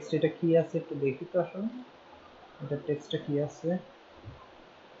 আর টেক্সট এটা কি আছে একটু দেখি তো, আসলে এটা টেক্সটটা কি আছে,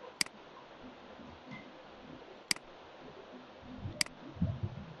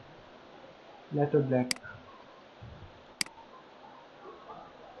 লেটার ব্ল্যাক।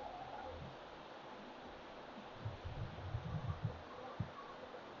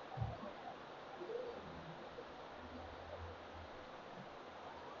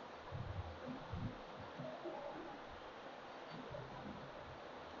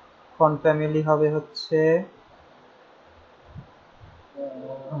 ফন্ট ফ্যামিলি হবে হচ্ছে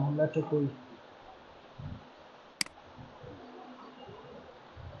লেটার কই,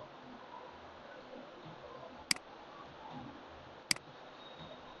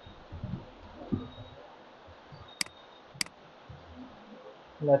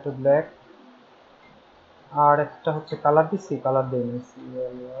 ল্যাটো ব্ল্যাক। আর একটা হচ্ছে কালার দিচ্ছি, কালার দেয়নি,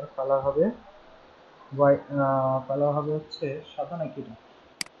 কালার হবে হোয়াইট, কালার হবে হচ্ছে সাদা নাকি এটা,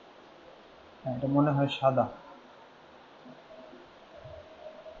 হ্যাঁ এটা মনে হয় সাদা।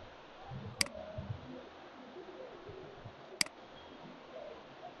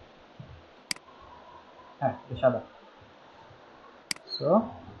 হ্যাঁ এটা সাদা। সো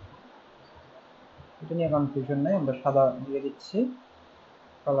এটা নিয়ে কনফিউশন নেই, আমরা সাদা দিয়ে দিচ্ছি,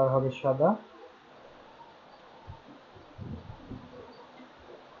 কালার হবে সাদা।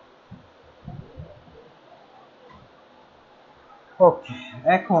 ওকে,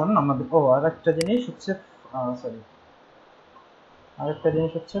 এখন আমাদের আর একটা জিনিস হচ্ছে, সরি, আরেকটা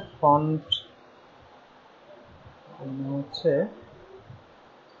জিনিস হচ্ছে ফন্ট হচ্ছে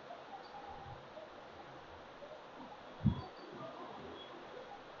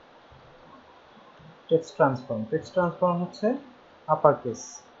টেক্সট ট্রান্সফর্ম। টেক্সট ট্রান্সফর্ম হচ্ছে আপার কেস,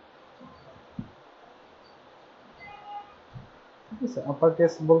 ঠিক আছে? আপার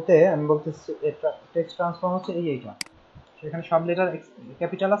কেস বলতে আমি বলতেছি এটা টেক্সট ট্রান্সফর্ম হচ্ছে এইটা, সেখানে সব লেটার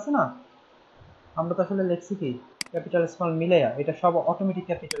ক্যাপিটাল আছে না, আমরা তো আসলে লিখছি কি ক্যাপিটাল স্মল মিলেয়া, এটা সব অটোমেটিক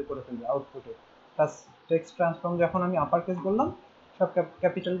ক্যাপিটাল করে ফেলবে আউটপুটে। প্লাস টেক্সট ট্রান্সফর্ম যখন আমি আপার কেস বললাম, সব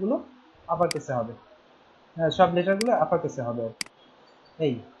ক্যাপিটালগুলো আপার কেসে হবে, সব লেটারগুলো আপার কেসে হবে,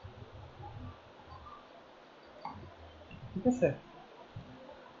 এই, ঠিক আছে?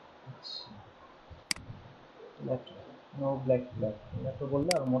 নো ব্ল্যাক ব্ল্যাক ব্ল্যাক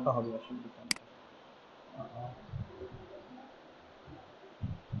বললে আর মোটা হবে আসলে,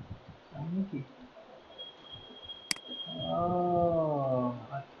 আমি কি ও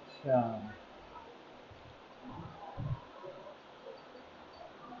আচ্ছা,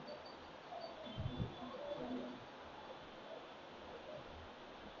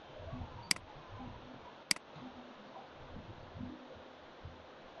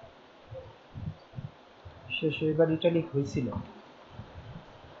 সেবার ইটালিক হয়েছিল।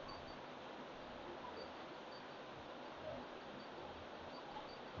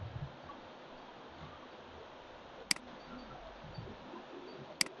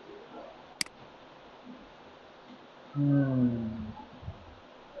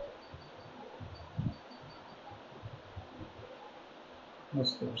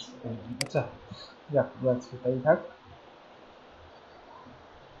 বুঝতে পারছি। আচ্ছা যাক, আজকে তাই থাক।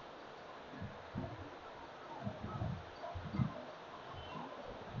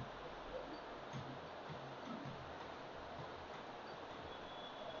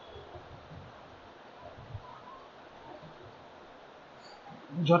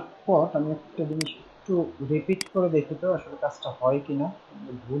 ঝটপট আমি একটা জিনিস একটু রিপিট করে দেখি তো আসলে কাজটা হয় কিনা,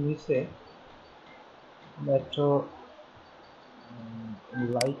 ভুল হয়েছে। একটু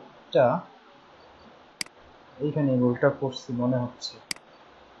লাইটটা এইখানে ভুলটা করছি মনে হচ্ছে,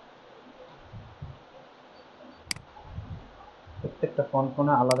 প্রত্যেকটা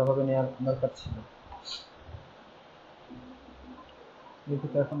ফোনে আলাদাভাবে নেওয়ার দরকার ছিল। দেখি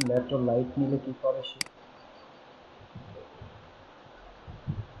তো এখন ল্যাপটপ লাইট নিলে কি করে সে।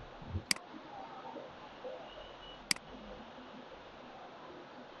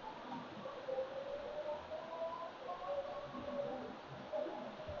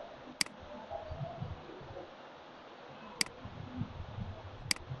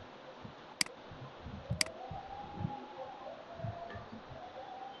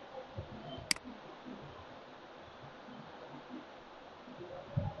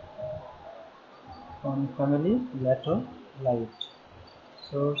 Font family Lato light,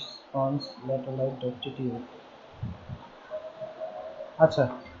 source fonts Lato light .ttf। আচ্ছা,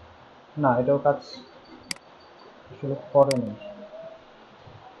 না এটাও কাজ আসলে করে না।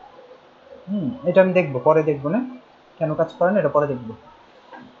 এটা আমি দেখবো, পরে দেখবো না কেন কাজ করে না, এটা পরে দেখবো।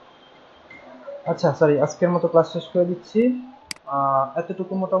 আচ্ছা সরি, আজকের মতো ক্লাস শেষ করে দিচ্ছি।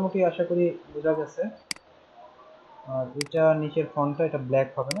 এতটুকু মোটামুটি আশা করি বোঝা গেছে। আর এটা নিচের ফন্টটা এটা ব্ল্যাক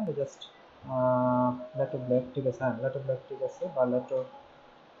হবে না, এটা জাস্ট ল্যাটো ব্ল্যাক, ঠিক আছে? হ্যাঁ ল্যাটো ব্ল্যাক ঠিক আছে, বা ল্যাটো,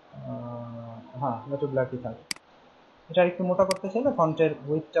 হ্যাঁ ল্যাটো ব্ল্যাকই থাকে। এটা একটু মোটা করতে চাইলে ফন্টের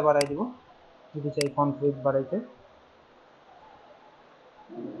উইডথটা বাড়াই দিব, যদি চাই ফন্ট উইডথ বাড়াইতে।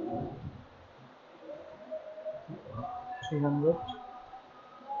 300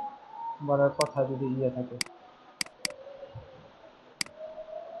 বাড়ার কথা যদি ইয়ে থাকে।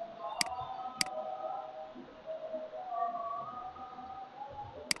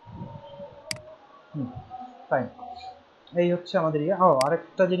 ফাইন, এই হচ্ছে আমাদের ইয়ে।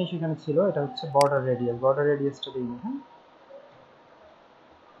 আরেকটা জিনিস এখানে ছিল, এটা হচ্ছে বর্ডার রেডিয়াস। বর্ডার রেডিয়াসটা দিই, হ্যাঁ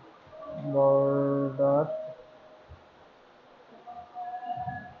বর্ডার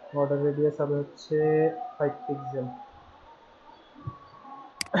বর্ডার রেডিয়াস হবে হচ্ছে 5 পিক্সেল।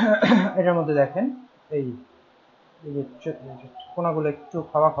 এটার মধ্যে দেখেন এই এই যে কোনাগুলো একটু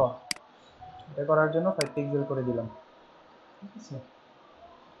খাওয়া খাওয়া, এটা করার জন্য 5 পিক্সেল করে দিলাম। ঠিক আছে,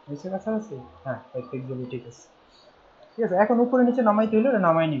 নিচে কাছাকাছি, হ্যাঁ 5 পিক্সেলই ঠিক আছে। ঠিক আছে, এখন উপরে নিচে নামাইতে হলে এটা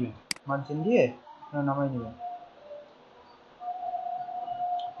নামাই নিবে, মার্জিন দিয়ে নামাই নিবে।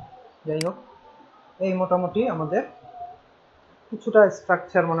 যাই হোক, এই মোটামুটি আমাদের কিছুটা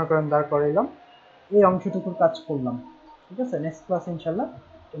স্ট্রাকচার মনে করেন দাঁড় করাইলাম, এই অংশটুকুর কাজ করলাম। ঠিক আছে, নেক্সট ক্লাস ইনশাল্লাহ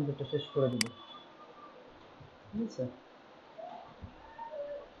টেমপ্লেটটা শেষ করে দিব। ঠিক আছে,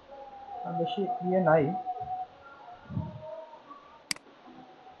 আর বেশি ইয়ে নাই।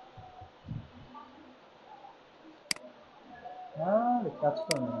 আর কাজ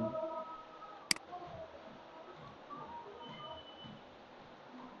করে না,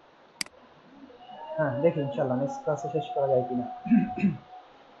 হ্যাঁ দেখি ইনশাল্লাহ নেক্সট ক্লাসে শেষ করা যায় কিনা।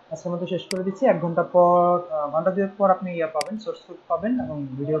 আজকের মতো শেষ করে দিচ্ছি। 1 ঘন্টা পর, ঘন্টা 2 পর আপনি ইয়া পাবেন, সোর্স কোড পাবেন এবং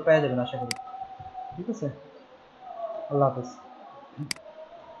ভিডিও পেয়ে যাবেন আশা করি। ঠিক আছে, আল্লাহ হাফেজ।